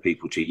clause for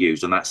people to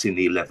use, and that's in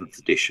the 11th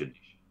edition.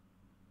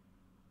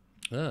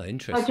 Oh,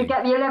 interesting. So to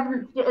get the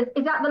 11th,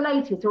 is that the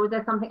latest, or is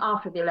there something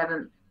after the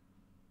 11th?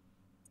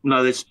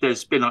 No,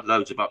 there's been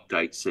loads of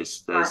updates.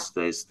 There's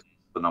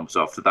the numbers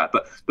after that,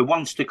 but the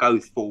ones to go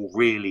for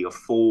really are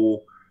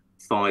 4,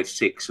 5,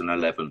 6, and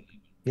 11.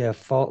 Yeah,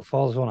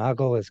 4's one I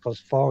go with, because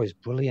 4 is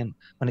brilliant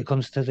when it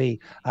comes to the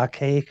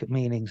archaic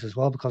meanings as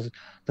well, because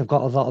they've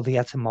got a lot of the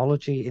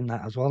etymology in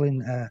that as well in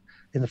the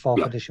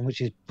 4th edition, which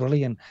is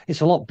brilliant.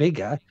 It's a lot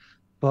bigger,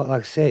 but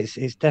like I say,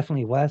 it's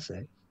definitely worth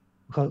it.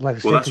 Because,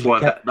 like I well,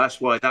 said, that's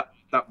why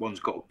that one's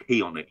got a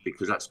key on it,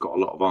 because that's got a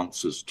lot of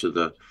answers to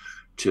the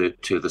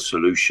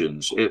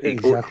solutions.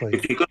 Exactly.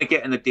 If you're going to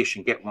get an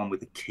edition, get one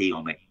with a key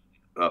on it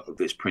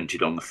that's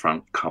printed on the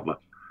front cover.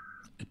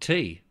 A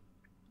T.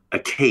 A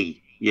key.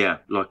 Yeah,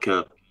 like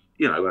a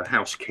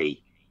house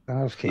key. A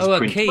house key. Oh,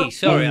 a key.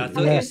 Sorry, I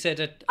thought you said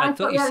a. I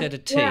thought you said a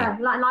tea. Yeah,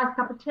 like a nice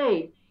cup of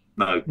tea.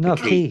 No,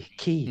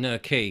 key. No,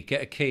 key.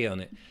 Get a key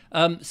on it.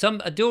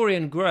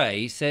 Dorian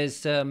Gray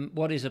says,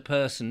 "What is a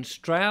person?"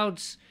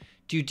 Stroud's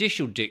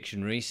Judicial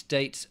Dictionary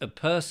states a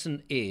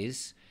person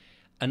is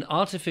an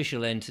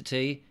artificial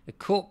entity, a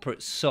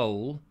corporate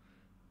soul,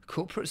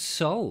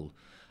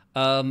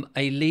 a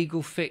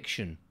legal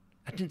fiction.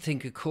 I didn't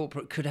think a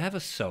corporate could have a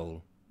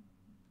soul.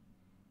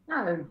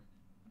 No.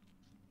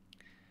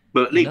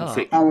 But legal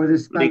fiction. How was it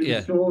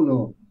spelling soul,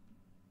 though?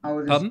 How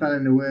was it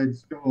spelling the word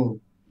soul?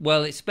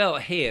 Well, it's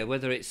spelled here,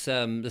 whether it's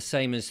the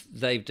same as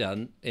they've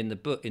done in the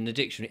book, in the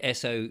dictionary,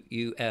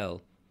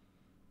 S-O-U-L.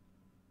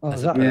 Oh,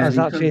 that's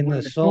actually in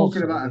the soul.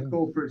 Talking about a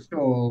corporate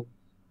soul,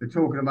 they're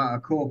talking about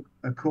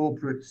a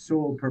corporate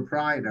sole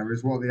proprietor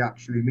is what they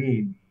actually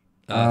mean.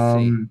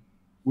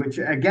 Which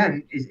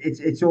again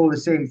it's all the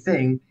same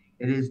thing.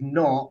 It is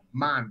not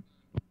man.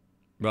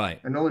 Right.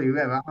 And all you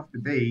ever have to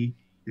be,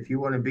 if you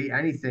want to beat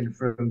anything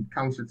from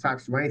council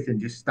tax to anything,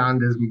 just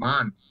stand as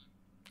man.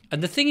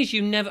 And the thing is,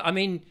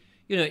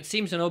 it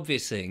seems an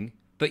obvious thing,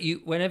 but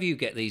whenever you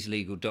get these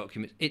legal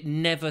documents, it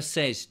never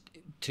says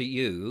to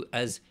you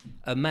as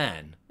a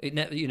man. It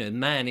never,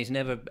 man is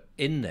never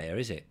in there,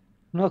 is it?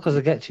 No, because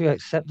they get you to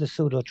accept the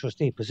pseudo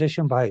trustee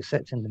position by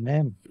accepting the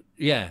name.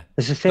 Yeah,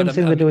 it's the same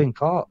thing they do in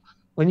court.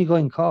 When you go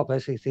in court,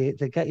 basically,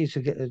 they get you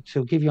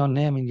to give your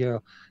name and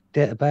your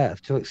date of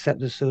birth to accept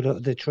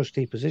the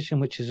trustee position,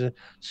 which is a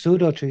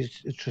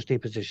trustee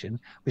position,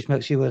 which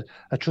makes you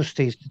a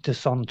trustee de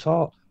son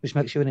tort, which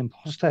makes you an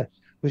imposter,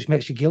 which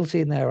makes you guilty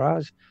in their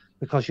eyes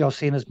because you're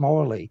seen as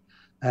morally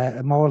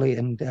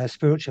and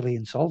spiritually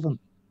insolvent.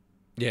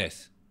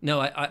 Yes. No,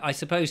 I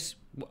suppose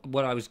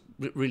what I was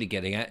really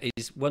getting at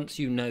is once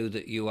you know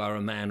that you are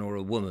a man or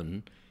a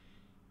woman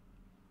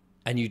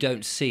and you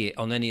don't see it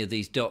on any of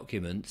these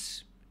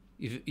documents,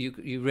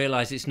 you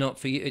realise it's not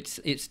for you.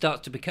 It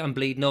starts to become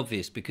bleeding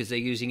obvious because they're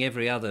using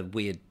every other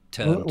weird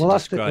term to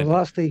describe it.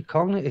 That's the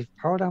cognitive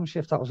paradigm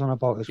shift that was on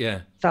about.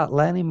 Start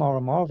learning more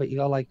and more of it. You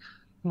go like,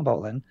 think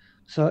about then.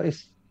 So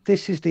if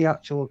this is the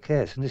actual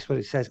case, and this is what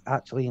it says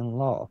actually in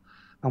law,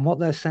 and what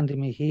they're sending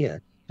me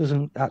here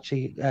doesn't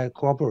actually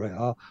corroborate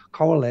or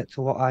correlate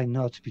to what I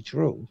know to be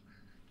true,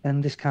 then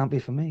this can't be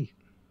for me.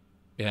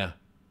 Yeah.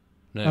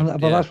 No,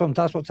 but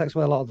that's what takes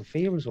away a lot of the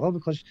fear as well,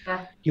 because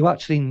you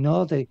actually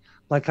know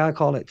like I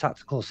call it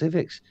tactical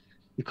civics,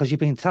 because you're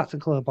being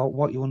tactical about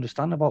what you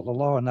understand about the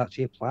law and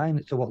actually applying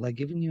it to what they're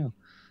giving you.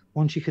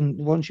 Once you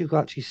can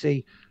actually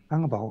see,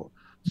 hang about,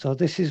 so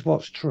this is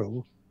what's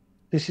true,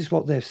 this is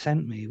what they've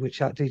sent me,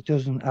 which actually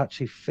doesn't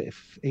actually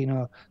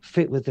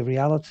fit with the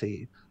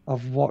reality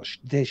of what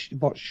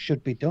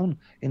should be done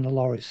in the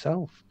law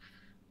itself.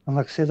 And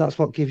like I say, that's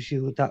what gives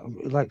you that,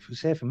 like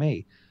say for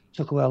me,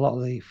 took away a lot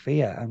of the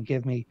fear and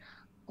gave me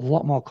a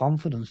lot more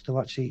confidence to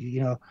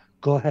actually,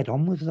 go head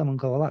on with them and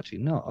go, well, actually,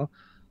 no,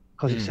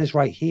 because it says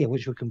right here,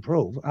 which we can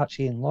prove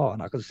actually in law,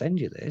 and I can send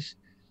you this,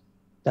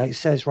 that it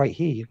says right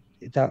here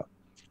that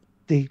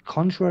the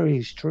contrary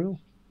is true.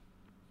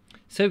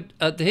 So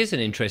here's an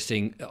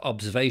interesting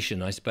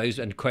observation, I suppose,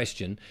 and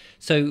question.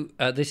 So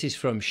this is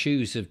from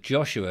Shoes of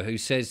Joshua, who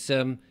says,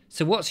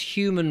 so what's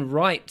human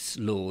rights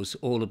laws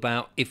all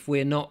about if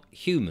we're not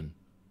human?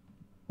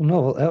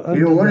 No,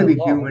 you don't want to be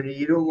human, and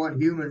you don't want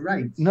human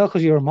rights. No,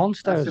 because you're a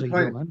monster as a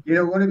human. You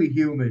don't want to be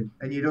human,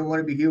 and you don't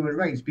want to be human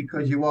rights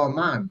because you are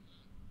man.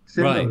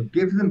 Simple. Right.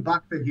 Give them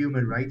back the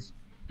human rights.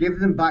 Give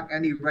them back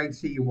any rights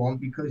that you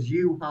want because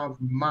you have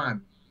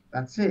man.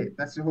 That's it.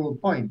 That's the whole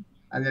point.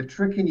 And they're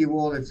tricking you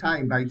all the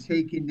time by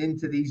taking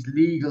into these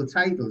legal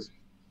titles.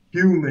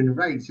 Human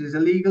rights is a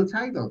legal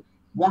title.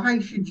 Why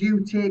should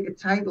you take a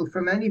title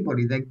from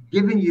anybody? They're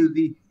giving you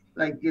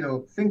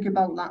think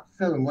about that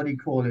film, what do you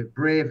call it?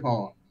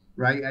 Braveheart.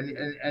 Right,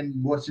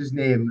 and what's his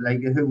name?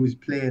 Who was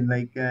playing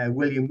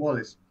William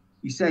Wallace?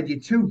 He said, "You're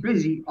too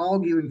busy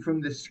arguing from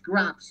the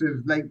scraps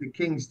of the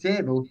king's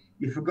table.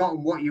 You've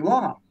forgotten what you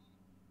are.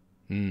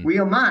 We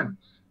are man.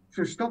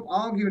 So stop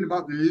arguing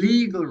about the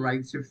legal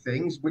rights of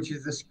things, which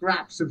is the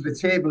scraps of the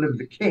table of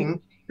the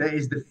king. That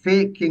is the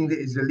fake king. That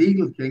is the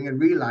legal king, and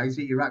realize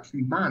that you're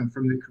actually man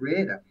from the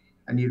creator,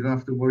 and you don't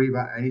have to worry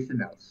about anything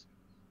else."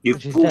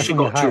 You've also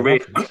got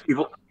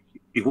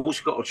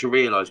to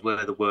realise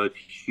where the word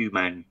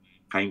human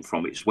came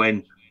from. It's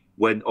when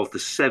of the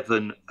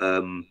seven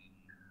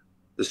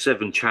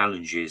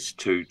challenges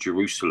to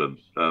Jerusalem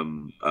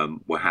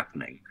were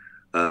happening.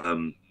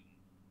 The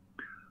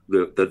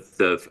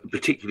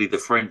particularly the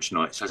French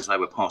knights, as they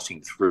were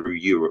passing through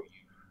Europe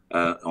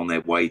on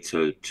their way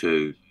to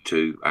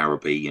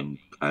Araby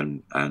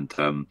and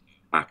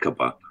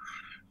Aqaba,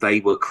 they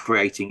were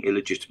creating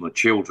illegitimate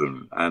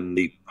children, and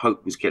the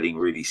Pope was getting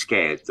really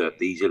scared that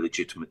these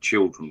illegitimate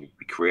children would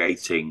be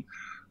creating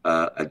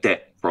a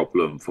debt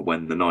problem for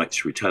when the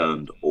knights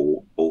returned,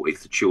 or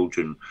if the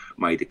children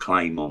made a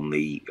claim on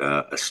the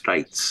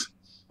estates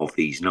of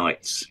these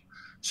knights.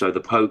 So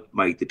the Pope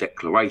made the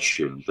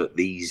declaration that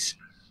these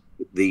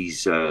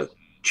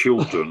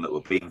children that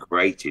were being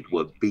created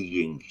were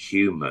being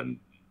human,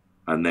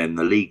 and then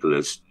the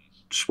legalists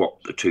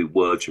swapped the two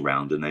words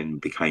around and then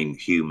became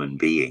human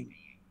being.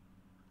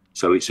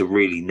 So it's a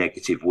really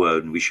negative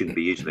word, and we shouldn't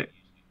be using it.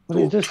 Well,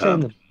 it does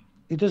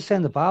say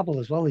in the Bible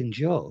as well, in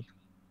Job.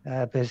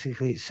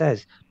 Basically, it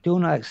says, "Do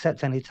not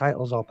accept any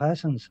titles or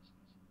persons."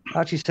 It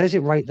actually says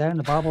it right there in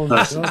the Bible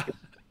under Job.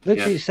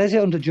 Literally, it says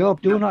it under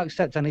Job. Do not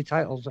accept any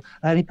titles,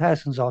 any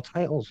persons or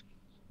titles.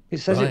 It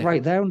says it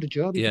right there under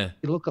Job. You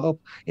look it up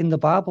in the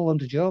Bible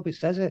under Job. It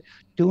says it.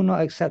 Do not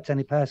accept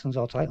any persons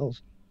or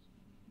titles.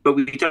 But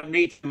we don't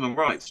need human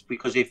rights,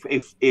 because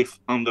if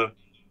under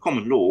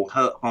common law,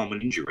 hurt, harm,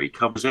 and injury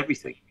covers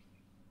everything.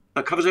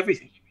 That covers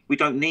everything. We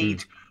don't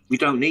need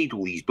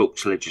all these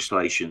books,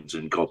 legislations,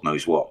 and God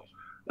knows what,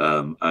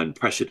 and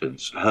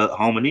precedents. Hurt,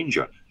 harm, and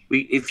injure.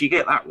 If you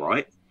get that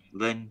right,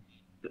 then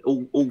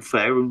all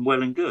fair and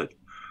well and good.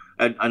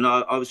 And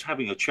I was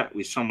having a chat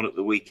with someone at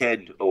the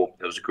weekend, or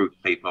there was a group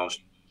of people I was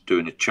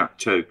doing a chat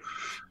to,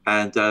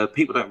 and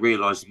people don't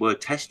realise the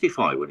word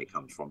testify when it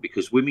comes from,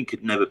 because women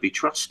could never be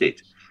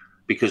trusted,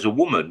 because a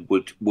woman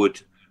would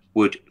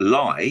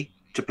lie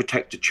to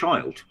protect a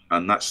child,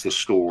 and that's the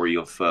story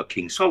of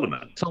King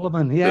Solomon.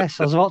 Solomon, yes,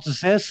 I was about to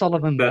say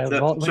Solomon. When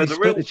he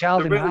split the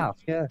child in half,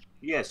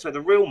 yeah. So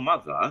the real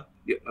mother,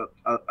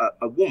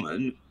 a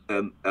woman,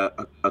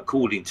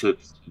 according to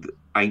the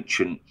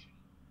ancient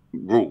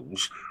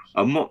rules,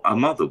 a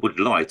mother would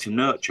lie to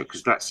nurture,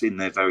 because that's in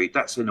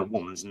a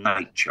woman's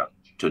nature,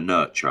 to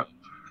nurture.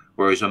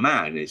 whereas a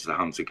man is the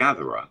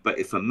hunter-gatherer. But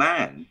if a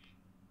man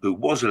who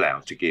was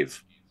allowed to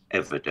give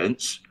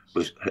evidence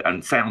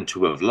and found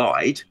to have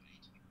lied,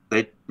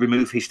 they'd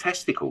remove his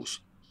testicles.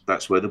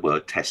 That's where the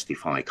word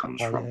testify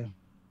comes from. Yeah.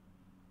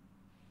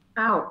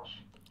 Ouch.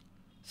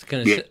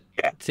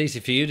 It's easy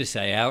for you to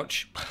say,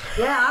 ouch.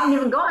 Yeah, I haven't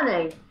even got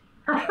any.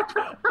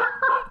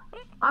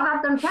 I've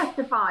had them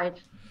testified.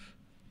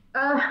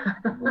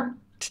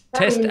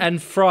 Test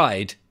and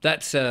fried.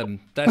 That's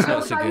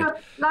not so good.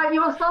 Like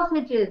your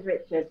sausages,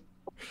 Richard.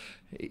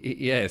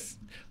 Yes,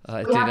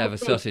 I did have a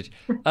sausage.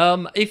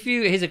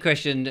 Here's a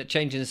question,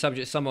 changing the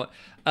subject somewhat.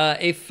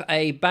 If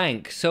a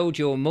bank sold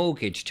your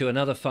mortgage to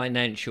another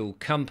financial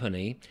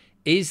company,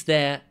 is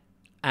there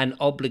an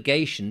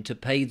obligation to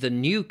pay the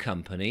new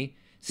company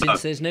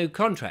since there's no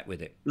contract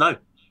with it? No.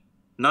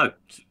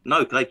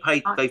 They've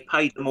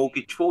paid the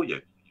mortgage for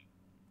you.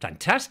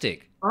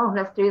 Fantastic. Oh,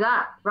 let's do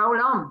that.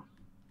 Roll on.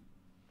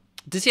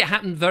 Does it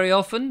happen very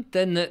often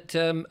then that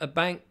a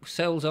bank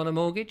sells on a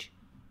mortgage?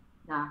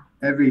 No.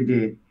 Every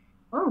day.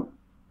 Oh.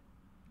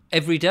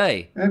 Every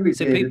day? Every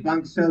day. The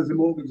bank sells the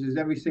mortgages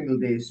every single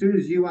day. As soon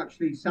as you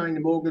actually sign the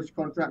mortgage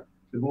contract,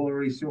 they've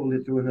already sold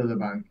it to another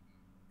bank.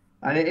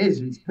 And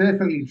it's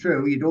perfectly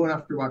true. You don't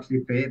have to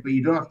actually pay it, but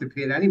you don't have to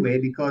pay it anyway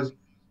because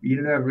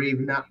you never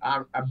even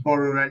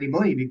borrow any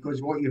money,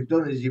 because what you've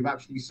done is you've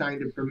actually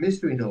signed a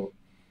promissory note.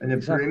 And the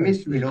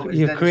promissory note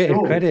is then created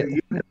sold, credit. so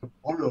you never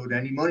borrowed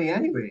any money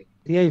anyway.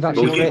 Yeah, you've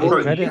actually created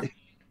credit.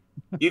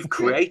 You've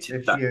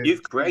created that.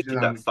 You've created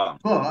that fund.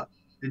 But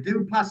they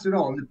do pass it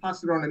on. They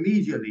pass it on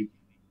immediately.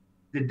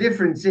 The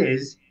difference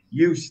is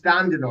you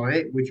standing on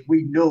it, which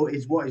we know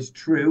is what is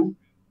true,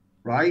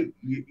 right?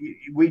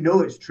 We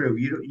know it's true.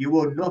 You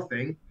owe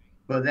nothing,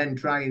 but then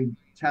try and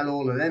tell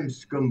all of them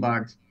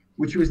scumbags,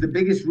 which was the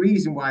biggest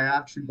reason why I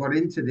actually got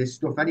into this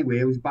stuff anyway.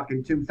 It was back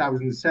in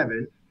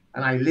 2007,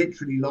 and I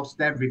literally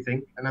lost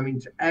everything. And I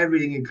mean,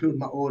 everything, including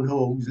my own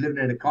home, was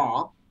living in a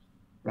car,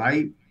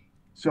 right?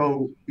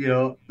 So,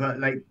 but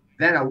like,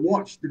 then I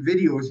watched the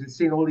videos and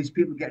seen all these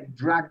people getting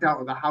dragged out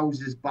of the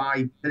houses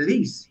by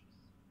police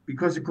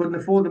because they couldn't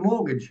afford the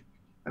mortgage.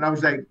 And I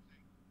was like,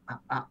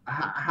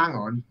 hang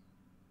on,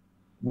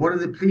 what are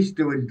the police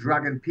doing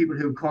dragging people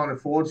who can't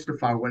afford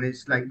stuff out when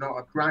it's like not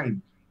a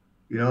crime?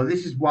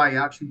 This is why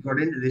I actually got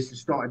into this and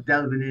started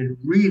delving in,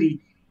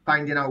 really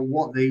finding out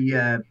what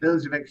the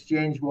bills of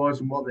exchange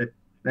was and what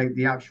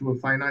the actual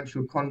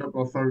financial conduct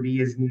authority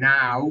is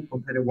now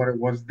compared to what it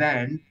was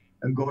then,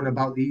 and going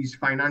about these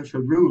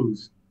financial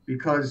rules,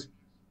 because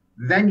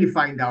then you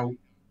find out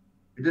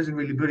it doesn't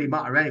really bloody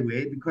matter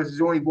anyway, because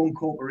there's only one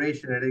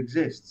corporation that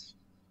exists,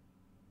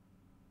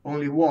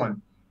 only one,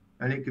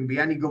 and it can be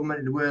any government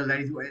in the world,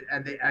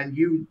 and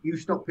you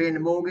stop paying the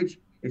mortgage,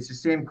 it's the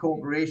same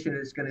corporation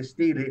that's going to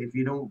steal it if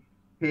you don't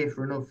pay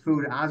for enough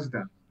food at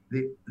Asda.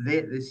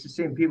 It's the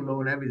same people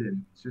own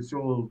everything, so it's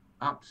all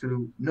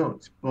absolute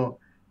nuts. But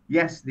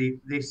yes,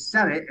 they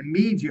sell it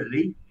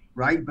immediately,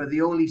 right? But they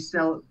only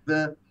sell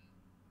the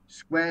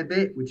square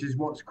bit, which is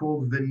what's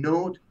called the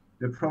note,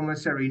 the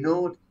promissory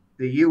note,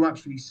 that you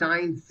actually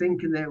signed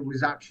thinking that it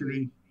was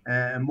actually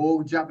a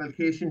mortgage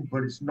application,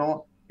 but it's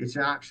not. It's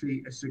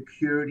actually a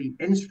security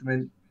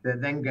instrument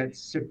that then gets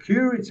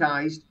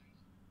securitized,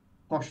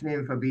 posh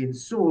name for being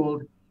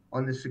sold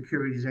on the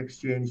Securities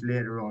Exchange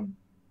later on.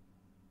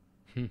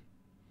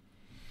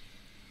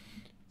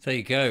 There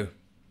you go.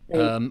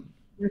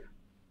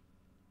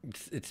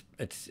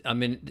 It's I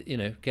mean,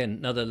 again,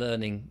 another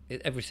learning.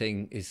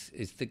 Everything is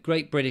the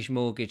Great British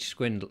Mortgage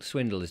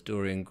Swindle, as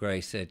Dorian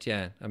Gray said.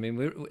 Yeah, I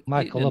mean,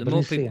 Michael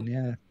Albanese,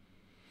 yeah.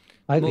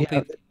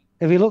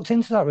 Have you looked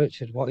into that,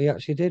 Richard? What he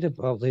actually did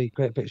about the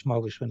Great British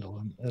Mortgage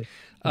Swindle?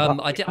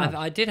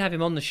 I did have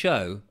him on the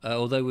show,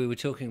 although we were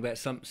talking about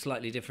some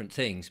slightly different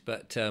things.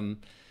 But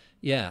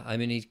yeah, I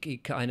mean, he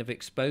kind of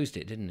exposed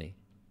it, didn't he?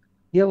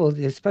 Yeah, well,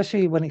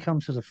 especially when it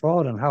comes to the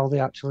fraud and how they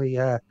actually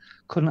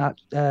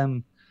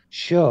couldn't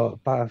show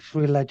by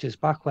 3 ledgers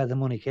back where the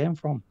money came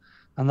from.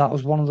 And that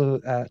was one of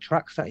the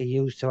tracks that he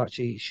used to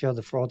actually show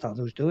the fraud that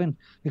they was doing.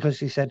 Because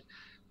he said,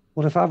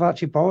 well, if I've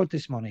actually borrowed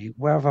this money,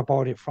 where have I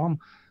borrowed it from?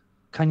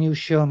 Can you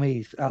show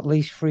me at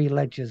least 3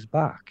 ledgers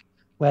back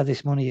where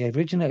this money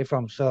originated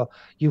from? So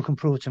you can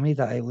prove to me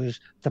that it was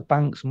the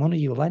bank's money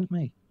you lent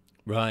me.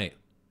 Right.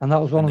 And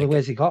that was one of the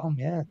ways he got them,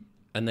 yeah.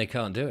 And they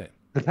can't do it.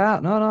 They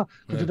can't, no,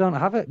 because they don't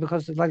have it.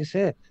 Because, like I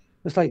say,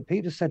 it's like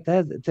Peter said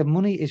there, the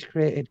money is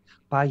created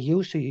by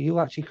you, so you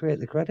actually create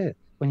the credit.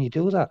 When you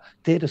do that,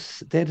 they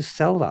just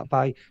sell that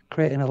by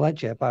creating a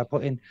ledger, by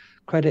putting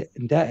credit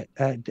and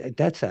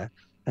debtor,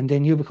 and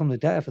then you become the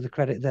debtor for the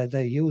credit that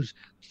they use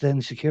to then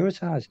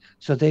securitize.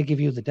 So they give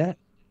you the debt.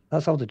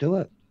 That's how they do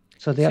it.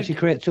 So they actually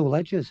create 2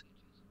 ledgers.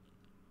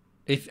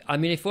 If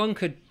one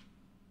could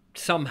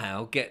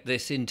somehow get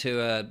this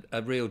into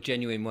a real,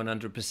 genuine,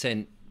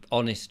 100%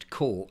 honest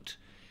court,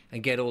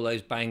 and get all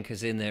those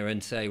bankers in there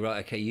and say,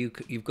 right, okay,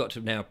 you've got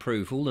to now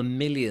prove all the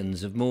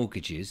millions of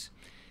mortgages,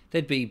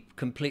 they'd be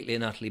completely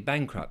and utterly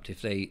bankrupt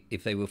if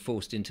they were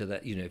forced into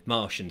that. If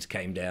Martians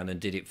came down and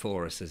did it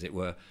for us, as it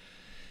were,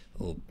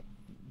 or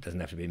doesn't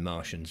have to be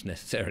Martians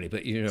necessarily,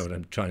 but you know what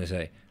I'm trying to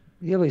say.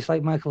 Yeah, but it's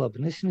like Michael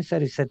Albanese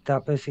said. He said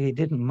that basically it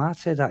didn't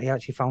matter that he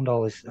actually found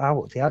all this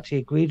out. They actually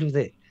agreed with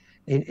it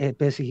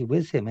basically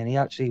with him, and he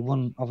actually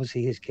won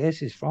obviously his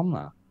cases from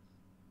that.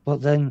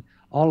 But then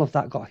all of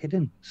that got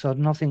hidden, so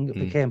nothing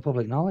became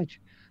public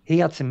knowledge. He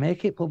had to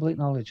make it public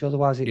knowledge,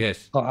 otherwise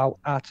it got out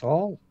at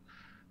all.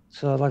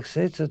 So, like I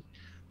said,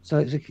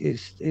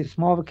 it's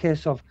more of a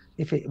case of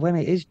when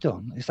it is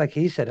done, it's like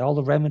he said, all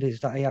the remedies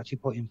that he actually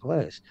put in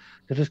place,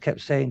 they just kept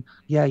saying,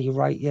 "Yeah, you're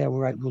right. Yeah, we're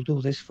right. We'll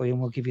do this for you,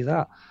 and we'll give you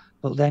that."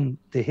 But then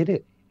they hid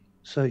it,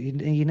 so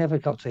you never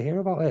got to hear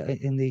about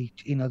it in the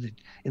in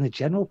the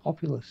general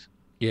populace.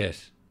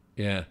 Yes,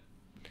 yeah.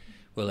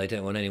 Well, they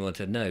don't want anyone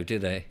to know, do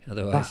they?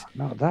 Otherwise,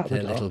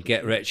 their little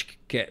get rich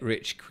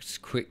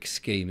quick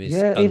scheme is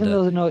even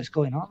though they know it's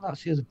going on.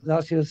 That's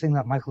the other thing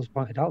that Michael's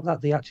pointed out,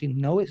 that they actually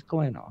know it's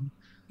going on.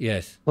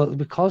 Yes. But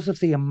because of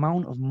the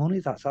amount of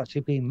money that's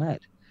actually being made,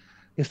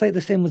 it's like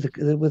the same with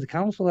the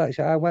council.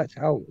 Actually, I worked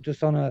out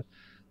just on a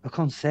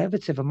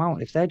conservative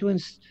amount. If they're doing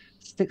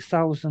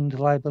 6,000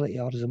 liability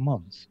orders a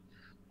month,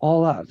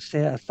 all that say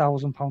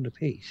 £1,000 a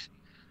piece.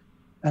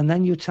 And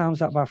then you times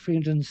that by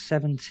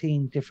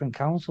 317 different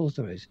councils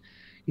there is.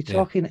 You're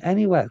talking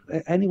anywhere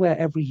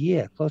every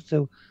year close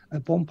to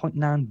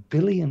 £1.9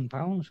 billion.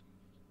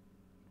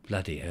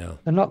 Bloody hell!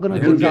 They're not going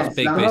to give that.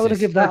 They're not going to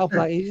give that up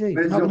that easy.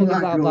 They're not going to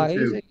give that up that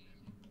easy.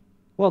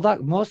 Well,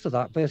 most of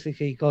that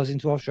basically goes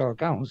into offshore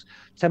accounts.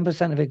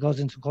 10% of it goes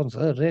into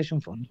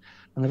consolidation fund,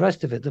 and the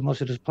rest of it, they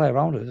must just play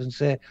around with it and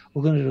say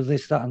we're going to do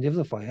this, that, and the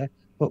other for you.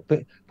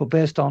 But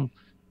based on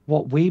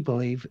what we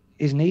believe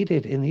is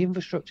needed in the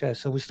infrastructure.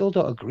 So we still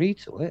don't agree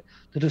to it.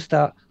 They just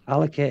start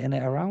allocating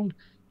it around.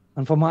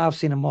 And from what I've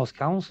seen in most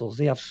councils,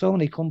 they have so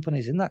many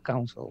companies in that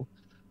council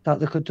that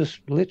they could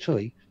just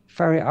literally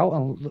ferret out.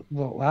 And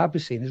what I've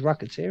been seeing is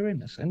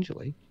racketeering,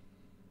 essentially.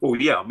 Well,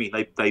 yeah, I mean,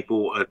 they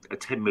bought a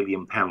 £10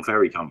 million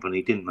ferry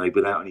company, didn't they,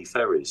 without any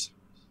ferries?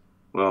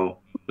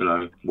 Well,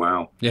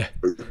 wow. Yeah.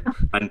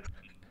 And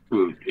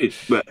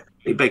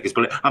it beggars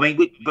belief. I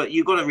mean, but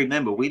you've got to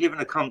remember, we live in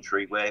a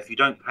country where if you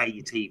don't pay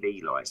your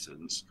TV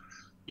license,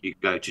 you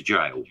go to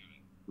jail,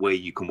 where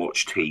you can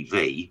watch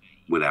TV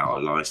without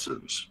a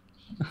license.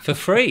 For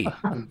free.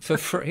 For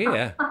free,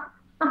 yeah.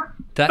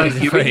 That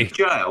is you're free. in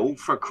jail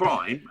for a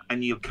crime,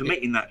 and you're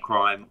committing that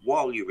crime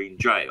while you're in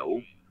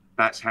jail.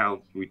 That's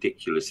how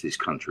ridiculous this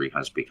country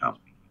has become.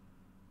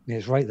 Yeah,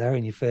 it's right there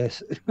in your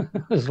face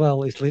as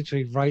well. It's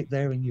literally right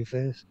there in your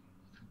face.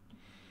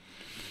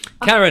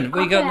 Karen,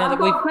 we got another. I've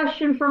got a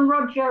question from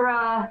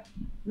Roger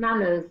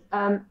Manners.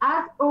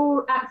 As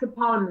all acts of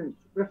Parliament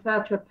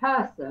refer to a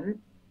person,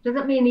 does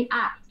it mean the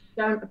acts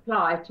don't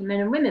apply to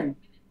men and women?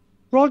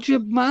 Roger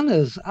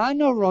Manners. I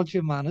know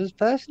Roger Manners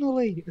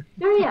personally.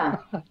 Do you?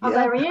 Oh,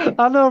 there he is.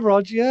 I know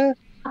Roger.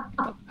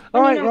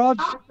 All right, Rog.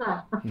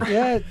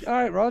 Yeah, all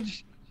right, Rog.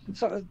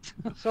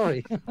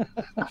 Sorry.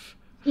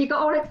 You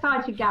got all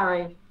excited,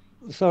 Gary.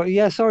 Sorry,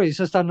 it's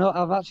just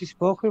I've actually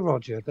spoken with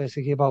Roger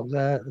basically about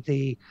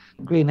the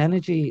green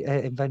energy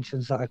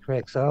inventions that I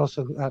create. So I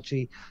also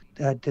actually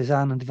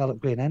design and develop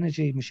green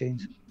energy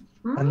machines.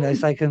 And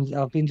it's like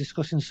I've been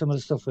discussing some of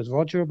the stuff with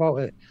Roger about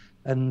it,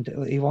 and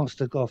he wants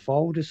to go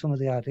forward with some of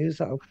the ideas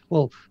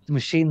the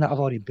machine that I've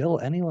already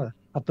built anyway.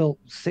 I've built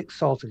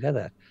 6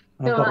 altogether.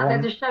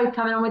 There's a show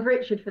coming on with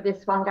Richard for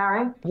this one,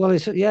 Gary. Well,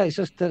 it's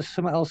just there's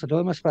something else I do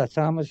in my spare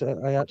time.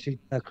 I actually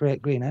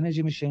create green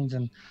energy machines,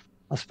 and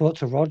I spoke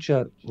to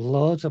Roger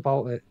loads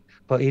about it,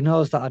 but he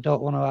knows that I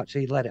don't want to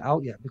actually let it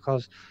out yet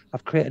because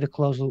I've created a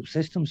closed loop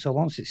system. So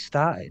once it's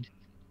started,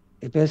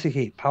 it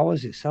basically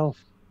powers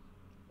itself.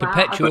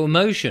 Perpetual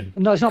motion.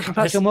 No, it's not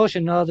perpetual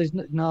motion. No, there's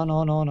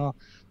no.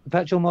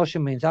 Perpetual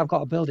motion means I've got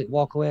to build it,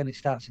 walk away, and it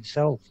starts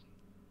itself.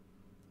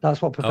 That's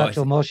what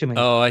perpetual motion means.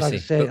 Oh, I see.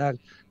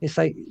 It's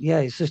like,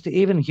 it's just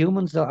even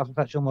humans don't have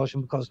perpetual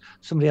motion because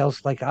somebody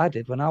else, like I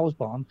did when I was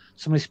born,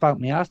 somebody spanked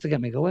me ass to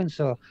get me going.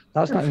 So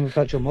that's not even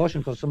perpetual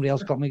motion because somebody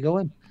else got me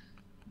going.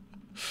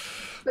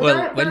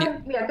 Well,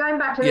 going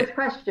back to this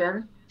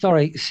question.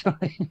 Sorry.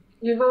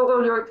 You've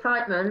all your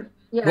excitement.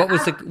 Yeah.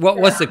 What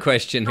was the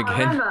question again?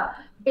 Remember,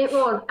 it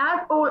was,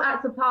 as all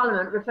acts of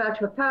Parliament refer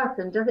to a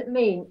person, does it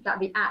mean that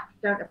the acts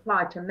don't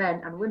apply to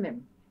men and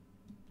women?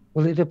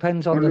 Well, it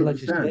depends on 100%. The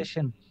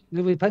legislation.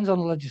 It depends on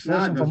the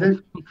legislation. From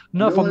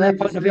their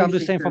point of view. I'm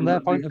just saying from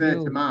their point of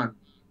view.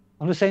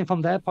 I'm just saying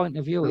from their point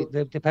of view,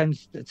 it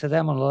depends to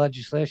them on the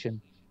legislation.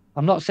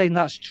 I'm not saying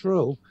that's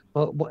true,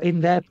 but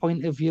in their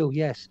point of view,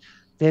 yes,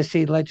 they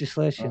see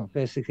legislation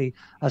basically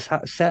as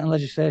certain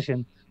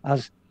legislation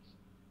as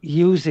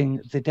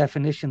using the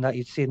definition that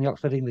you'd see in the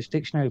Oxford English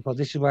Dictionary. But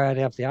this is where I'd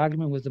have the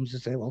argument with them to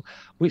say, well,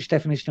 which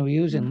definition are we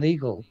using,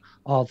 legal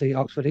or the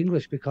Oxford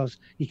English? Because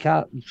you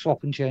can't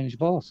swap and change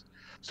both.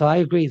 So I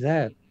agree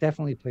there,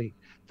 definitely, Pete,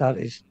 that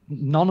is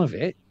none of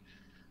it.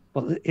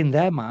 But in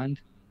their mind,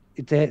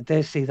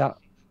 they see that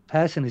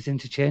person is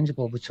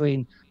interchangeable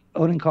between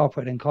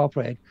unincorporated,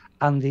 incorporated,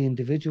 and the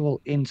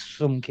individual in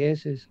some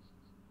cases.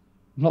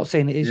 I'm not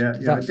saying it is.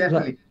 Yeah,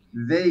 definitely.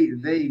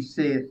 They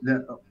see it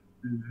that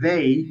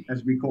they,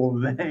 as we call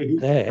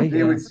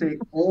they would say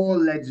all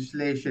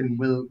legislation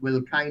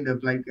will kind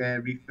of like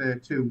refer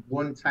to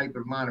one type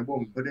of man and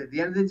woman. But at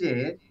the end of the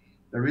day,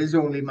 there is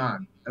only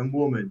man and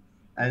woman.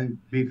 And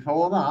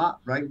before that,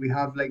 right, we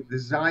have like the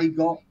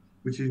zygote,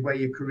 which is where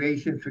your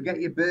creation, forget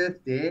your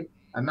birthday,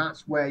 and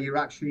that's where you're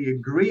actually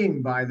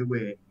agreeing, by the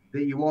way,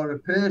 that you are a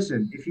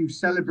person. If you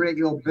celebrate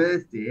your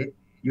birthday,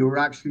 you're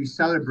actually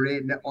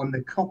celebrating it on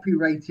the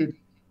copyrighted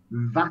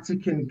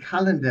Vatican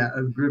calendar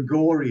of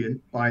Gregorian,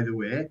 by the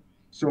way.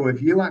 So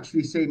if you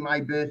actually say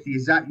my birthday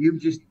is that, you've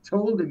just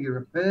told them you're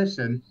a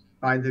person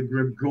by the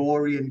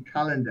Gregorian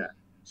calendar.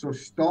 So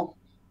stop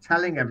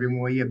telling everyone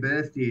where your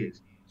birthday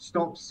is.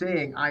 Stop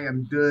saying I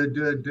am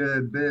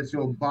birth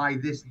or by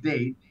this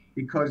date,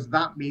 because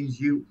that means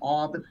you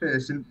are the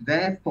person.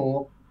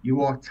 Therefore,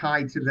 you are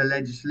tied to the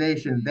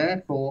legislation.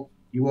 Therefore,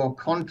 you are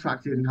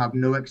contracted and have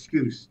no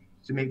excuse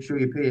to make sure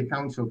you pay your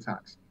council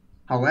tax.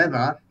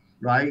 However,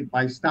 right,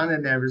 by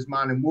standing there as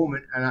man and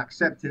woman and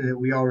accepting that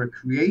we are a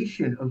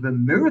creation of a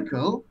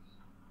miracle,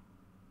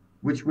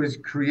 which was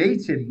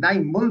created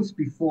 9 months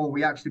before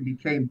we actually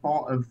became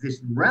part of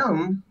this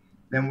realm,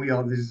 then we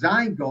are the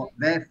zygote.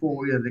 Therefore,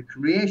 we are the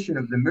creation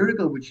of the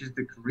miracle, which is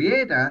the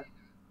creator.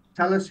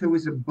 Tell us who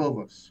is above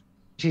us.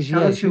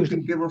 Tell us who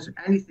can give us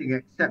anything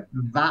except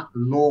that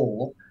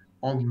law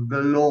of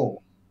the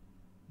law.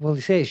 Well,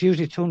 they say it's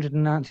usually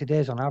 290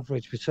 days on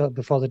average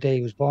before the day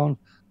he was born.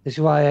 This is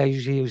why I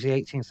usually use the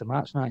 18th of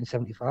March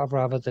 1975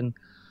 rather than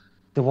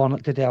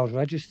the day I was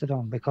registered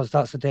on, because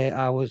that's the day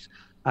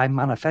I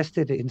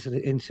manifested it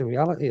into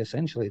reality.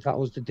 Essentially, that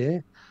was the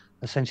day,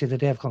 the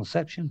day of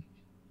conception.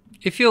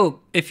 If you're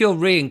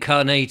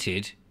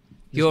reincarnated,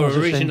 your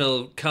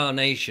original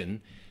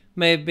carnation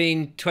may have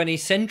been 20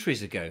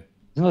 centuries ago.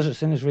 There's no such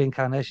thing as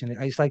reincarnation.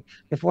 It's like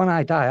if when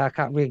I die, I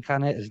can't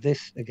reincarnate as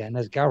this again,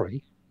 as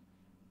Gary.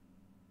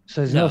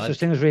 So there's no such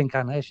thing as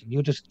reincarnation.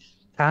 You just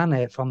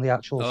incarnate from the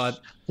actual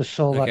the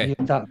soul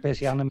that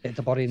basically animated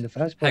the body in the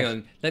first place. Hang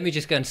on, let me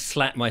just go and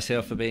slap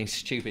myself for being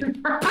stupid.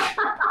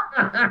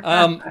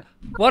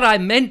 What I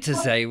meant to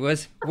say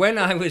was when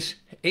I was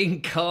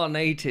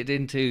incarnated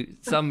into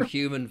some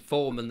human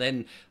form and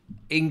then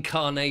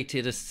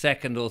incarnated a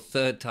second or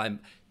third time,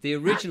 the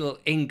original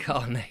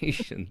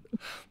incarnation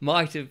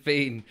might have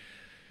been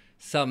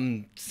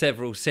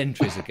several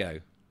centuries ago.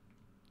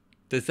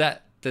 Does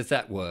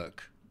that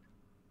work?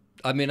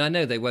 I mean, I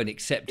know they won't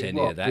accept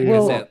any of that.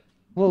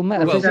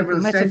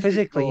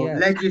 Metaphysically, yeah.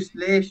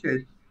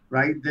 Legislation,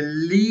 right? The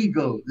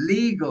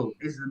legal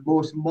is the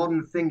most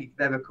modern thing you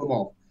could ever come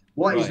off.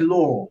 What is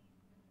law?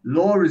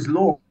 Law is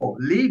law.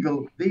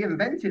 Legal, they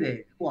invented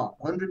it,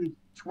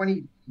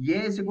 120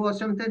 years ago or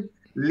something?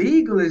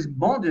 Legal is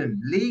modern.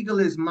 Legal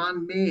is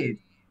man-made,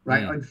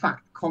 right? In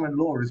fact, common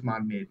law is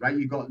man-made, right?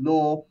 You got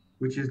law,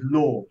 which is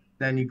law.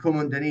 Then you come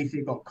underneath,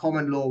 you've got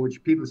common law,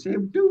 which people say,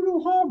 do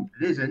no harm.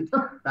 It isn't.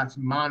 That's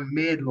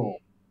man-made law,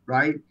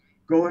 right?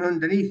 Going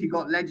underneath, you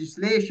got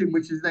legislation,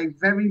 which is like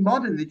very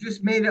modern. They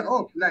just made it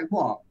up, like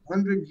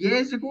 100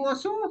 years ago or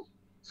so?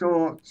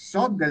 So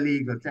sod the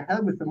legal, to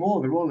hell with them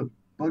all. They're all a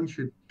bunch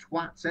of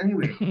twats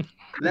anyway.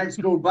 Let's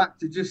go back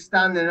to just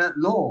standing at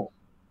law.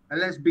 And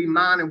let's be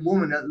man and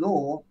woman at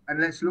law, and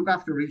let's look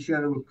after each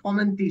other with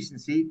common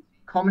decency,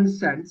 common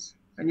sense,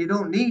 and you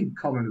don't need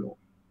common law.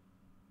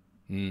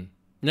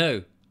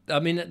 No, I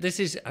mean, this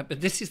is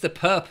the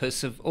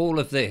purpose of all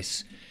of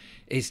this,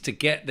 is to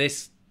get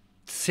this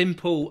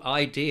simple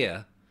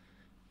idea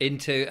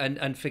into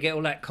and forget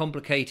all that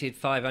complicated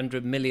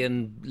 500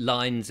 million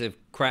lines of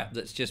crap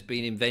that's just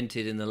been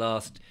invented in the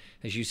last,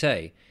 as you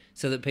say,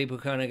 so that people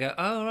kind of go,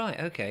 oh, right,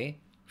 okay.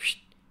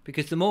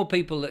 Because the more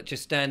people that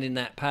just stand in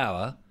that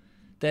power,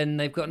 then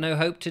they've got no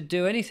hope to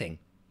do anything.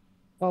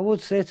 Well, I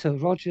would say to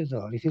Roger,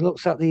 though, if he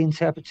looks at the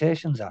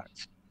Interpretations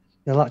Act,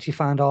 they'll actually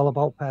find all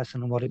about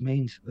person and what it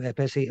means,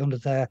 basically under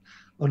their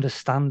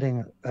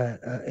understanding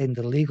in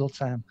the legal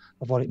term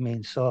of what it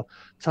means. So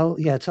tell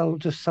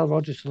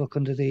Roger to look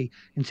under the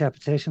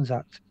Interpretations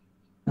Act,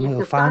 and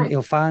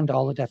he'll find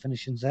all the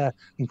definitions there,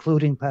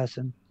 including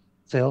person.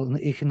 So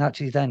he can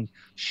actually then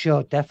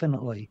show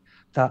definitely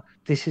that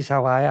this is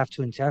how I have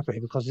to interpret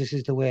it, because this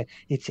is the way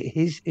it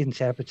is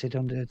interpreted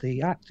under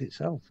the Act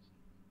itself.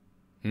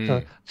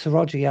 So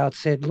Roger, I'd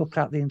say look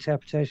at the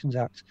Interpretations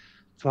Act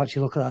to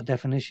actually look at that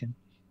definition,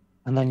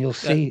 and then you'll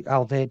see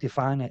how they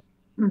define it.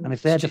 And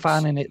if they're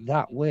defining it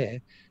that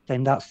way,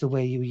 then that's the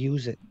way you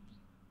use it.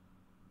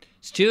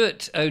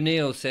 Stuart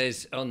O'Neill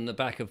says on the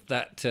back of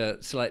that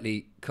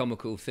slightly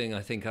comical thing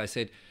I think I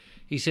said,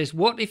 he says,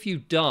 what if you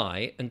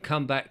die and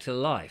come back to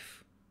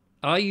life?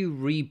 Are you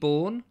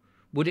reborn?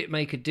 Would it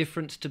make a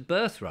difference to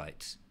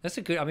birthrights? That's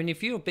a good... I mean,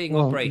 if you're being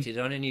operated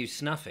on and you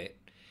snuff it,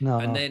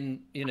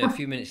 then, a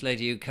few minutes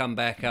later you come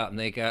back up and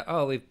they go,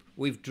 oh,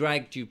 we've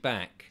dragged you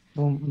back.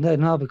 Well,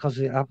 no, because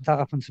that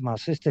happened to my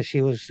sister.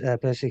 She was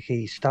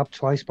basically stabbed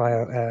twice by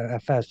her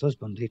first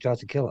husband. He tried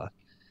to kill her.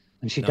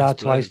 And she died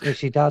twice.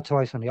 She died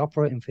twice on the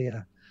operating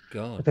theatre.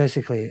 God.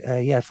 Basically,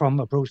 from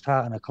a bruised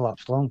heart and a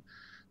collapsed lung.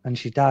 And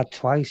she died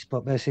twice,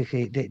 but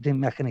basically it didn't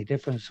make any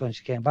difference when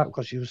she came back,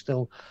 because she was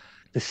still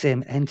the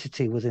same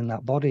entity within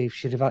that body. If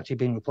she'd have actually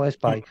been replaced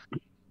by a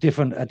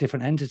different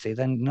entity,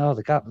 then no,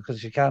 they can't,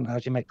 because you can't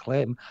actually make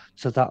claim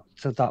to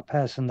that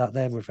person that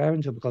they're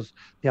referring to, because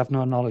they have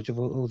no knowledge of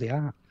who they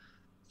are.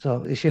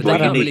 So it should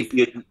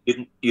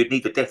you'd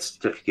need a death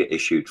certificate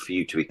issued for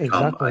you to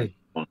become a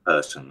one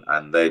person,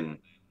 and then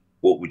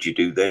what would you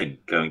do then?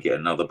 Go and get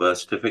another birth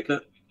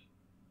certificate?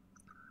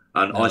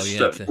 And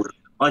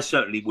I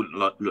certainly wouldn't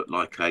look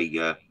like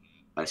a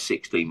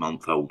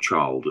 16-month-old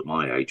child at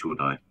my age,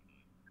 would I?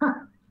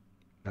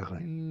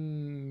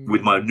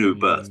 With my new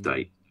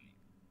birthday.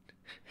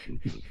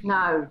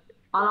 No,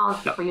 I'll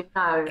answer for you.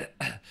 No.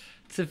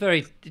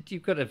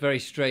 You've got a very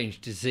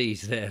strange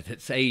disease there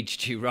that's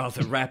aged you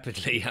rather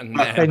rapidly, young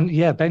man.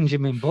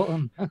 Benjamin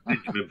Button.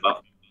 Benjamin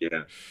Button,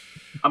 yeah.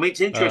 I mean, it's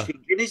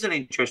interesting. It is an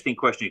interesting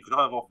question, because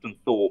I've often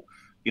thought,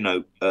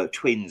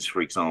 twins,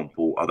 for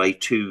example, are they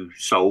two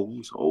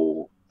souls,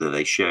 or do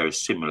they share a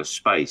similar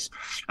space?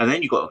 And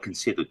then you've got to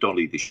consider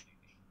Dolly the sheep.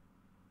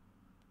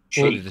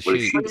 Well,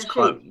 if she was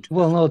cloned,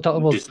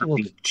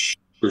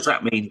 does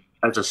that mean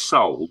as a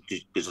soul,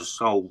 does a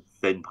soul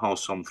then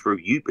pass on through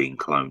you being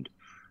cloned?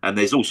 And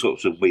there's all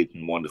sorts of weird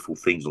and wonderful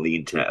things on the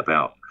internet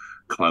about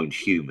cloned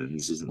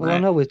humans, isn't there? Well, I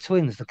know with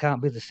twins, they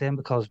can't be the same,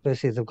 because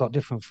basically they've got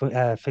different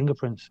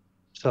fingerprints.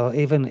 So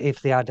even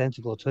if they're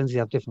identical twins, they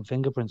have different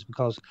fingerprints,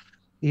 because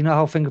you know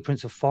how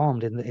fingerprints are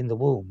formed in the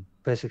womb.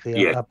 Basically,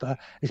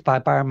 it's by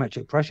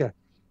barometric pressure.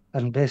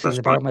 And basically,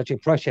 the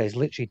barometric pressure is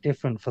literally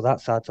different for that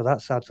side to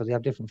that side, so they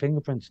have different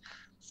fingerprints.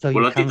 So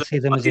you can see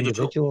them as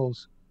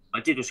individuals.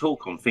 I did a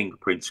talk on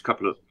fingerprints a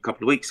couple of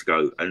weeks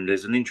ago, and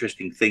there's an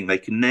interesting thing. They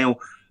can now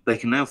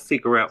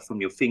figure out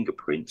from your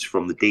fingerprints,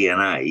 from the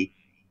DNA,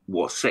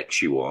 what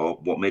sex you are,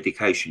 what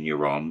medication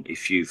you're on,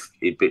 if you've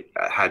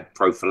had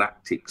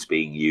prophylactics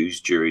being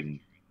used during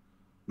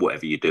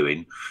whatever you're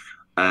doing,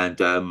 and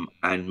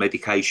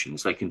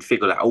medications. They can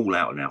figure that all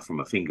out now from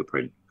a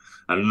fingerprint.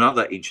 And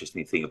another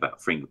interesting thing about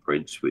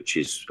fingerprints, which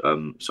is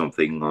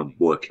something I'm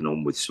working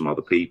on with some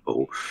other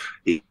people,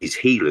 is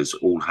healers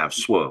all have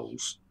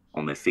swirls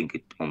on their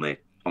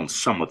on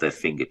some of their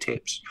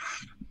fingertips.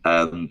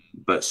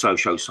 But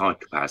social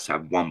psychopaths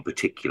have one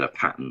particular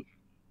pattern,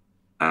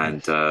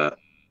 and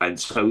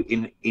so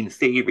in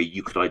theory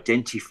you could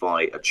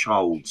identify a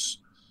child's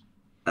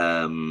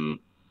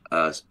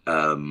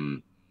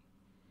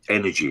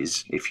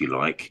energies, if you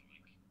like.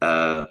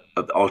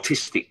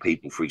 Artistic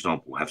people, for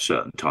example, have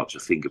certain types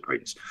of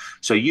fingerprints,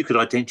 so you could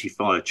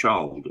identify a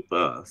child at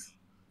birth,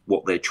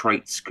 what their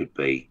traits could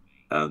be.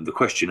 The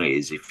question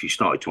is, if you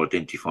started to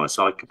identify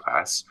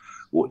psychopaths,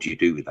 what do you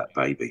do with that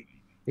baby?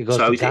 It's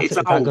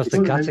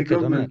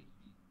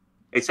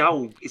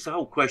a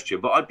whole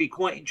question, but I'd be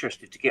quite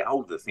interested to get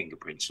hold of the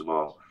fingerprints of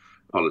our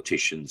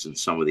politicians and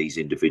some of these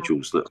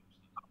individuals that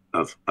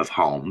have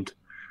harmed,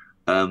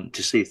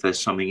 to see if there's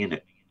something in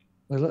it.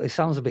 Well, look, it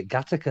sounds a bit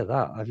Gattaca,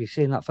 that. Have you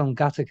seen that film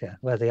Gattaca,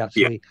 where they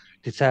actually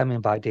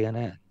determine by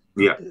DNA?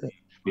 Yeah.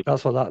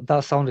 That's what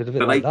that sounded a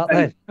bit like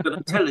that.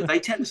 They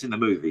tell us in the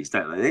movies,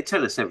 don't they? They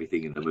tell us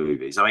everything in the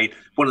movies. I mean,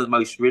 one of the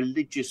most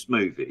religious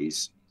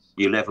movies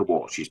you'll ever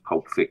watch is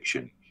Pulp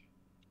Fiction.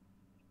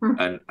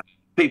 And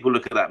people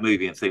look at that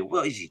movie and think,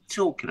 what is he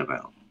talking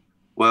about?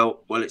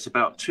 Well, it's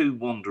about two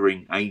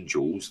wandering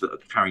angels that are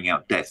carrying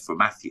out death for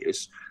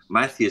Matthias.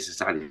 Matthias has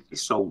had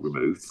his soul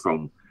removed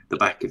from the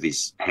back of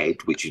his head,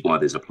 which is why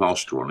there's a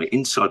plaster on it.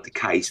 Inside the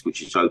case,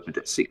 which is opened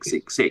at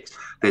 666,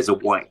 there's a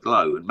white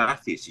glow, and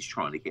Matthias is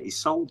trying to get his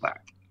soul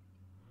back.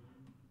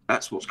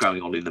 That's what's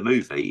going on in the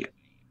movie.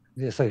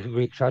 It's like a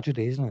Greek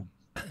tragedy, isn't it?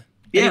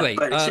 Yeah, anyway,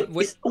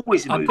 it's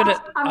always a movie.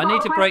 I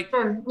need to break.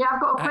 Yeah,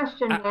 I've got a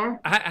question here.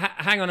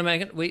 Hang on a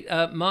minute.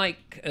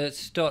 Mike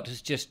Stott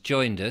has just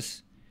joined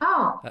us.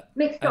 Oh,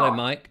 Mick Stott. Hello,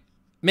 Mike.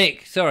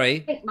 Mick,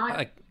 sorry. Mick,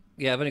 Mike.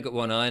 I've only got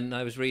one eye, and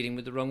I was reading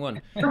with the wrong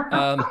one.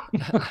 Hello.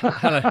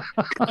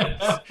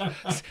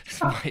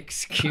 It's my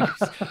excuse.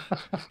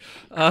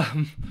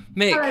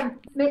 Mick. Hello,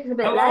 Mick's a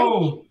bit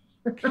Hello.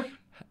 late.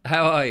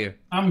 How are you?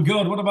 I'm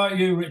good. What about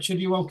you, Richard?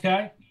 You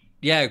okay?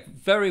 Yeah,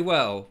 very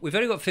well. We've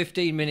only got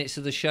 15 minutes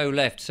of the show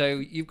left, so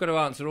you've got to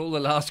answer all the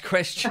last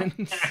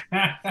questions.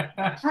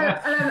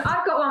 Hello,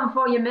 I've got one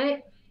for you,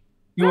 Mick.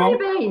 Where have you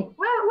been?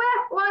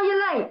 Why are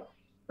you late?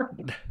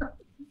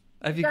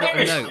 Have you got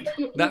a note?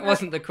 That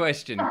wasn't the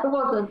question. No, it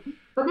wasn't.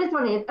 But this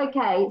one is,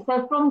 okay,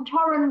 so from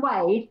Torren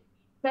Wade,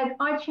 said,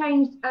 I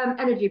changed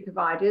energy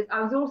providers.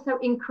 I was also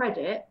in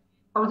credit.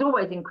 I was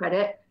always in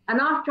credit.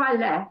 And after I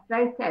left,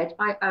 they said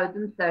I owed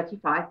them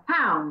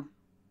 £35.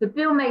 The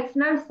bill makes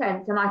no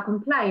sense and I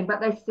complain,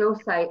 but they still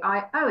say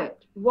I owe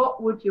it.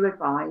 What would you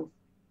advise?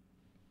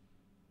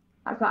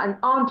 That's like an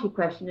auntie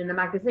question in a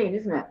magazine,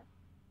 isn't it?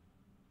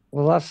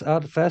 Well,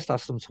 I'd first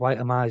ask them to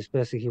itemize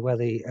basically where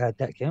the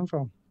debt came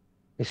from.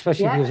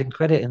 Especially if you're using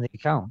credit in the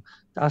account,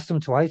 ask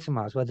them to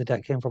itemize where the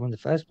debt came from in the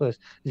first place.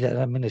 Is it an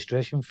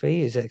administration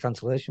fee? Is it a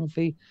cancellation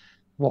fee?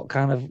 What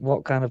kind of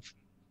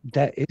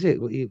debt is it?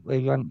 If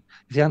you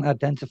haven't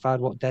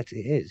identified what debt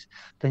it is,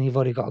 then you've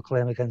already got a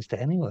claim against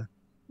it anyway.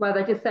 Well,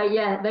 they just say,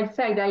 yeah, they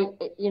say they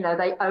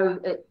owe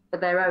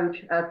they're owed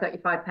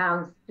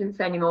 £35. Didn't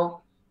say anymore,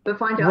 but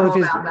find out more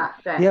about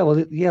that debt. Yeah,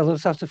 they'll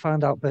just have to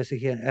find out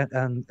basically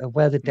and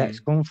where the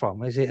debt's come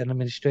from. Is it an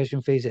administration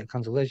fee? Is it a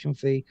cancellation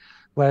fee?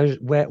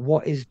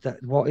 What is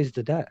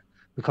the debt?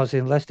 Because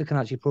unless they can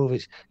actually prove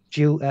it's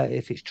due,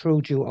 if it's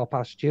true due or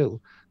past due,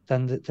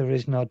 then there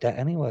is no debt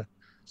anywhere.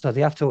 So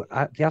they have to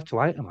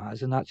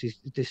itemize and actually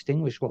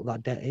distinguish what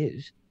that debt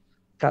is.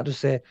 Can't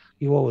just say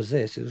you owe us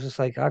this. It was just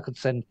like I could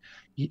send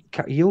you,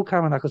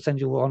 Karen. I could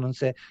send you one and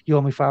say you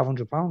owe me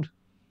 £500.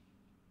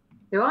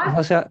 Do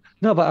I?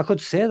 No, but I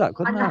could say that,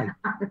 couldn't I?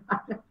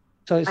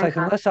 So it's like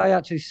unless I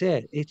actually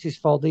say it is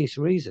for this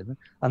reason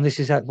and this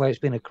is where it's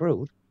been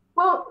accrued.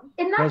 Well,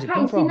 in that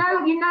case,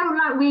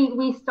 like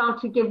we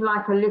start to give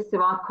like a list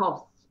of our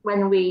costs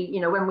when we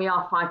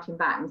are fighting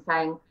back and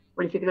saying,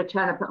 well, if you're going to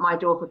turn up at my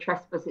door for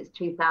trespass, it's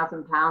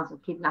 £2,000, or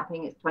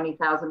kidnapping, it's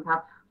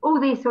 £20,000.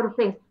 All these sort of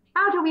things.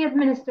 How do we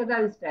administer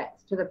those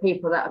debts to the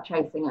people that are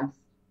chasing us?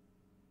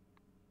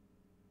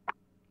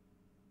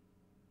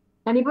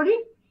 Anybody?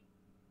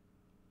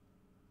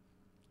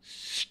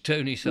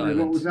 Stony silence.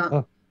 What was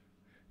that?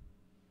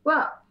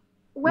 Well,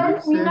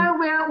 when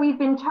we've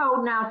been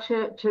told now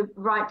to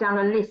write down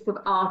a list of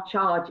our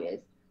charges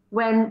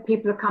when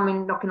people are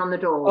coming knocking on the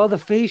door. Oh, the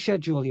fee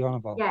schedule you're on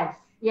about.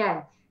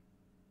 Yes.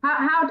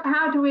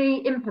 How do we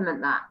implement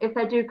that if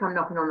they do come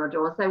knocking on the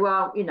door and say,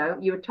 well,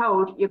 you were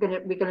told we're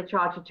going to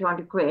charge you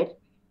 £200?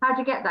 How do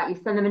you get that? You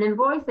send them an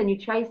invoice and you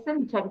chase them,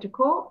 you take them to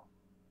court?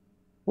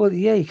 Well,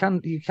 yeah, you can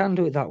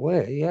do it that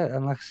way, yeah.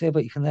 And like I say,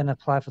 but you can then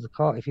apply for the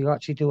court if you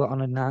actually do it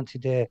on a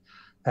 90-day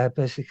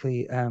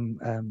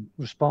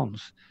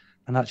response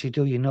and actually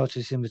do your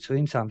notice in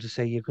between time to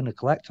say you're going to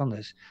collect on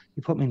this.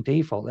 You put them in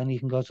default, then you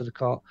can go to the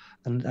court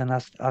and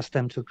ask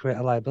them to create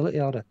a liability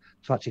order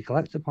to actually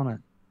collect upon it.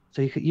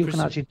 So you can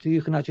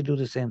actually do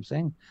the same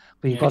thing,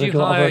 but you've got to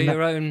do it over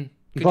your own.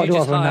 You've got to do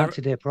it over a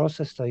 90-day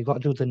process, though. You've got to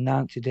do the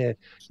 90-day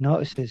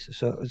notices.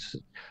 So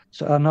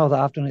I know that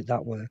I've done it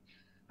that way,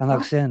 and like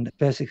I saying,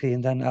 basically,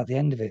 and then at the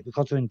end of it,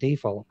 because we're in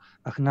default,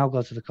 I can now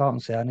go to the court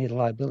and say I need a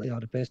liability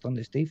order based on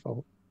this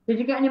default. Did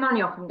you get any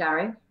money off from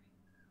Gary?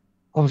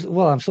 I'm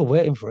still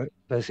waiting for it,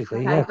 basically.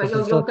 Okay, yeah, but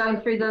you're going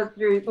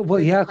through.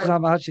 Well, yeah,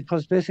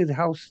 because basically the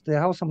house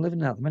I'm living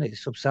in at the minute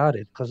is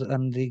subsided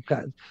and the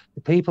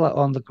people that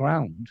are on the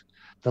ground,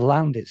 the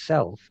land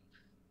itself,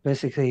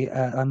 basically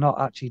are not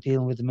actually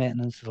dealing with the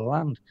maintenance of the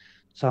land.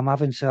 So I'm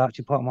having to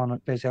actually put them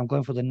on. Basically, I'm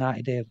going for the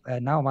 90-day.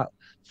 Now I'm at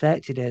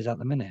 30 days at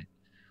the minute,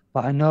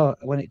 but I know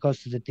when it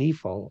goes to the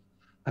default,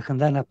 I can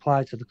then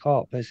apply to the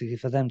court basically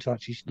for them to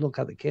actually look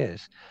at the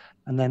case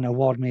and then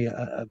award me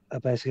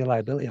basically a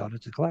liability order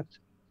to collect.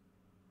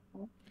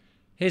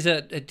 Here's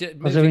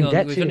moving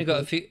on. We've only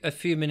got a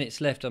few minutes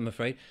left, I'm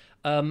afraid.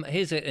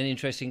 Here's an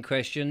interesting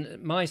question.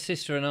 My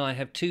sister and I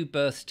have 2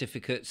 birth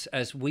certificates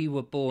as we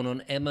were born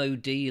on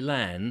MOD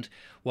land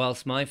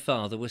whilst my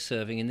father was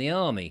serving in the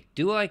army.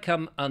 Do I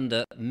come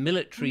under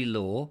military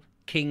law,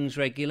 King's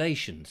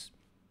regulations?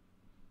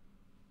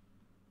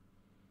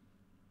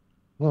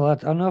 Well,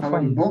 I know how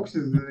many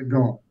boxes has it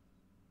got?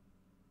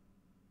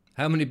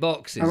 How many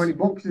boxes? How many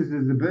boxes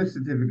has the birth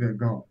certificate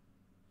got?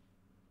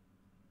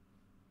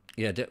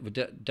 Yeah,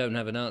 don't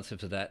have an answer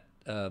for that.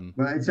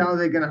 But it's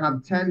either going to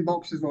have 10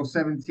 boxes or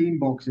 17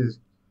 boxes,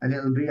 and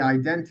it'll be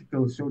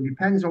identical. So it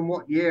depends on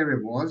what year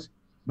it was.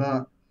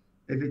 But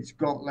if it's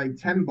got like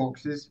 10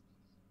 boxes,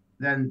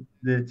 then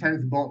the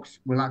 10th box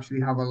will actually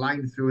have a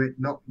line through it,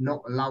 not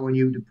allowing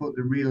you to put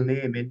the real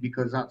name in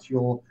because that's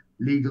your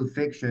legal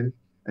fiction.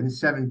 And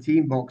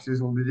 17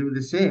 boxes will do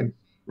the same,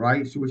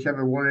 right? So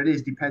whichever one it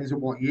is depends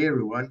on what year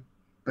it won,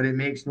 but it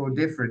makes no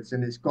difference,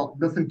 and it's got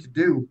nothing to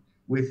do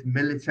with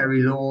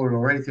military law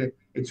or anything.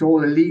 It's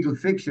all a legal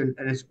fiction,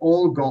 and it's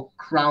all got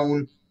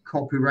Crown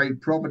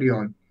copyright property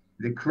on.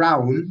 The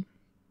Crown,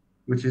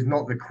 which is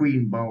not the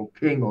Queen or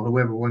King or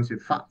whoever wants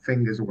it, fat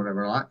fingers or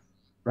whatever, like,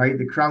 right?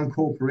 The Crown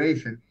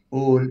Corporation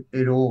own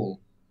it all.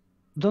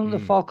 Doesn't the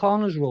Four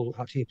Corners rule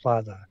actually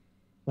apply there?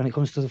 When it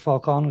comes to the Four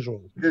Corners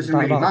rule, it doesn't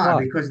really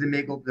matter because they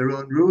make up their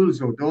own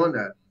rules, or don't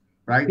they?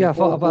 Right? Yeah, the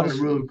Four Corners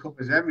rule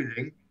covers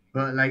everything,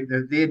 but like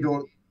they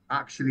don't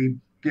actually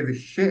give a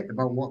shit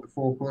about what the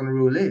Four Corner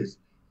rule is.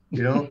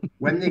 You know,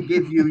 when they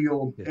give you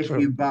your, if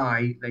you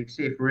buy, like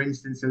say for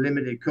instance, a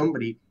limited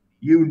company,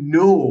 you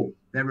know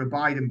they're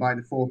abiding by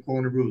the Four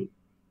Corner rule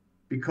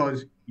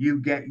because you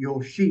get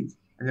your sheet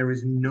and there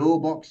is no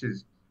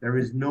boxes, there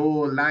is no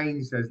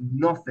lines, there's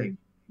nothing.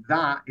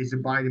 That is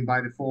abiding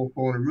by the Four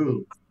Corner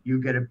rule. You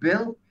get a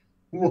bill,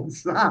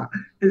 what's that?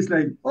 It's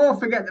like, oh,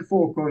 forget the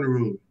Four Corner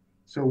rule.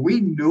 So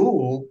we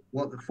know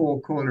what the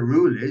Four Corner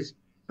rule is,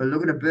 but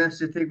look at a birth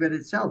certificate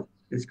itself.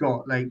 It's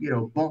got like, you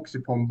know, box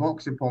upon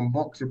box upon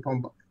box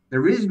upon box.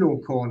 There is no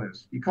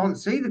corners. You can't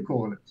see the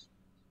corners.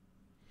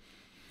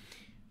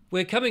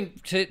 We're coming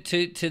to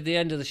the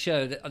end of the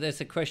show. There's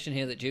a question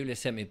here that Julia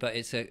sent me, but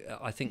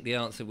I think the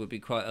answer would be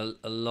quite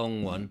a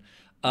long one.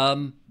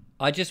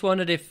 I just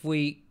wondered if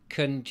we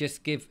can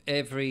just give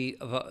each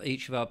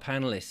of our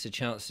panelists a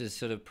chance to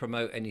sort of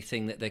promote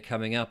anything that they're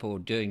coming up or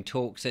doing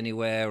talks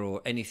anywhere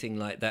or anything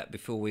like that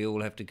before we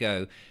all have to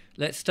go.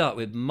 Let's start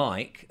with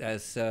Mike,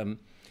 as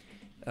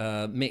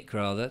Mick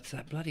rather. It's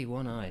that bloody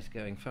one eye's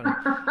going funny.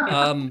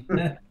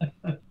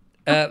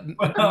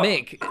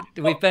 Mick,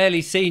 we've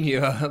barely seen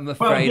you, I'm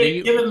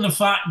afraid. Well, given the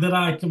fact that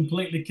I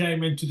completely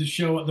came into the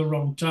show at the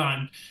wrong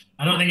time,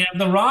 I don't think I have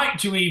the right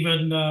to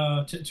even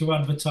to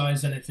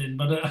advertise anything.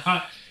 But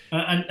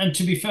and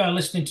to be fair,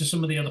 listening to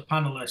some of the other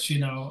panelists,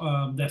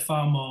 they're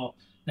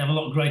they have a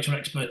lot greater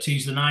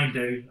expertise than I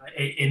do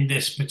in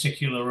this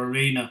particular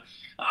arena.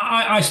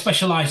 I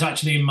specialise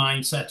actually in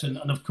mindset,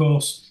 and of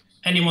course,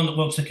 anyone that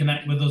wants to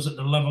connect with us at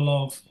the level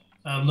of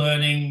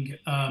learning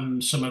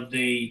some of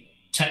the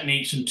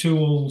techniques and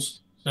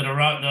tools that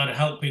are out there to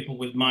help people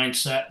with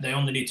mindset, they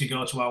only need to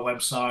go to our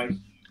website,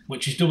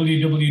 which is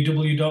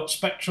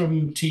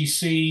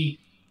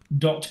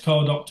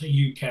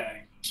www.spectrumtc.co.uk.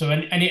 So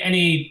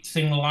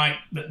anything like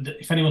that,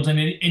 if anyone's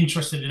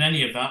interested in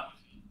any of that,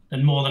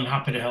 then more than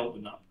happy to help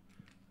with that.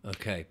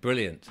 Okay,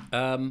 brilliant.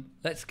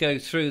 Let's go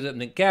through them.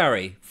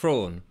 Gary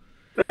Fraun.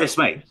 Yes,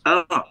 mate.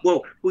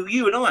 Well,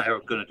 you and I are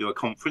going to do a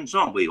conference,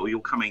 aren't we? Or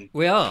you're coming?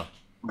 We are.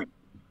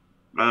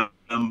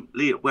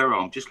 Leo, where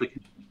I'm just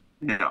looking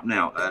it up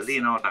now.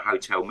 Leonardo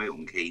Hotel,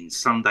 Milton Keynes,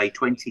 Sunday,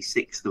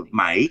 26th of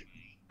May.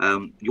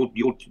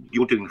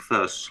 You're doing the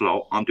first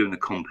slot. I'm doing the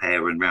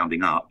compare and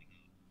rounding up.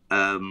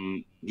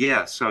 So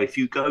if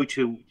you go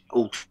to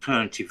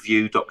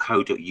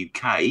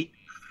alternativeview.co.uk,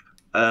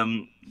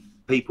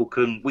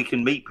 we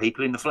can meet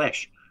people in the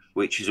flesh,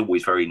 which is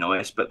always very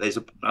nice. But there's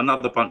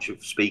another bunch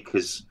of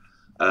speakers,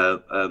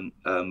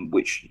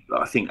 which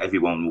I think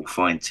everyone will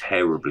find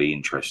terribly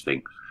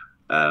interesting.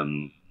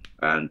 I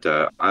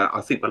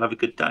think we'll have a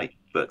good day.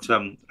 But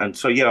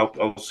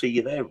I'll see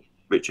you there,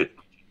 Richard.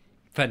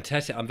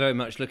 Fantastic. I'm very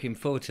much looking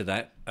forward to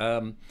that.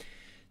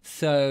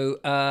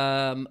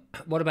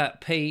 What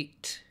about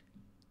Pete?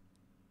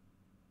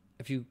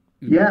 Have you?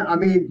 Yeah, I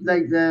mean,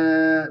 like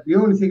the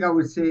only thing I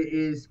would say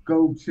is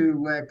go to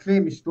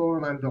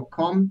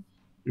claimyourstoryline.com.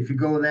 If you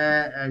go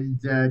there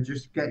and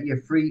just get your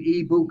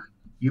free ebook,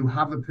 You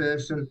Have a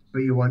Person, but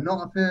You Are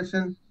Not a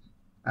Person.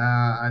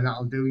 And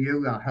that'll do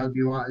you. I'll help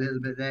you out a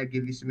little bit there,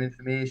 give you some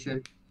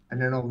information,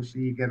 and then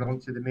obviously you get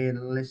onto the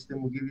mailing list,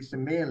 and we'll give you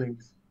some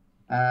mailings.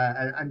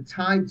 And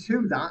tied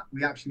to that,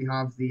 we actually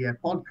have the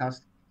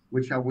podcast,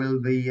 which I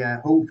will be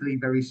hopefully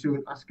very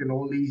soon asking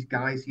all these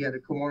guys here to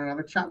come on and have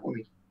a chat with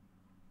me.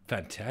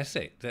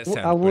 Fantastic. That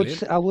sounds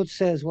brilliant. I would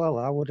say as well,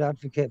 I would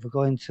advocate for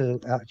going to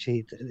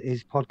actually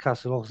his podcast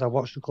as well, because I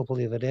watched a couple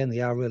the other day and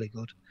they are really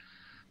good.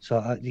 So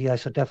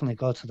so definitely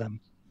go to them.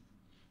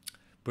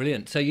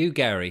 Brilliant. So you,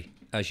 Gary,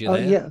 as you're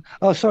there. Yeah.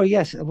 Oh, sorry.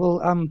 Yes. Well,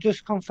 I'm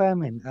just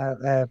confirming.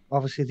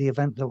 Obviously, the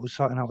event that we're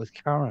sorting out with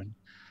Karen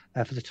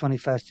for the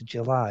 21st of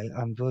July.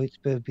 I'm going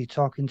to be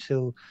talking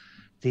to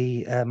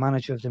the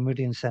manager of the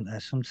Meridian Centre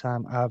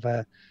sometime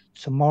either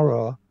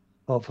tomorrow,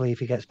 hopefully if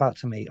he gets back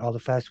to me, or the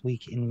first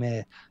week in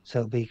May. So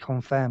it'll be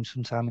confirmed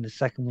sometime in the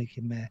second week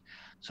in May.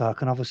 So I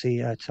can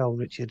obviously tell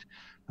Richard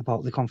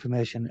about the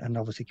confirmation, and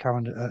obviously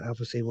Karen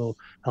obviously will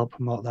help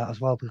promote that as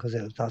well, because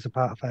that's a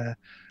part of her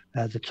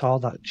the tour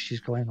that she's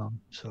going on.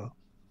 So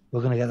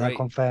we're going to get that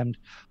confirmed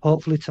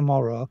hopefully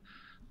tomorrow,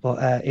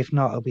 but if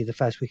not, it'll be the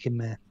first week in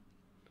May.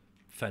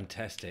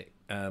 Fantastic.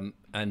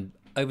 And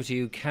over to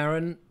you,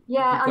 Karen.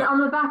 Yeah, and on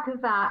the back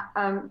of that,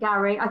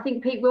 Gary, I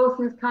think Pete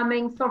Wilson's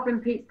coming, Sovereign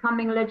Pete's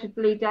coming,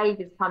 allegedly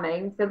Dave is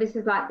coming. So this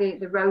is like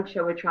the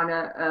roadshow we're trying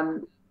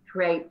to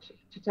create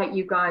to take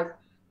you guys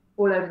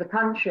all over the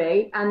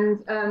country.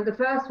 And the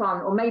first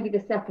one, or maybe the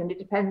second, it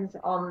depends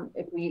on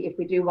if we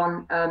do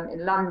one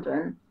in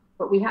London.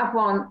 But we have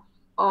one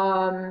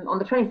on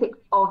the 26th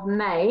of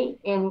May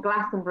in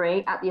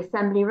Glastonbury at the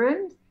Assembly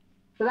Rooms.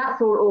 So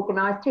that's all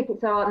organised.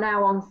 Tickets are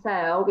now on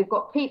sale. We've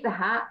got Pete the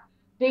Hat,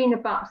 Dina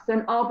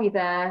Buxton, I'll be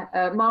there,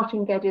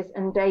 Martin Geddes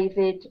and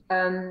David,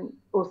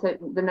 also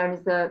known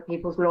as the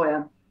People's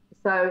Lawyer.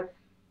 So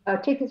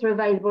tickets are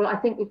available. I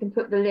think we can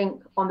put the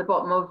link on the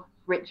bottom of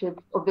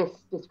this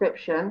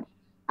description.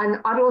 And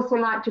I'd also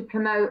like to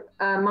promote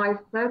my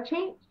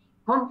 13th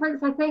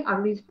conference, I think.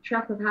 I've lost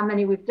track of how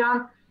many we've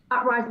done.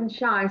 Uprise and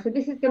Shine. So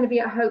this is going to be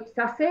at Hope,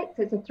 Sussex.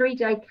 It's a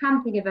 3-day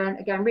camping event.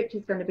 Again,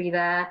 Richard's going to be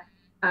there.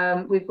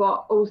 We've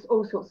got all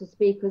sorts of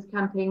speakers,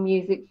 camping,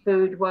 music,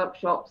 food,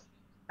 workshops.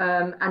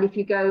 And if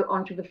you go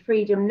onto the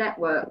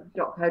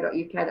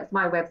freedomnetwork.co.uk, that's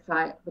my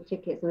website, the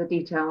tickets and the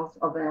details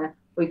are there.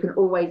 Or you can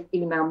always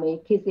email me,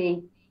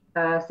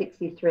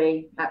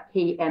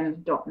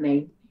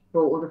 kizzy63@pm.me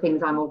for all the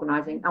things I'm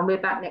organising. And we're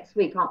back next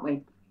week, aren't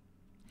we?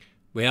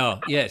 We are,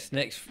 yes,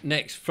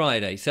 next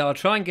Friday. So I'll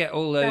try and get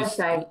all those...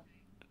 Thursday.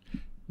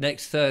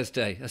 Next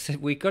Thursday. I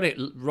said we got it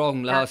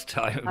wrong last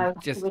time.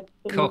 Just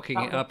cocking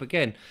it up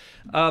again.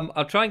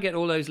 I'll try and get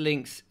all those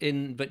links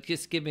in, but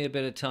just give me a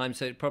bit of time.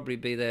 So it'll probably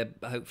be there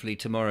hopefully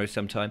tomorrow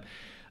sometime,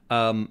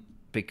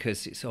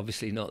 because it's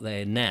obviously not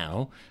there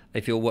now.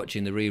 If you're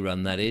watching the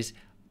rerun, that is.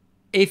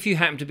 If you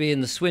happen to be in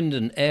the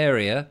Swindon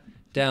area,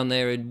 down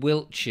there in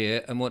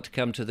Wiltshire and want to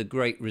come to the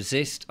Great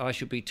Resist, I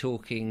shall be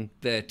talking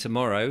there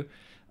tomorrow.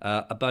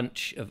 A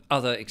bunch of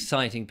other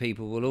exciting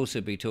people will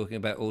also be talking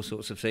about all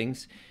sorts of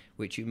things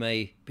which you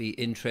may be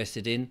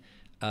interested in.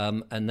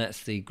 And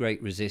that's the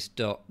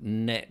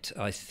greatresist.net,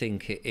 I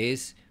think it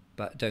is,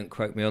 but don't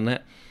quote me on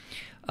that.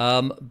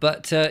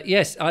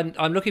 Yes,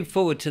 I'm looking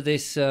forward to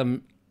this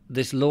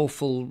this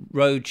Lawful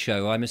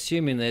roadshow. I'm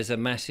assuming there's a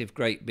massive,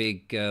 great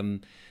big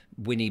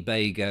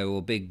Winnebago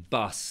or big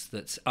bus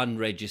that's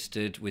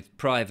unregistered with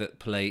private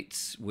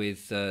plates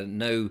with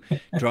no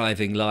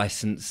driving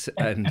license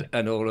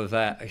and all of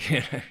that.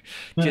 You know,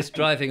 just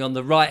driving on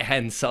the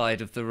right-hand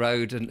side of the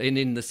road and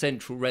in the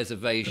central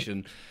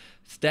reservation,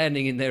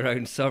 standing in their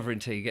own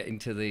sovereignty, getting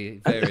to the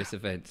various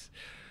events.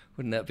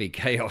 Wouldn't that be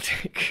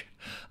chaotic?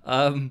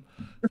 And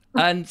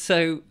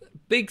so,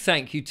 big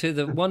thank you to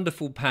the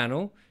wonderful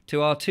panel,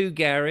 to our two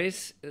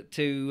Garys,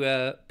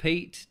 to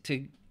Pete,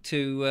 to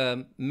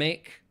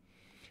Mick,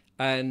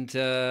 and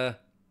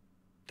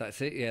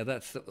that's it. Yeah,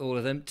 that's all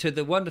of them. To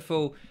the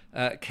wonderful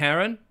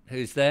Karen,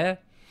 who's there,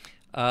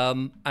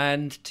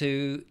 and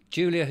to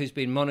Julia, who's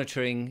been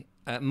moderating,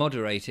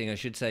 I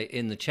should say,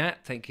 in the chat.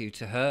 Thank you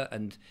to her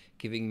and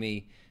giving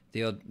me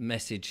the odd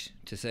message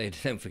to say,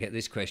 don't forget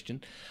this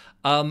question.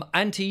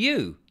 And to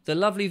you, the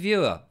lovely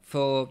viewer,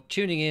 for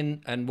tuning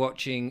in and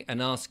watching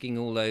and asking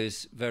all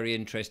those very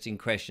interesting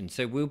questions.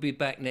 So we'll be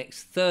back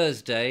next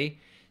Thursday,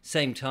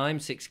 same time,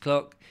 6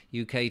 o'clock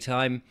UK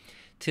time,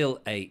 till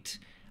 8.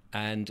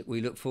 And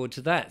we look forward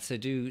to that. So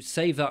do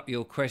save up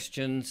your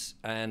questions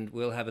and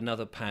we'll have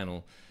another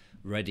panel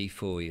ready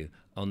for you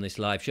on this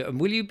live show. And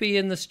will you be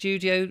in the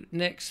studio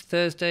next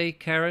Thursday,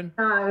 Karen?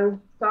 No,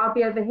 so I'll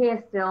be over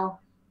here still.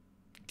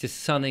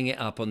 Just sunning it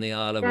up on the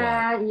Isle of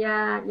Wight.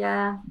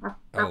 Yeah.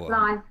 That's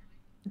life.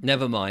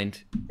 Never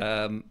mind.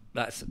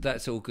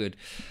 That's all good.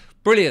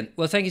 Brilliant.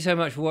 Well, thank you so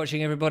much for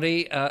watching,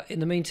 everybody. In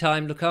the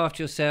meantime, look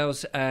after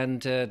yourselves and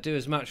do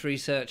as much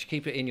research.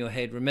 Keep it in your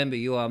head. Remember,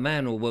 you are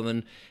man or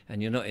woman,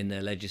 and you're not in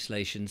their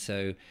legislation,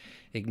 so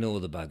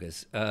ignore the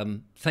buggers.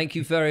 Thank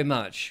you very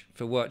much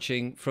for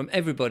watching from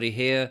everybody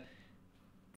here